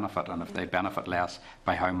that benefit? And if they benefit less,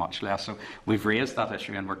 by how much less? So we've raised that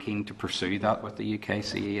issue and we're keen to pursue that with the UK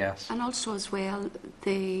CES. And also as well,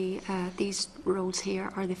 these roles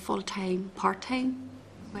here, are they full-time, part-time?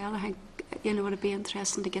 Well, I think, it'd be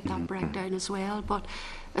interesting to get that breakdown as well. But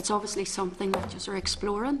it's obviously something that you are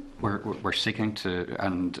exploring. We're seeking to,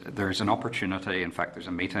 and there's an opportunity, in fact there's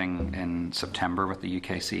a meeting in September with the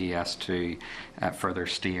UK CES to further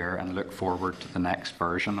steer and look forward to the next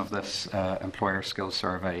version of this employer skills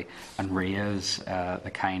survey and raise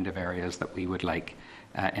the kind of areas that we would like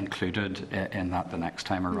included in that the next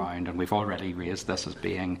time around. And we've already raised this as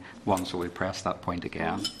being one, so we'll press that point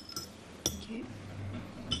again. Okay.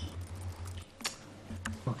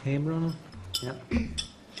 Okay, Bruno? Yep.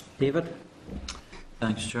 David?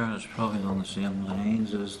 Thanks, Chair. It's probably on the same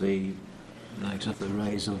lines as the likes of the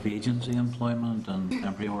rise of agency employment and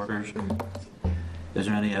temporary workers. Is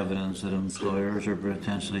there any evidence that employers are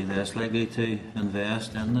potentially less likely to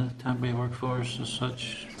invest in the temporary workforce as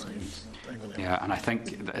such? Yeah, and I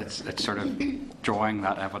think it's sort of drawing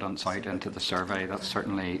that evidence out into the survey. That's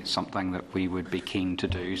certainly something that we would be keen to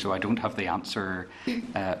do. So I don't have the answer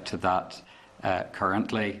to that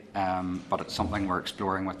currently, but it's something we're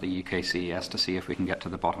exploring with the UK CES to see if we can get to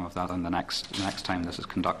the bottom of that in the next time this is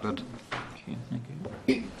conducted. Okay, thank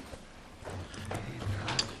you.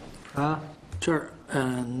 Sure.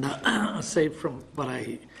 And aside from what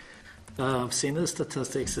I've seen of the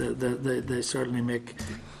statistics, they certainly make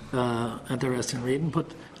interesting reading.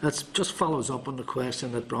 But that just follows up on the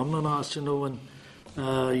question that Bronwyn asked. When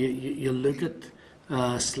you look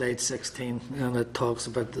at slide 16, and it talks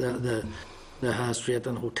about the highest rate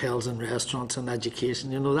in hotels and restaurants and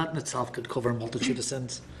education. That in itself could cover a multitude of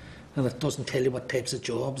sins, and it doesn't tell you what types of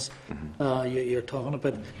jobs you're talking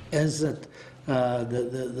about. Is it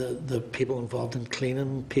the people involved in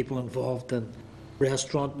cleaning, people involved in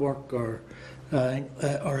restaurant work, or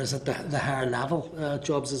is it the higher level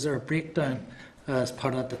jobs? Is there a breakdown as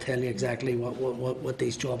part of that to tell you exactly what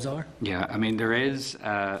these jobs are? Yeah, I mean there's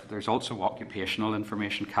also occupational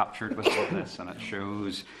information captured with all this, and it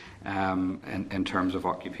shows in terms of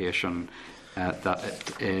occupation that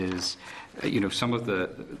it is, some of the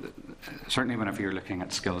certainly whenever you're looking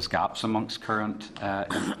at skills gaps amongst current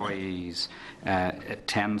employees, it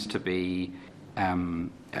tends to be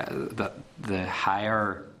that the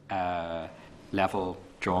higher level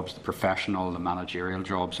jobs, the professional, the managerial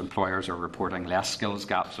jobs, employers are reporting less skills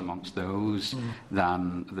gaps amongst those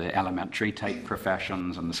than the elementary type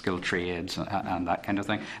professions and the skilled trades and that kind of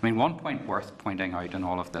thing. I mean, one point worth pointing out in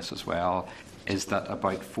all of this as well is that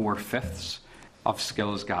about 4/5 of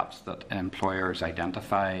skills gaps that employers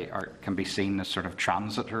identify can be seen as sort of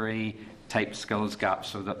transitory type skills gaps,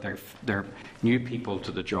 so that they're new people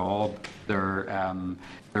to the job, they're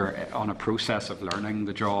on a process of learning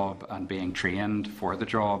the job and being trained for the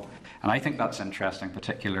job. And I think that's interesting,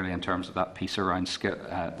 particularly in terms of that piece around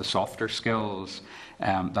the softer skills,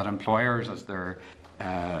 that employers, as they're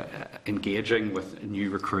engaging with a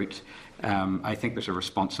new recruit, I think there's a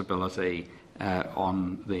responsibility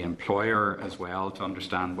on the employer as well to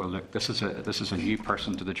understand, well, look, this is a new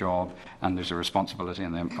person to the job, and there's a responsibility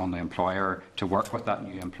on the employer to work with that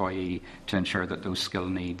new employee to ensure that those skill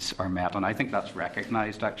needs are met. And I think that's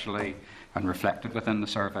recognised actually and reflected within the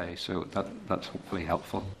survey, so that's hopefully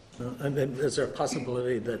helpful. And then is there a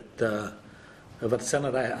possibility that, if it's in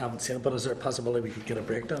it, I haven't seen it, but is there a possibility we could get a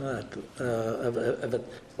breakdown of it,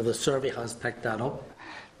 if the survey has picked that up?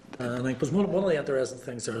 And I suppose one of the interesting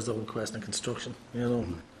things there is the whole question of construction. You know,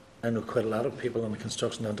 I know quite a lot of people in the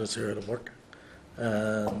construction industry are out of work,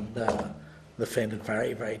 and they find it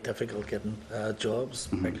very, very difficult getting jobs,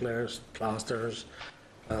 bricklayers, plasterers,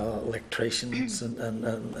 electricians,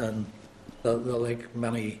 and the like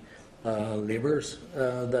many labourers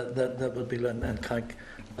that would be and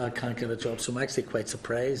can't get a job. So I'm actually quite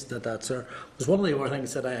surprised that that's there. It was one of the other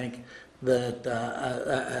things that I think that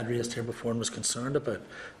I had raised here before and was concerned about,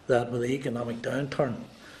 that with the economic downturn,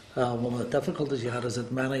 one of the difficulties you had is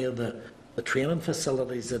that many of the training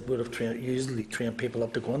facilities that would have usually trained people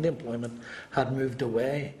up to go into employment had moved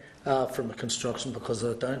away from the construction because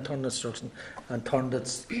of the downturn in construction and turned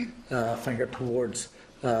its finger towards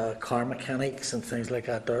car mechanics and things like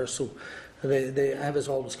that there. So I was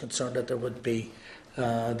always concerned that there would be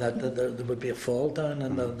there would be a fall down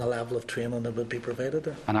in the level of training that would be provided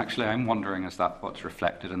there. And actually, I'm wondering, is that what's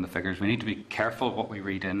reflected in the figures? We need to be careful what we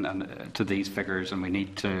read in to these figures, and we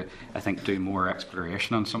need to, I think, do more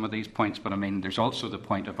exploration on some of these points. But I mean, there's also the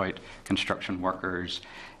point about construction workers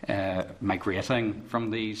migrating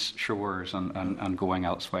from these shores and going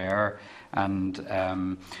elsewhere. And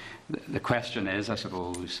the question is, I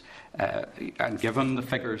suppose, and given the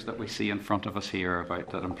figures that we see in front of us here about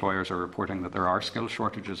that employers are reporting that there are skill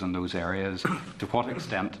shortages in those areas, to what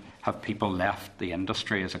extent have people left the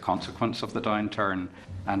industry as a consequence of the downturn?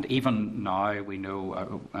 And even now, we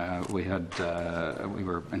know we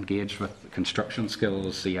were engaged with Construction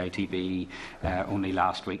Skills, CITB, only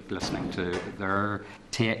last week, listening to their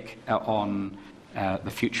take on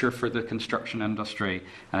the future for the construction industry,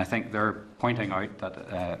 and I think they're pointing out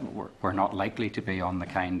that we're not likely to be on the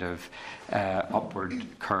kind of upward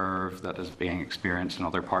curve that is being experienced in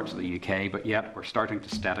other parts of the UK, but yet we're starting to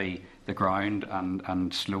steady the ground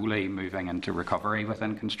and slowly moving into recovery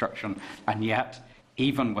within construction. And yet,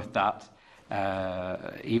 even with that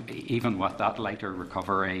lighter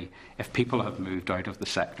recovery, if people have moved out of the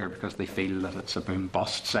sector because they feel that it's a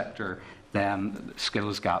boom-bust sector, then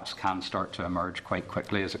skills gaps can start to emerge quite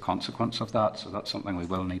quickly as a consequence of that. So that's something we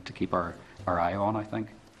will need to keep our eye on, I think.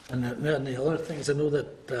 And the other things, I know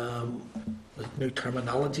that new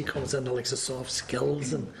terminology comes in, like the soft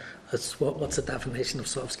skills, and what's the definition of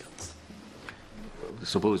soft skills? I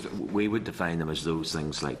suppose we would define them as those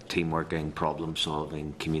things like teamworking, problem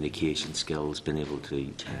solving, communication skills, being able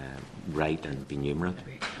to write and be numerate.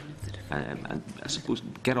 And I suppose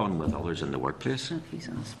get on with others in the workplace.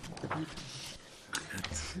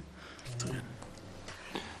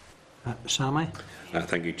 Sammy?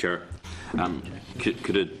 Thank you, Chair.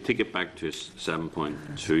 Could I take it back to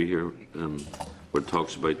 7.2 here, where it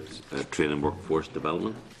talks about training workforce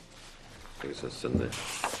development? I guess that's in the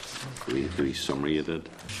summary you did.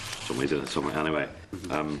 Somebody did it somewhere. Anyway,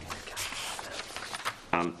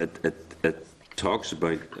 and it talks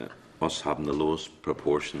about us having the lowest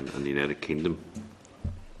proportion in the United Kingdom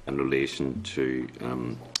in relation to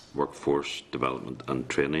workforce development and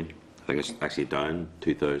training. I think it's actually down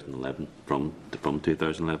 2011 from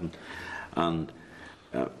 2011. And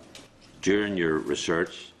during your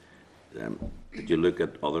research, did you look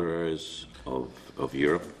at other areas of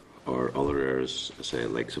Europe or other areas, say,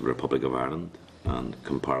 like the Republic of Ireland, and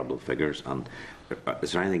comparable figures? And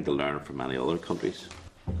is there anything to learn from any other countries,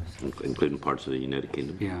 including parts of the United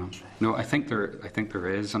Kingdom? Yeah, no, I think there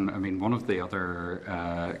is, and I mean, one of the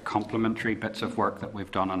other complementary bits of work that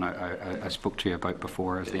we've done, and I spoke to you about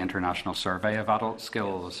before, is the International Survey of Adult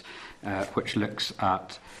Skills, which looks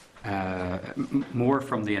at more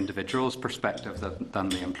from the individual's perspective than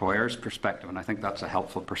the employer's perspective, and I think that's a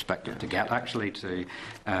helpful perspective to get, actually, to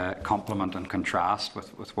complement and contrast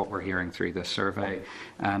with what we're hearing through this survey.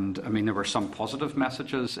 And I mean, there were some positive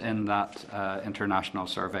messages in that International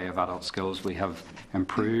Survey of Adult Skills. We have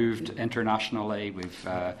improved internationally. We've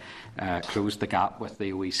closed the gap with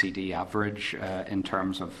the OECD average in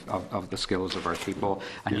terms of the skills of our people,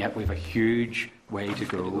 and yet we have a huge way to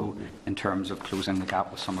go in terms of closing the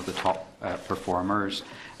gap with some of the top performers,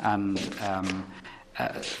 and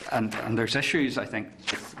there's issues, I think,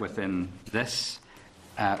 within this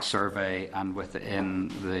survey and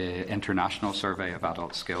within the International Survey of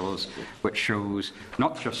Adult Skills, which shows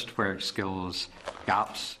not just where skills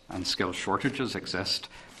gaps and skills shortages exist,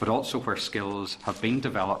 but also where skills have been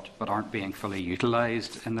developed but aren't being fully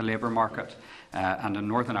utilised in the labour market. And in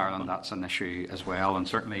Northern Ireland, that's an issue as well. And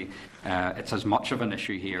certainly, it's as much of an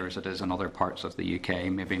issue here as it is in other parts of the UK,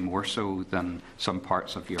 maybe more so than some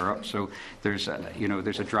parts of Europe. So there's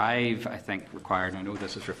a drive, I think, required. I know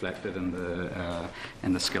this is reflected in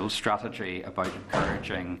the skills strategy about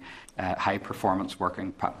encouraging high-performance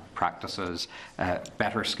working practices,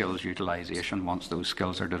 better skills utilisation once those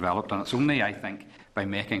skills are developed. And it's only, I think, by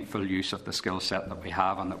making full use of the skill set that we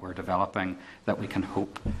have and that we're developing, that we can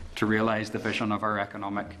hope to realise the vision of our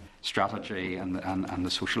economic strategy and the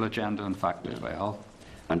social agenda, in fact, as well.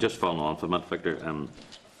 And just following on from that, Victor,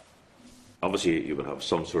 obviously you would have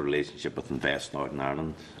some sort of relationship with Invest Northern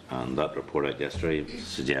Ireland, and that report out yesterday was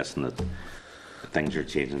suggesting that things are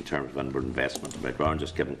changing in terms of inward investment. Rather than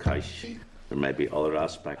just giving cash, there may be other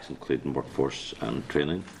aspects, including workforce and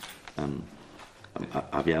training.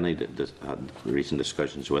 Have you had recent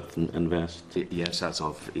discussions with Invest? Yes, as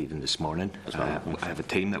of even this morning. I have a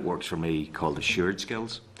team that works for me called Assured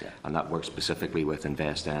Skills, and that works specifically with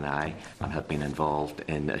Invest NI, and have been involved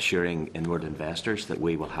in assuring inward investors that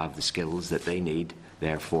we will have the skills that they need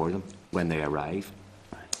there for them when they arrive.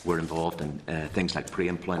 We're involved in things like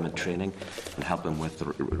pre-employment training and help them with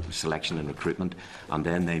the selection and recruitment, and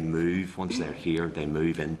then they move, once they're here, they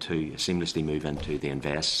seamlessly move into the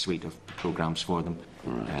Invest suite of programmes for them,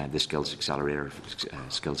 the Skills Accelerator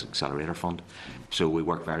Fund. So we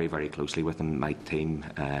work very, very closely with them. My team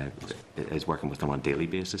is working with them on a daily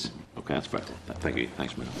basis. Okay, that's fair. Thank you.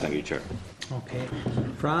 Thanks, Madam. Thank you, Chair. Okay.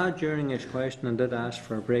 Fra, during his question, did ask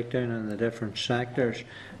for a breakdown in the different sectors.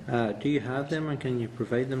 Do you have them, and can you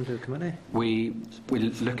provide them to the committee? We'll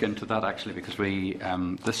look into that, actually, because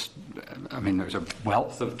there's a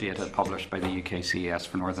wealth of data published by the UKCS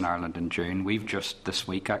for Northern Ireland in June. We've just this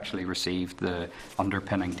week actually received the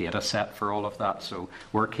underpinning data set for all of that, so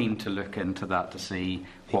we're keen to look into that to see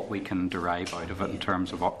what we can derive out of it in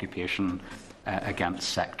terms of occupation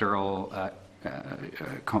against sectoral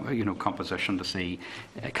composition, to see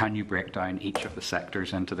can you break down each of the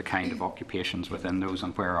sectors into the kind of occupations within those,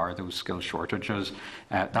 and where are those skill shortages.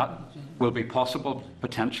 That will be possible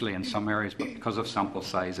potentially in some areas, but because of sample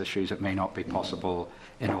size issues it may not be possible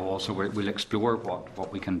in all, so we'll explore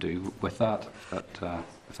what we can do with that,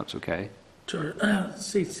 if that's okay. Sure.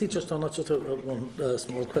 Just on that, just one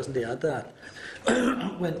small question to add to that.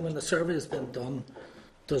 When the survey has been done,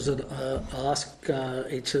 does it ask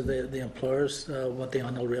each of the employers what the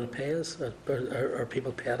annual rate of pay is? Are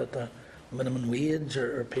people paid at the minimum wage,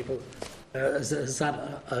 or people? Is that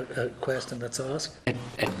a question that's asked?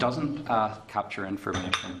 It doesn't capture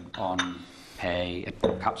information on pay. It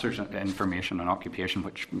captures information on occupation,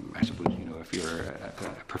 which I suppose, if you're a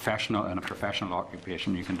professional in a professional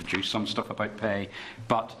occupation, you can deduce some stuff about pay.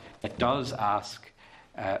 But it does ask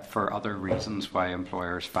for other reasons why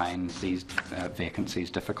employers find these vacancies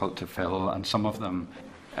difficult to fill, and some of them,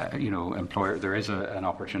 there is an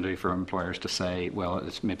opportunity for employers to say, well,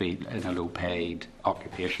 it's maybe in a low-paid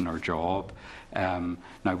occupation or job.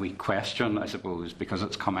 Now we question, I suppose, because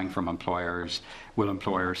it's coming from employers. Will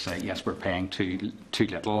employers say, yes, we're paying too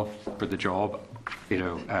little for the job?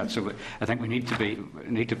 So I think we need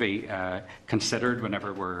to be considered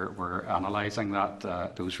whenever we're analysing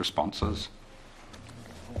those responses.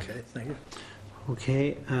 Okay, thank you.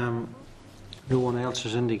 Okay, no one else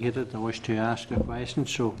has indicated they wish to ask a question,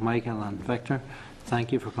 so Michael and Victor,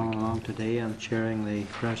 thank you for coming along today and sharing the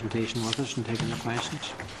presentation with us and taking the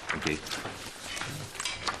questions. Thank you.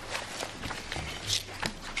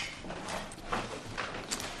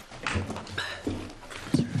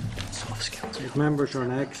 Members, our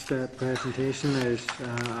next presentation is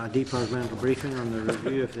a departmental briefing on the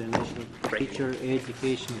review of the initial teacher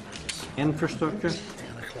education infrastructure.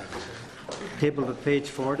 Tabled at page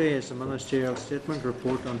 40 is the ministerial statement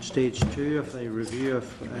report on stage 2 of the review of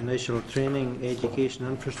initial training education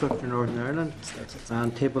infrastructure in Northern Ireland,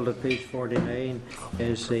 and tabled at page 49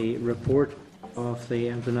 is the report of the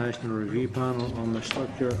International Review Panel on the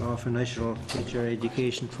structure of initial teacher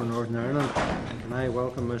education for Northern Ireland. Can I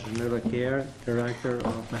welcome Mrs. Nuala Kerr, Director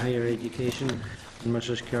of the Higher Education, and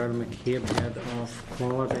Mrs. Carol McCabe, Head of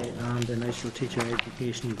Quality and Initial Teacher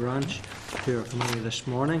Education Branch, to our committee this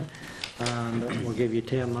morning. And we'll give you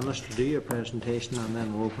 10 minutes to do your presentation, and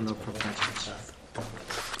then we'll open up for questions.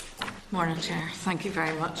 Morning, Chair. Thank you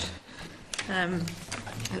very much. I'm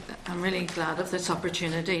really glad of this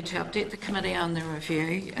opportunity to update the committee on the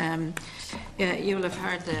review. You will have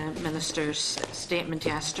heard the Minister's statement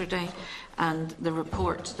yesterday, and the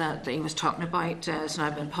report that he was talking about has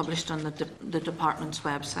now been published on the department's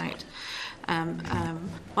website.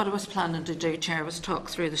 What I was planning to do, Chair, was talk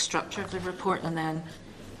through the structure of the report and then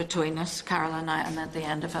between us, Carol and I, and at the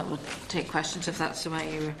end, if it would take questions, if that's the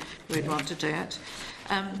way you would want to do it.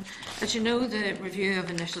 As you know, the review of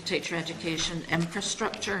initial teacher education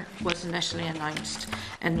infrastructure was initially announced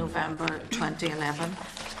in November 2011.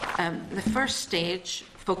 The first stage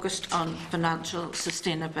focused on financial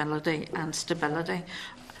sustainability and stability,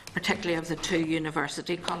 particularly of the 2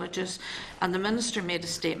 university colleges, and the Minister made a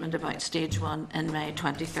statement about Stage 1 in May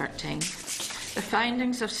 2013. The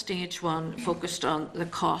findings of Stage 1 focused on the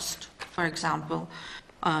cost, for example,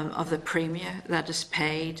 of the premia that is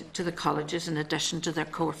paid to the colleges in addition to their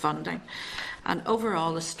core funding. And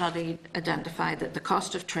overall, the study identified that the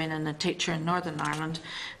cost of training a teacher in Northern Ireland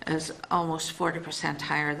is almost 40%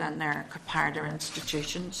 higher than their comparator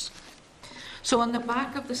institutions. So on the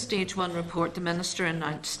back of the Stage 1 report, the Minister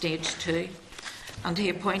announced Stage 2, and he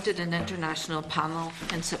appointed an international panel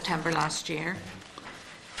in September last year.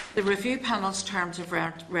 The review panel's terms of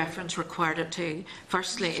reference required it to,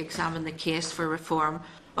 firstly, examine the case for reform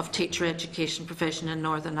of teacher education provision in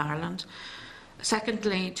Northern Ireland.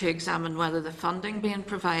 Secondly, to examine whether the funding being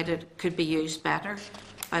provided could be used better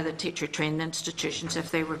by the teacher training institutions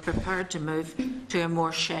if they were prepared to move to a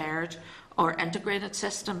more shared or integrated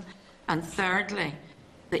system. And thirdly,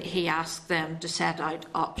 that he asked them to set out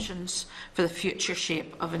options for the future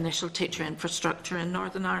shape of initial teacher infrastructure in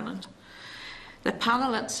Northern Ireland. The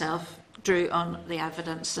panel itself drew on the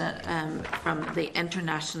evidence from the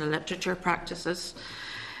international literature practices,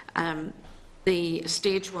 the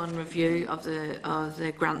Stage 1 review of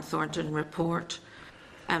the Grant Thornton report,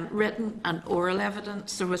 written and oral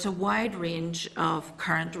evidence. There was a wide range of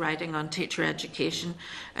current writing on teacher education,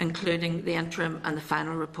 including the interim and the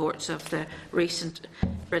final reports of the recent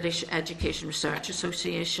British Education Research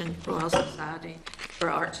Association, Royal Society for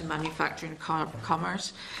Arts and Manufacturing and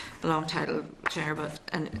Commerce, a long title, Chair, but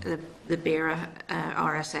the BERA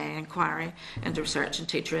RSA inquiry into research and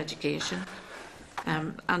teacher education.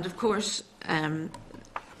 And of course,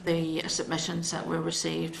 the submissions that were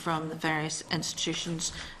received from the various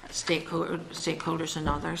institutions, stakeholders and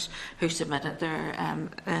others who submitted their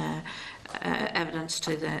evidence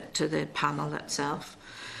to the panel itself.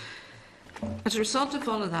 As a result of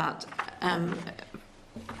all of that,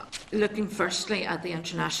 looking firstly at the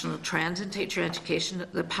international trends in teacher education,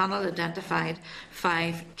 the panel identified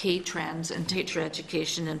 5 key trends in teacher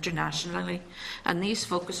education internationally, and these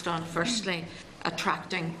focused on, firstly,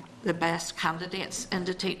 attracting the best candidates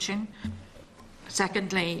into teaching.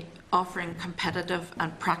 Secondly, offering competitive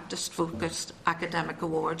and practice-focused academic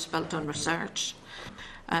awards built on research.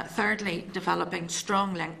 Thirdly, developing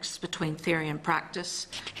strong links between theory and practice.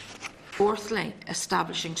 Fourthly,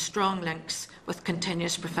 establishing strong links with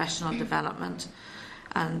continuous professional development.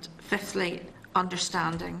 And fifthly,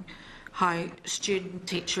 understanding how student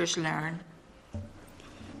teachers learn.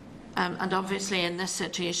 And obviously in this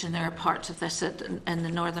situation there are parts of this that in the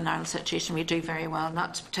Northern Ireland situation we do very well, and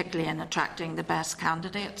that's particularly in attracting the best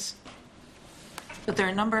candidates. But there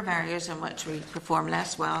are a number of areas in which we perform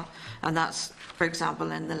less well, and that's, for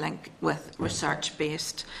example, in the link with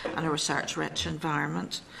research-based and a research-rich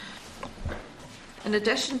environment. In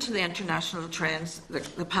addition to the international trends,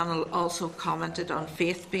 the panel also commented on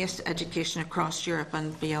faith-based education across Europe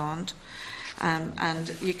and beyond.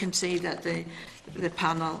 And you can see that the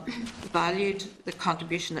panel valued the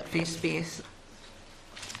contribution that faith-based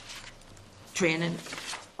training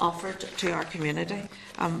offered to our community.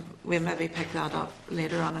 We'll maybe pick that up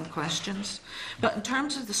later on in questions. But in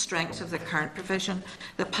terms of the strengths of the current provision,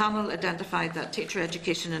 the panel identified that teacher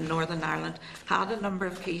education in Northern Ireland had a number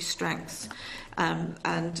of key strengths,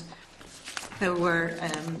 and there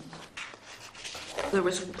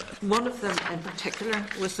was one of them in particular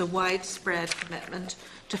was the widespread commitment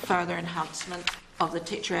to further enhancement of the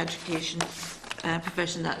teacher education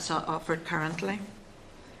provision that's offered currently.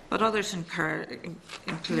 But others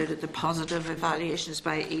included the positive evaluations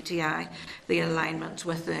by ETI, the alignment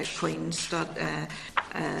with the Queen's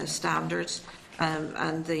standards,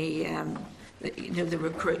 and their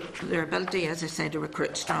ability, as I say, to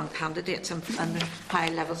recruit strong candidates, and the high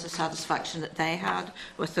levels of satisfaction that they had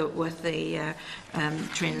with the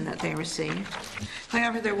training that they received.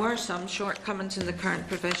 However, there were some shortcomings in the current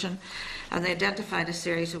provision, and they identified a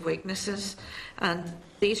series of weaknesses, and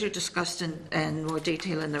these are discussed in more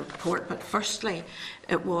detail in the report. But firstly,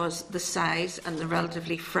 it was the size and the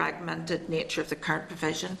relatively fragmented nature of the current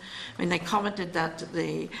provision. I mean, they commented that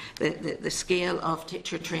the scale of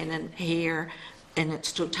teacher training here in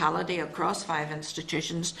its totality across 5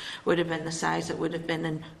 institutions would have been the size it would have been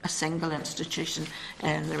in a single institution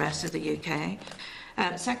in the rest of the UK.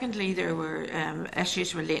 Secondly, there were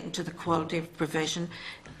issues relating to the quality of provision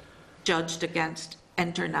judged against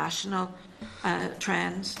international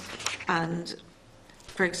trends. And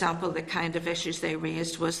for example, the kind of issues they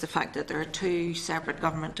raised was the fact that there are two separate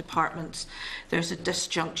government departments. There's a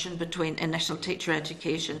disjunction between initial teacher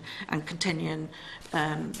education and continuing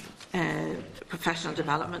professional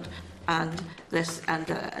development, and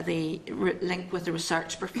the link with the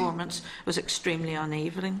research performance was extremely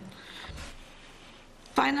uneven.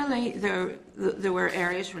 Finally, there were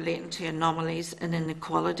areas relating to anomalies and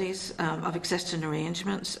inequalities of existing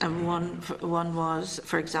arrangements, and one was,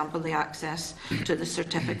 for example, the access to the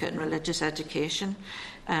certificate in religious education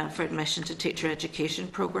for admission to teacher education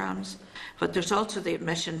programmes. But there's also the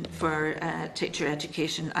admission for teacher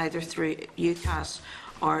education either through UCAS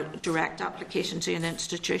or direct application to an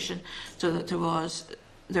institution, so that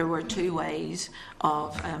there were two ways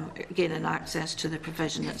of gaining access to the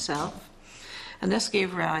provision itself. And this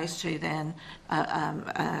gave rise to then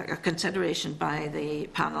a consideration by the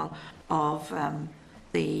panel of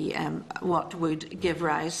what would give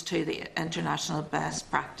rise to the international best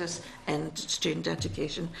practice in student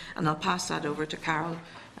education. And I'll pass that over to Carol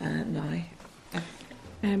now.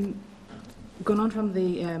 Going on from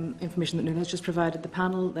the information that Nuala has just provided, the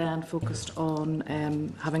panel then focused on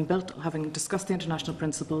having discussed the international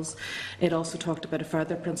principles. It also talked about a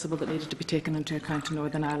further principle that needed to be taken into account in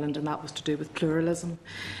Northern Ireland, and that was to do with pluralism.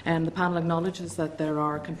 The panel acknowledges that there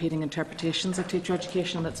are competing interpretations of teacher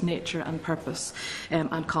education and its nature and purpose,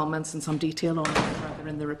 and comments in some detail on that further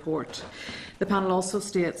in the report. The panel also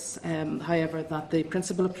states, however, that the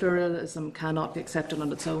principle of pluralism cannot be accepted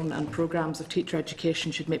on its own, and programmes of teacher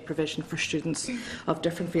education should make provision for students of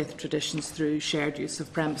different faith traditions through shared use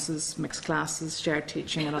of premises, mixed classes, shared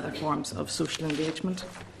teaching and other forms of social engagement.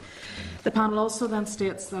 The panel also then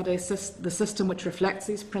states that the system which reflects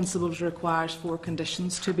these principles requires 4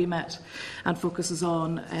 conditions to be met, and focuses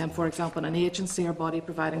on, for example, an agency or body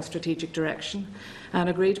providing strategic direction, an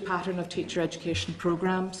agreed pattern of teacher education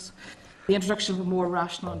programmes, the introduction of a more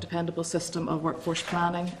rational and dependable system of workforce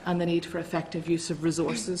planning, and the need for effective use of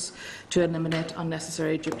resources to eliminate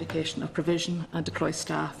unnecessary duplication of provision and deploy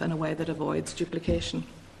staff in a way that avoids duplication.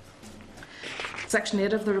 Section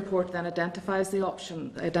 8 of the report then identifies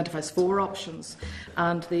 4 options,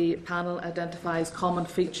 and the panel identifies common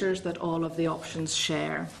features that all of the options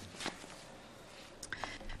share.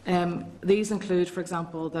 These include, for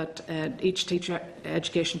example, that each teacher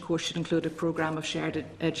education course should include a programme of shared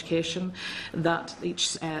education, that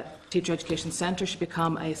each teacher education centre should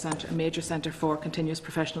become a major centre for continuous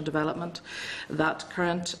professional development, that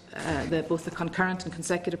both the concurrent and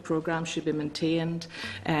consecutive programmes should be maintained,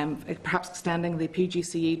 perhaps extending the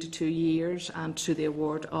PGCE to 2 years and to the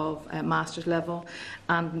award of master's level,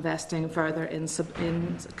 and investing further in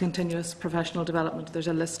continuous professional development. There's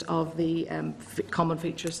a list of the common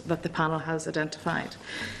features that the panel has identified.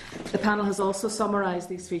 The panel has also summarised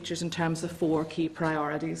these features in terms of 4 key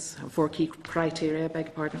priorities, 4 key criteria, beg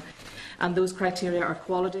your pardon. And those criteria are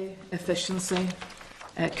quality, efficiency,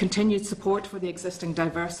 continued support for the existing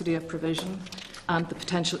diversity of provision, and the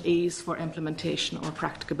potential ease for implementation or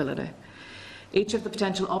practicability. Each of the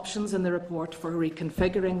potential options in the report for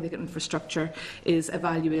reconfiguring the infrastructure is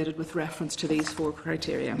evaluated with reference to these 4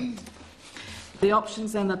 criteria. The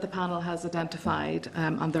options then that the panel has identified,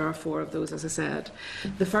 and there are 4 of those, as I said.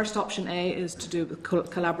 The first option A is to do with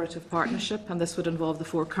collaborative partnership, and this would involve the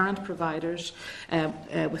 4 current providers,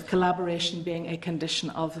 with collaboration being a condition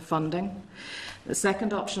of the funding. The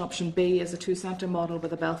second option, option B, is a 2-centre model with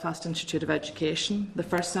the Belfast Institute of Education. The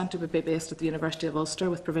first centre would be based at the University of Ulster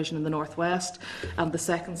with provision in the North West, and the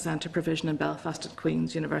second centre provision in Belfast at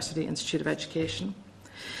Queen's University Institute of Education.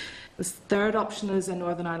 The third option is a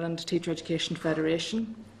Northern Ireland Teacher Education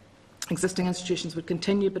Federation. Existing institutions would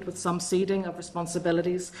continue, but with some ceding of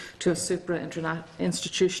responsibilities to a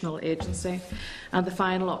supra-institutional agency. And the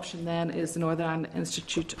final option then is the Northern Ireland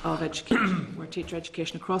Institute of Education, where teacher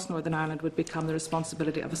education across Northern Ireland would become the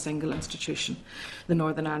responsibility of a single institution, the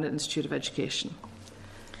Northern Ireland Institute of Education.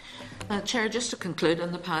 Chair, just to conclude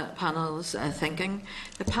on the panel's thinking,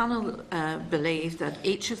 the panel believed that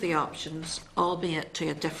each of the options, albeit to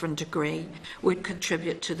a different degree, would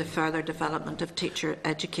contribute to the further development of teacher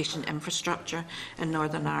education infrastructure in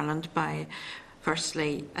Northern Ireland by,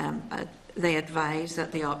 firstly, they advise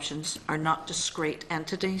that the options are not discrete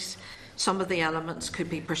entities. Some of the elements could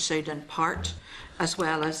be pursued in part, as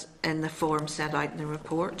well as in the form set out in the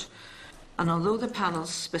report. And although the panel's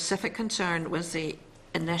specific concern was the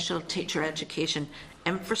initial teacher education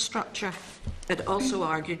infrastructure, it also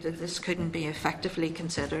argued that this couldn't be effectively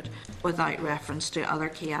considered without reference to other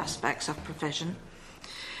key aspects of provision.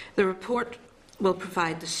 The report will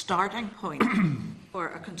provide the starting point for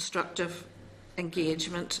a constructive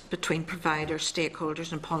engagement between providers,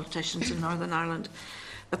 stakeholders and politicians in Northern Ireland.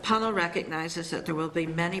 The panel recognises that there will be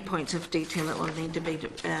many points of detail that will need to be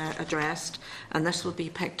addressed, and this will be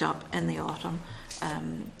picked up in the autumn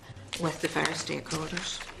with the various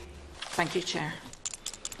stakeholders. Thank you, Chair.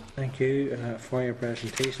 Thank you for your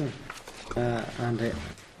presentation. And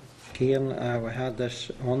again, we had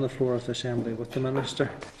this on the floor of the Assembly with the Minister,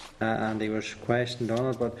 and he was questioned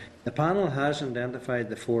on it, but the panel has identified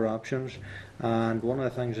the 4 options, and one of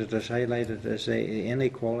the things that is highlighted is the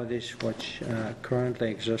inequalities which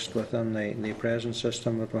currently exist within the present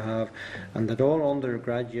system that we have, and that all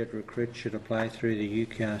undergraduate recruits should apply through the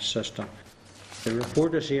UCAS system. The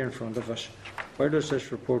report is here in front of us. Where does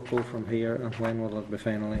this report go from here, and when will it be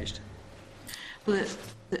finalised? Well,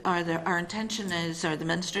 our intention is, or the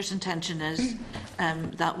Minister's intention is,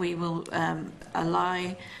 that we will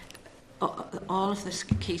allow all of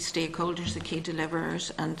the key stakeholders, the key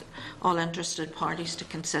deliverers and all interested parties to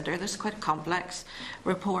consider this quite complex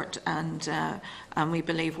report, and we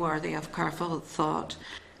believe worthy of careful thought.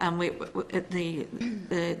 And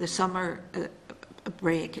the summer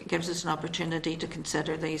break gives us an opportunity to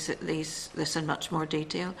consider this in much more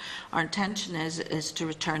detail. Our intention is to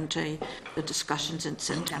return to the discussions in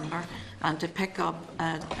September and to pick up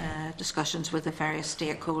discussions with the various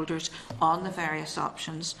stakeholders on the various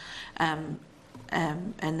options in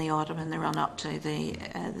the autumn, in the run-up to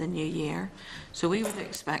the new year. So we would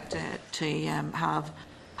expect to have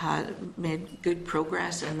made good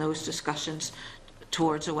progress in those discussions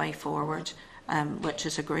towards a way forward, which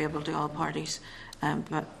is agreeable to all parties.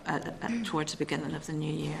 But towards the beginning of the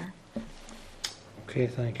new year. Okay,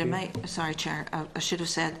 thank you. Sorry, Chair, I should have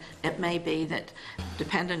said it may be that,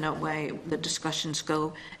 depending on the way the discussions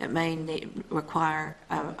go, it may require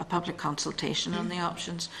a public consultation on the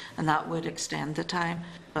options, and that would extend the time.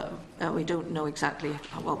 But we don't know exactly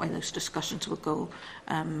what way those discussions will go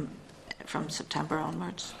from September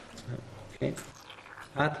onwards. Okay.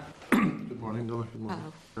 Pat? Good morning, Donna. Good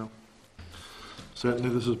morning. Hello. Certainly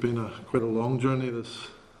this has been quite a long journey,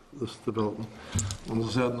 this development. And as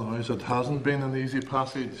I said in the House, it hasn't been an easy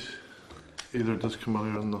passage, either at this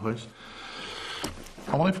committee or in the House.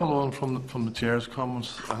 I want to follow on from the Chair's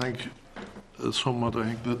comments. I think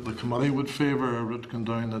that the committee would favour a route going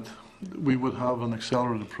down that we would have an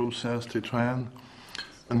accelerated process to try and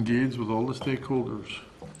engage with all the stakeholders,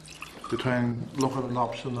 to try and look at an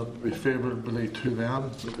option that would be favourably to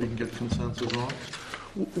them, that we can get consensus on.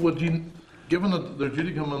 Would you, given that they're due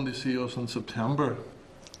to come in to see us in September,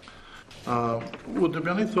 would there be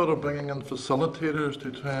any thought of bringing in facilitators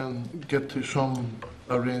to try and get to some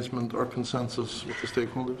arrangement or consensus with the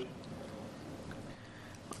stakeholders?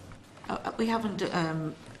 We haven't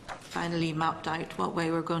finally mapped out what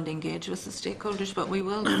way we're going to engage with the stakeholders, but we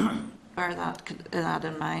will bear that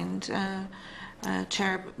in mind.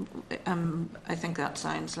 Chair, I think that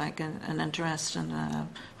sounds like an interesting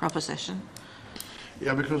proposition.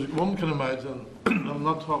 Yeah, because one can imagine, I'm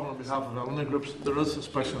not talking on behalf of alumni groups, there is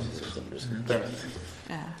suspicion there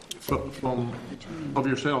of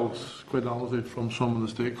yourselves, quite honestly, from some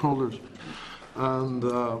of the stakeholders. And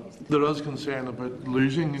there is concern about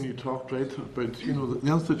losing, and you talked right about, the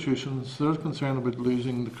institutions, there is concern about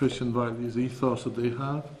losing the Christian values ethos that they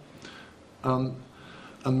have.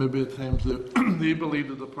 And maybe at times they believe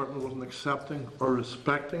the department wasn't accepting or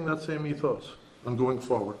respecting that same ethos and going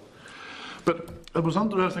forward. But it was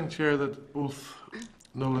interesting, Chair, that both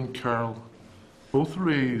Noel and Carol both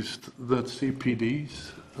raised that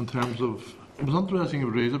CPDs in terms of, it was interesting you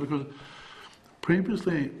raised it because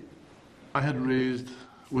previously I had raised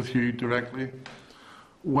with you directly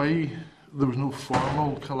why there was no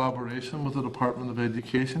formal collaboration with the Department of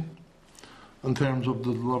Education in terms of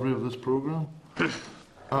the delivery of this programme.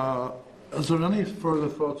 Is there any further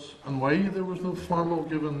thoughts on why there was no formal,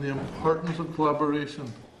 given the importance of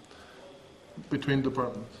collaboration between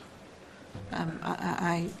departments?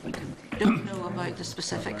 I don't know about the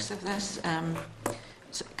specifics of this.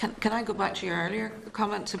 So can I go back to your earlier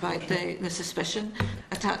comments about the suspicion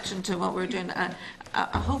attaching to what we're doing?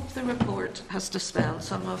 I hope the report has dispelled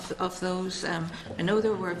some of those. I know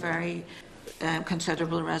there were very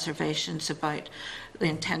considerable reservations about the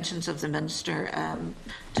intentions of the Minister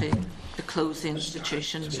to close the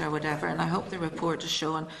institutions or whatever, and I hope the report has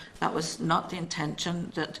shown that was not the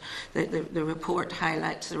intention, that the report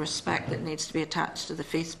highlights the respect that needs to be attached to the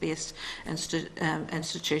faith-based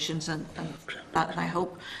institutions, and I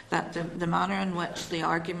hope that the manner in which the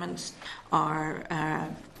arguments are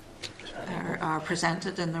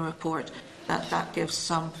presented in the report, that gives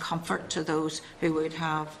some comfort to those who would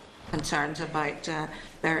have concerns about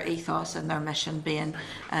their ethos and their mission being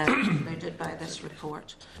included by this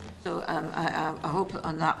report. So I hope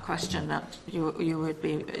on that question that you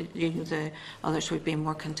the others would be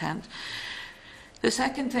more content. The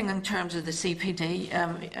second thing, in terms of the CPD,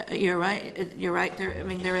 you're right. You're right.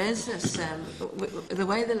 There is this. The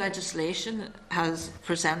way the legislation has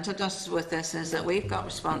presented us with this is that we've got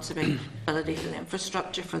responsibility for the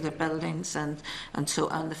infrastructure, for the buildings, and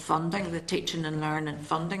the funding, the teaching and learning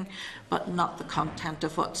funding, but not the content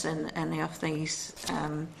of what's in any of these.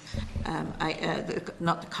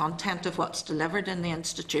 Not the content of what's delivered in the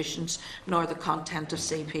institutions, nor the content of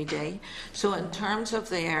CPD. So, in terms of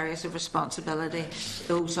the areas of responsibility,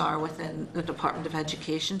 those are within the Department of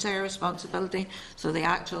Education's area of responsibility. So the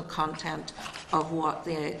actual content of what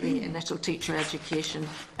the initial teacher education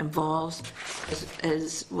involves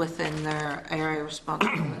is within their area of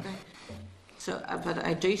responsibility. So, but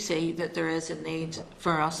I do see that there is a need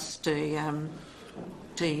for us to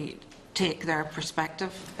take their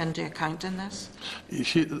perspective into account in this. You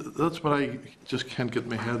see, that's what I just can't get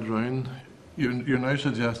my head around. You're now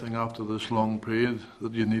suggesting after this long period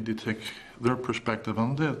that you need to take their perspective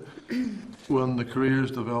into it, when the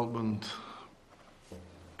careers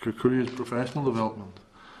professional development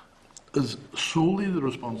is solely the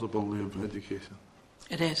responsibility of education.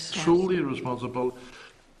 It is. Yes. Solely responsible.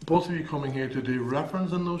 Both of you coming here to do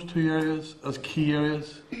reference in those two areas as key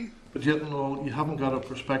areas, but yet in all you haven't got a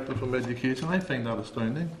perspective from education. I find that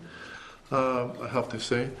astounding, I have to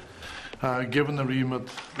say. Given the remit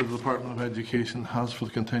the Department of Education has for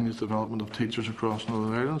the continuous development of teachers across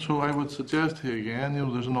Northern Ireland. So I would suggest here again,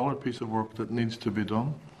 there's another piece of work that needs to be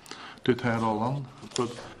done to tie it all on.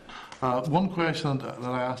 But one question that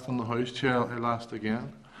I asked in the House, Chair, I'll ask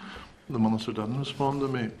again. The Minister didn't respond to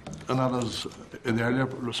me, and that is in the earlier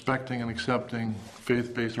respecting and accepting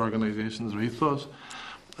faith-based organisations' ethos.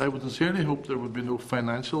 I would sincerely hope there would be no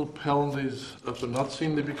financial penalties if they're not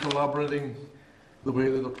seen to be collaborating the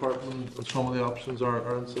way the department and some of the options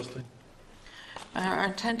are insisting. Our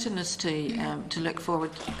intention is to look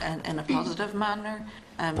forward in a positive manner,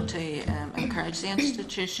 to encourage the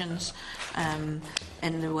institutions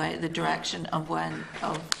in the direction of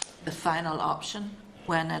the final option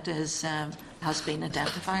when it is has been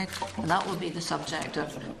identified, and that will be the subject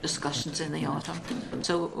of discussions in the autumn.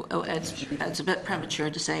 So it's a bit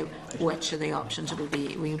premature to say which of the options we'll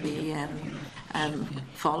be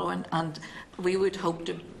following, and we would hope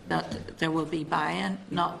that there will be buy-in,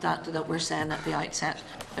 not that we're saying at the outset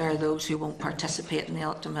there are those who won't participate in the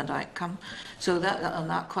ultimate outcome. So that on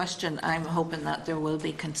that question, I'm hoping that there will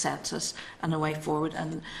be consensus and a way forward,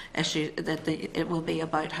 and it will be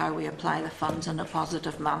about how we apply the funds in a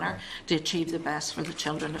positive manner to achieve the best for the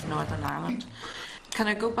children of Northern Ireland. Can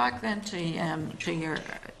I go back then to your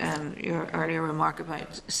earlier remark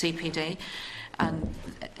about CPD and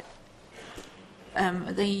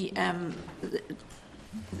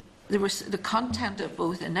the content of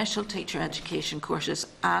both initial teacher education courses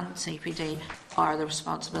and CPD are the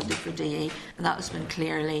responsibility for DE, and that has been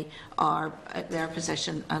clearly their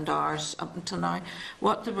position and ours up until now.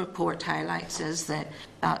 What the report highlights is that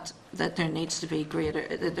there needs to be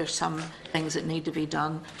that there's some things that need to be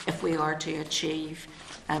done if we are to achieve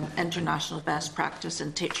international best practice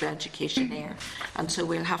in teacher education here, and so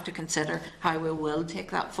we'll have to consider how we will take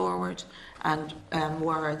that forward, and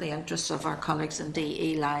where the interests of our colleagues in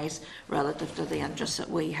DE lies relative to the interests that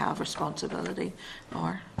we have responsibility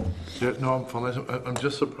for. Yeah, no, I'm finished. I'm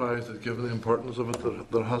just surprised that given the importance of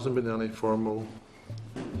it, there hasn't been any formal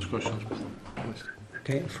discussions.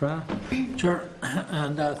 Okay, Fra. Sure,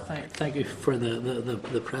 and thank you for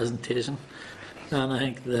the presentation. And I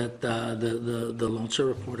think that the Launcher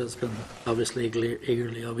report has been obviously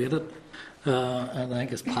eagerly awaited. And I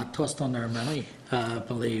think as Pat touched on there, many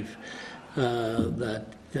believe that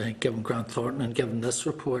given Grant Thornton and given this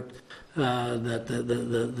report, that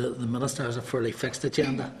the Minister has a fairly fixed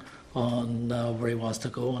agenda on where he wants to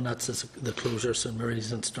go, and that's the closure of St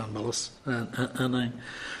Mary's and Stranmillis.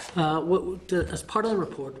 As part of the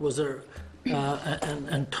report, was there,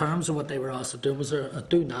 in terms of what they were asked to do, was there a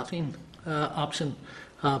do-nothing option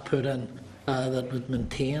put in that would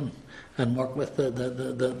maintain and work with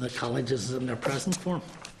the colleges in their present form?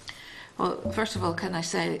 Well, first of all, can I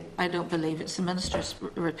say I don't believe it's the Minister's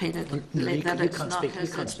repeated that it's not his.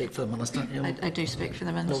 You can't speak for the Minister. You know. I do speak for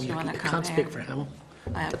the Minister. No, when I you come can't here. speak for him.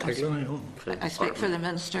 I speak for the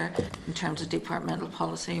Minister in terms of departmental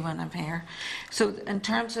policy when I'm here. So in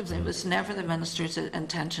terms of, it was never the Minister's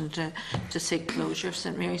intention to seek closure of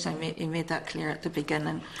St Mary's. He made that clear at the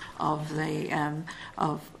beginning of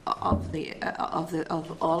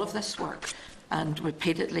all of this work, and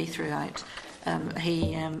repeatedly throughout.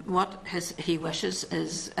 He wishes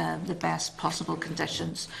is the best possible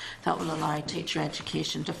conditions that will allow teacher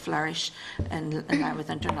education to flourish in line with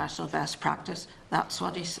international best practice. That's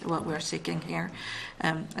what we're seeking here.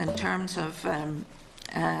 In terms of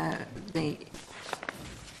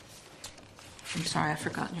I'm sorry, I've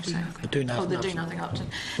forgotten your second point. The do nothing option.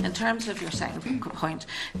 In terms of your second point,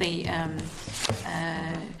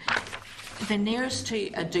 the nearest to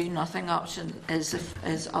a do nothing option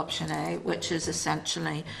is option A, which is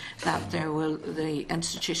essentially that the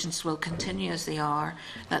institutions will continue as they are,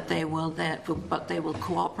 but they will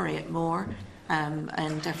cooperate more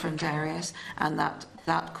in different areas, and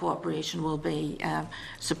that cooperation will be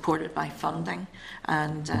supported by funding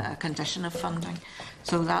and a condition of funding.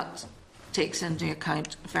 So that takes into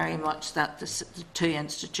account very much that the two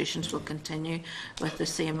institutions will continue with the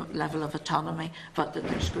same level of autonomy, but that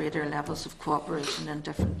there's greater levels of cooperation in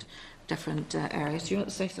different areas. Do you want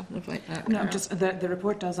to say something about that? No, just the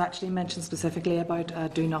report does actually mention specifically about a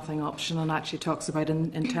do nothing option, and actually talks about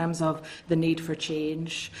in terms of the need for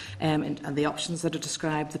change and the options that are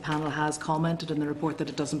described. The panel has commented in the report that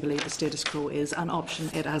it doesn't believe the status quo is an option.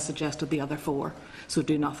 It has suggested the other four. So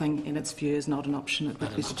do nothing, in its view, is not an option. It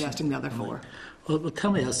would be suggesting the other four. Well,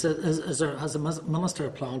 tell me, has the Minister a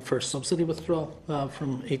plan for subsidy withdrawal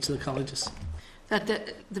from each of the colleges? That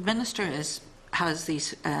the Minister has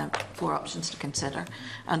these four options to consider,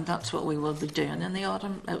 and that's what we will be doing in the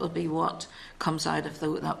autumn. It will be what comes out of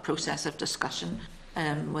that process of discussion,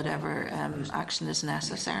 whatever action is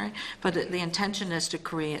necessary. But the intention is to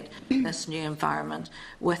create this new environment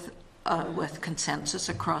with consensus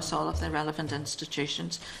across all of the relevant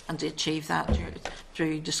institutions, and to achieve that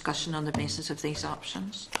through discussion on the basis of these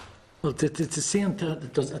options. Well,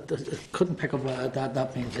 it couldn't pick up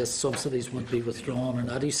that means yes, subsidies would be withdrawn, and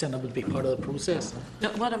are you saying it would be part of the process? No,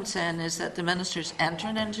 what I'm saying is that the Minister's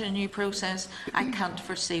entering into a new process. I can't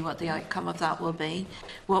foresee what the outcome of that will be.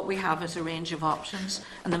 What we have is a range of options,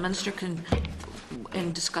 and the Minister can,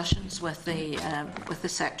 in discussions with the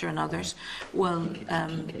sector and others, will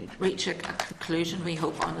reach a conclusion, we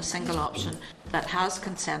hope, on a single option that has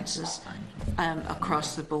consensus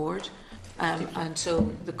across the board. And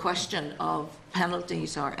so the question of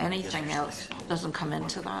penalties or anything else doesn't come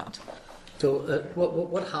into that. So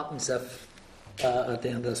what happens if at the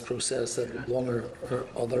end of this process that one or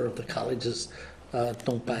other of the colleges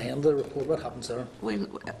don't buy into the report? What happens there?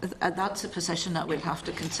 That's a position that we'll have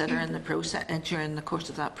to consider in the process during the course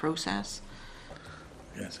of that process.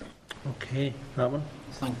 Yes, sir. Okay, Robin.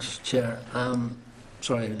 Thanks, Chair.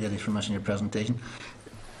 Sorry, ladies, for missing your presentation.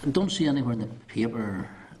 I don't see anywhere in the paper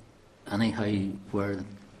anyhow where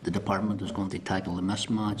the department is going to tackle the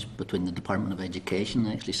mismatch between the Department of Education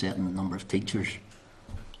actually setting the number of teachers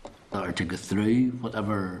that are to go through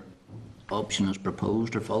whatever option is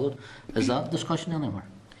proposed or followed. Is that discussion anywhere?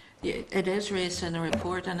 Yeah, it is raised in the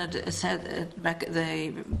report, and it said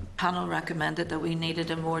the panel recommended that we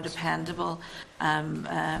needed a more dependable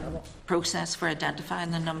process for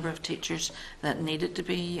identifying the number of teachers that needed to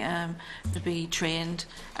be trained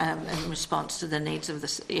in response to the needs of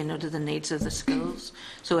the needs of the schools.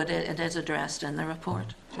 So it is addressed in the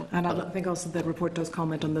report. And I think also the report does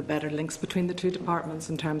comment on the better links between the two departments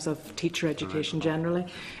in terms of teacher education generally.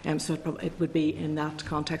 So it would be in that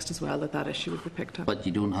context as well that issue would be picked up. But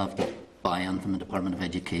you don't have to buy-in from the Department of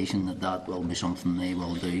Education that will be something they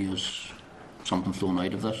will do as something flown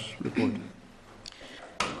out of this report?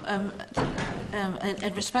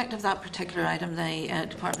 In respect of that particular item, the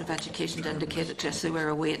Department of Education indicated to us they were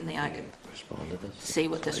awaiting to see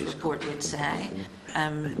what this report would say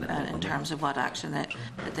in terms of what action that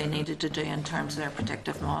they needed to do in terms of their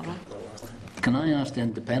predictive model. Can I ask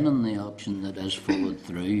then, depending on the option that is followed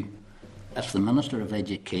through, if the Minister of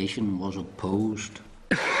Education was opposed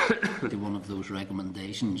to one of those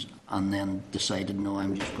recommendations and then decided, no,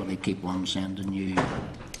 I'm just going to keep on sending you,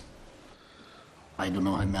 I don't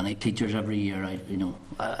know how many teachers every year,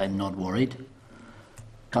 I'm not worried.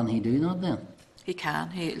 Can he do that then? He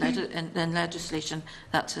can. In legislation,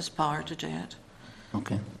 that's his power to do it.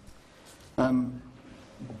 Okay.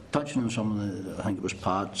 Touching on some of the, I think it was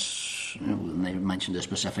Pat's, when they mentioned a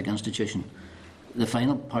specific institution, the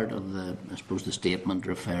final part of the statement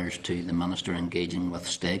refers to the Minister engaging with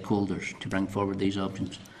stakeholders to bring forward these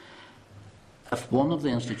options. If one of the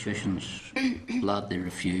institutions flatly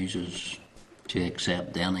refuses to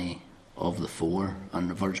accept any of the four and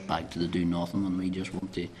reverts back to the do nothing and we just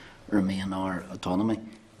want to remain our autonomy,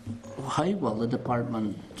 how will the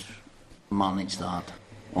department manage that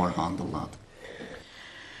or handle that?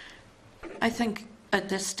 I think at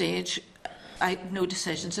this stage no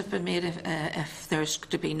decisions have been made if there's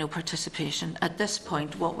to be no participation. At this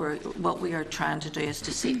point, what we are trying to do is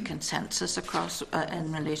to seek consensus across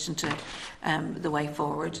in relation to the way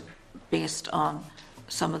forward, based on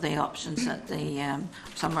some of the options that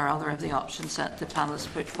some or other of the options that the panel has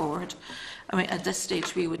put forward. I mean, at this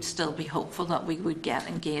stage, we would still be hopeful that we would get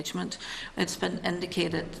engagement. It's been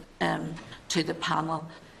indicated to the panel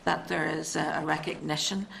that there is a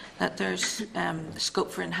recognition that there's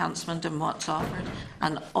scope for enhancement in what's offered,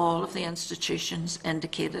 and all of the institutions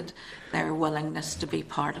indicated their willingness to be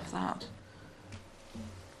part of that.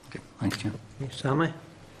 Okay, thanks, Chair. Sammy?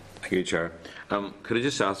 Thank you, Chair. Could I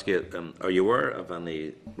just ask you, are you aware of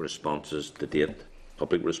any responses to date,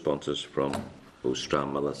 public responses from both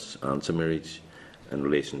Stranmillis and St Mary's in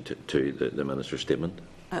relation to the Minister's statement?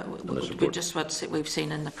 Just what we've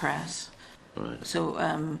seen in the press. Right. So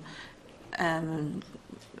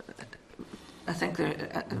I think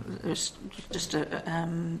there's just I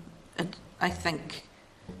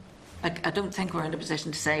don't think we're in a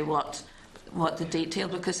position to say what the detail,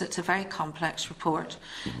 because it's a very complex report,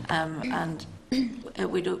 and it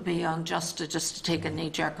would be unjust to just take a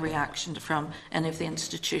knee-jerk reaction from any of the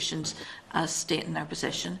institutions as stating their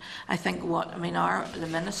position. I think the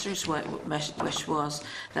Minister's wish was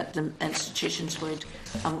that the institutions would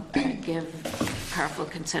give careful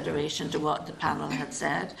consideration to what the panel had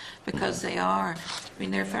said, because they're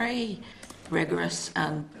very rigorous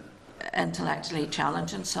and intellectually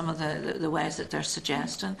challenging some of the ways that they're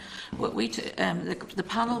suggesting. The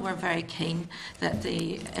panel were very keen that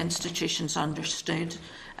the institutions understood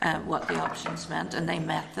what the options meant, and they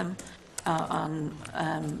met them on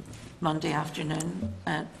Monday afternoon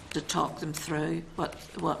to talk them through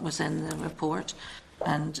what was in the report,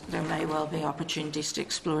 and there may well be opportunities to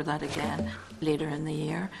explore that again later in the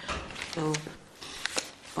year. So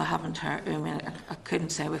we haven't heard. I couldn't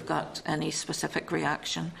say we've got any specific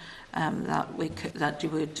reaction that you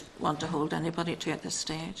would want to hold anybody to at this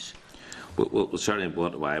stage. Well, certainly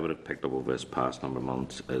what I would have picked up over this past number of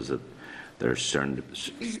months is that there seemed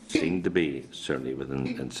to be, certainly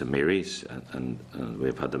within St Mary's, and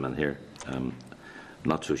we've had them in here,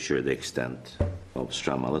 not so sure the extent of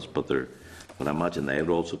Stranmillis, but I imagine they would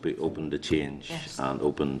also be open to change. Yes. And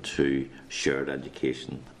open to shared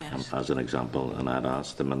education, yes. As an example. And I'd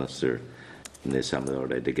asked the Minister in the Assembly the other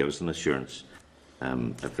day to give us an assurance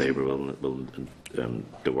if they were willing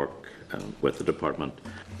to work with the department.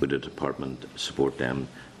 Would the department support them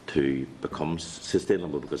to become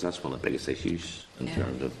sustainable? Because that's one of the biggest issues in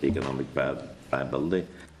terms of economic viability.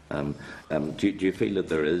 Do you feel that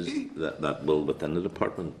there is that will within the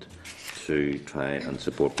department to try and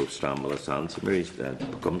support both Stranmillis and St Mary's to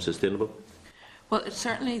become sustainable? Well, it's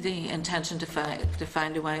certainly the intention to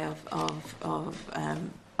find a way of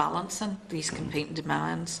balancing these competing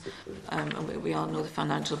demands. We all know the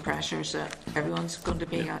financial pressures that everyone's going to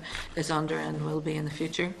be is under and will be in the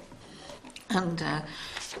future. And the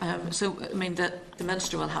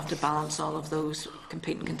Minister will have to balance all of those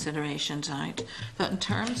competing considerations out. But in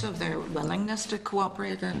terms of their willingness to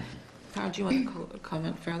cooperate, Tara, do you want to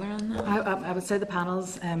comment further on that? I would say the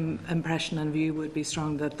panel's impression and view would be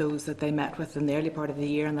strong that those that they met with in the early part of the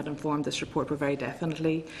year and that informed this report were very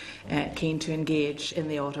definitely keen to engage in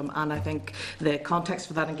the autumn. And I think the context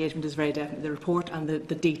for that engagement is very definitely the report, and the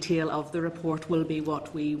detail of the report will be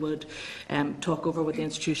what we would talk over with the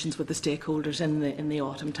institutions, with the stakeholders in the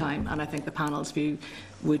autumn time. And I think the panel's view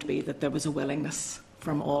would be that there was a willingness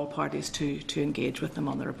from all parties to engage with them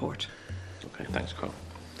on the report. Okay, thanks, Carl.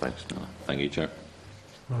 Thanks, Nella. Thank you, Chair.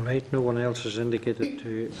 All right, no one else has indicated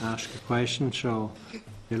to ask a question, so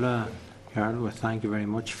Eula, Carol, well, thank you very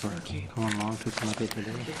much for coming along to the committee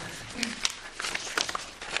today.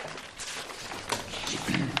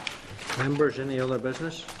 Members, any other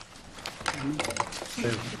business?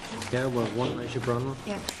 Yeah, well, one issue, Bronwyn.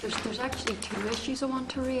 Yeah, there's actually two issues I want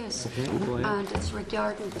to raise, okay, and it's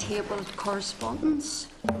regarding tabled correspondence,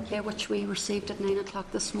 which we received at 9 o'clock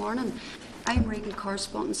this morning. I'm reading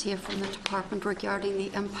correspondence here from the department regarding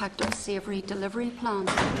the impact of savoury delivery plan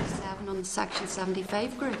 7 on the Section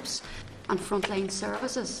 75 groups and frontline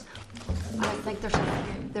services. And I think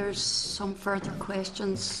there's some further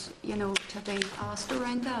questions, to be asked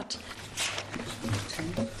around that.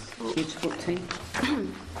 Page 14.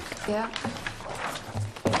 Yeah.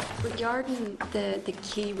 Regarding the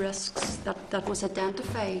key risks that was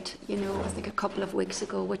identified, I think a couple of weeks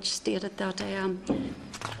ago, which stated that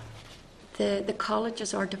the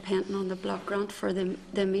colleges are dependent on the block grant for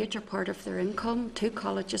the major part of their income. 2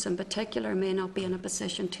 colleges in particular may not be in a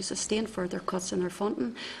position to sustain further cuts in their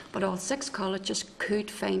funding, but all 6 colleges could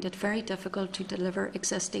find it very difficult to deliver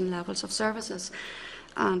existing levels of services.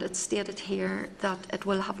 and it's stated here that it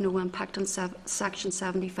will have no impact on Section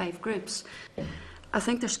 75 groups. I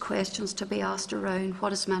think there's questions to be asked around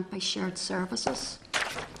what is meant by shared services.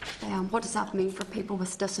 What does that mean for people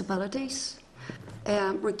with disabilities?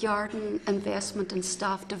 Regarding investment in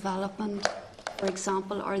staff development, for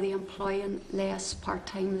example, are they employing less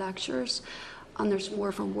part-time lecturers? And there's more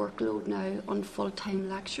of a workload now on full-time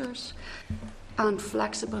lecturers. And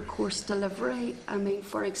flexible course delivery, I mean,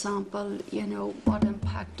 for example, what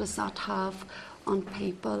impact does that have on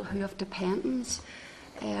people who have dependents?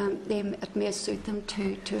 It may suit them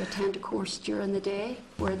to attend a course during the day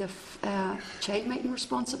where they've child-making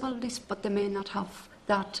responsibilities, but they may not have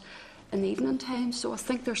that in the evening time. So I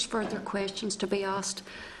think there's further questions to be asked,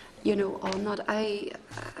 on that. I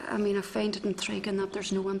mean, I find it intriguing that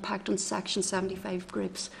there's no impact on Section 75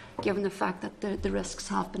 groups, given the fact that the risks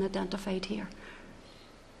have been identified here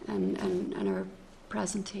in our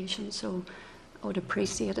presentation. So I would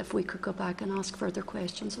appreciate if we could go back and ask further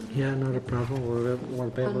questions on that. Yeah, not a problem. We'll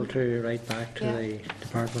be able to write back to the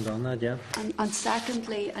department on that, yeah. And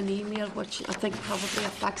secondly, an email which I think probably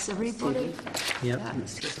affects everybody. Yeah.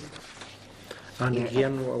 And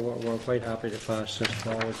again, we're quite happy to pass this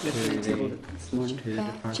forward to the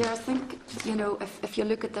department. Chair, I think, if you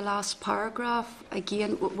look at the last paragraph,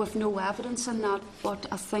 again, with no evidence in that, but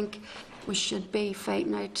I think we should be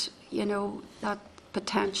fighting out, that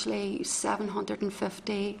potentially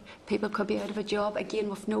 750 people could be out of a job, again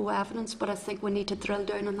with no evidence, but I think we need to drill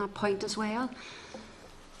down on that point as well.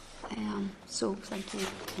 So, thank you.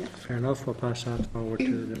 Yeah. Fair enough, we'll pass that forward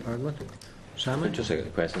to the department. Simon? Just a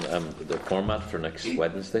question, the format for next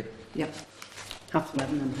Wednesday? Yep.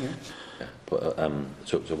 11:30 in here. Yeah, but,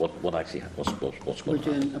 so what actually, what's going We're to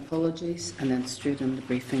happen? doing apologies and then straight into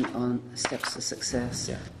briefing on steps to success.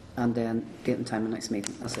 Yeah. And then date and time of next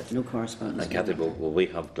meeting. That's it. No correspondence. And Cathy, will we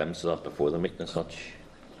have glimpses of that before the meeting as such?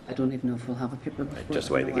 I don't even know if we'll have a paper before. Just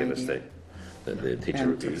the way they give us the teacher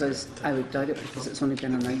reviews. Because I would doubt it, because it's only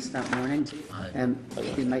been announced that morning.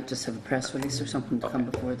 We might just have a press release or something to come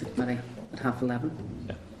before the committee at 11:30.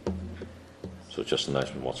 Yeah. So just an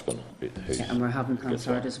announcement what's going to be. Yeah, and we're having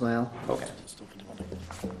Hansard as well. Okay.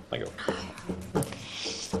 Thank you.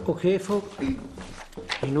 Okay, folk.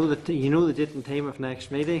 You know the date and time of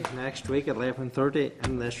next meeting, next week at 11:30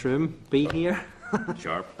 in this room. Be here.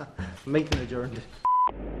 Sharp. Meeting adjourned.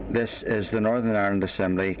 This is the Northern Ireland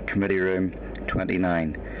Assembly Committee Room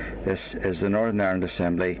 29. This is the Northern Ireland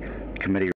Assembly Committee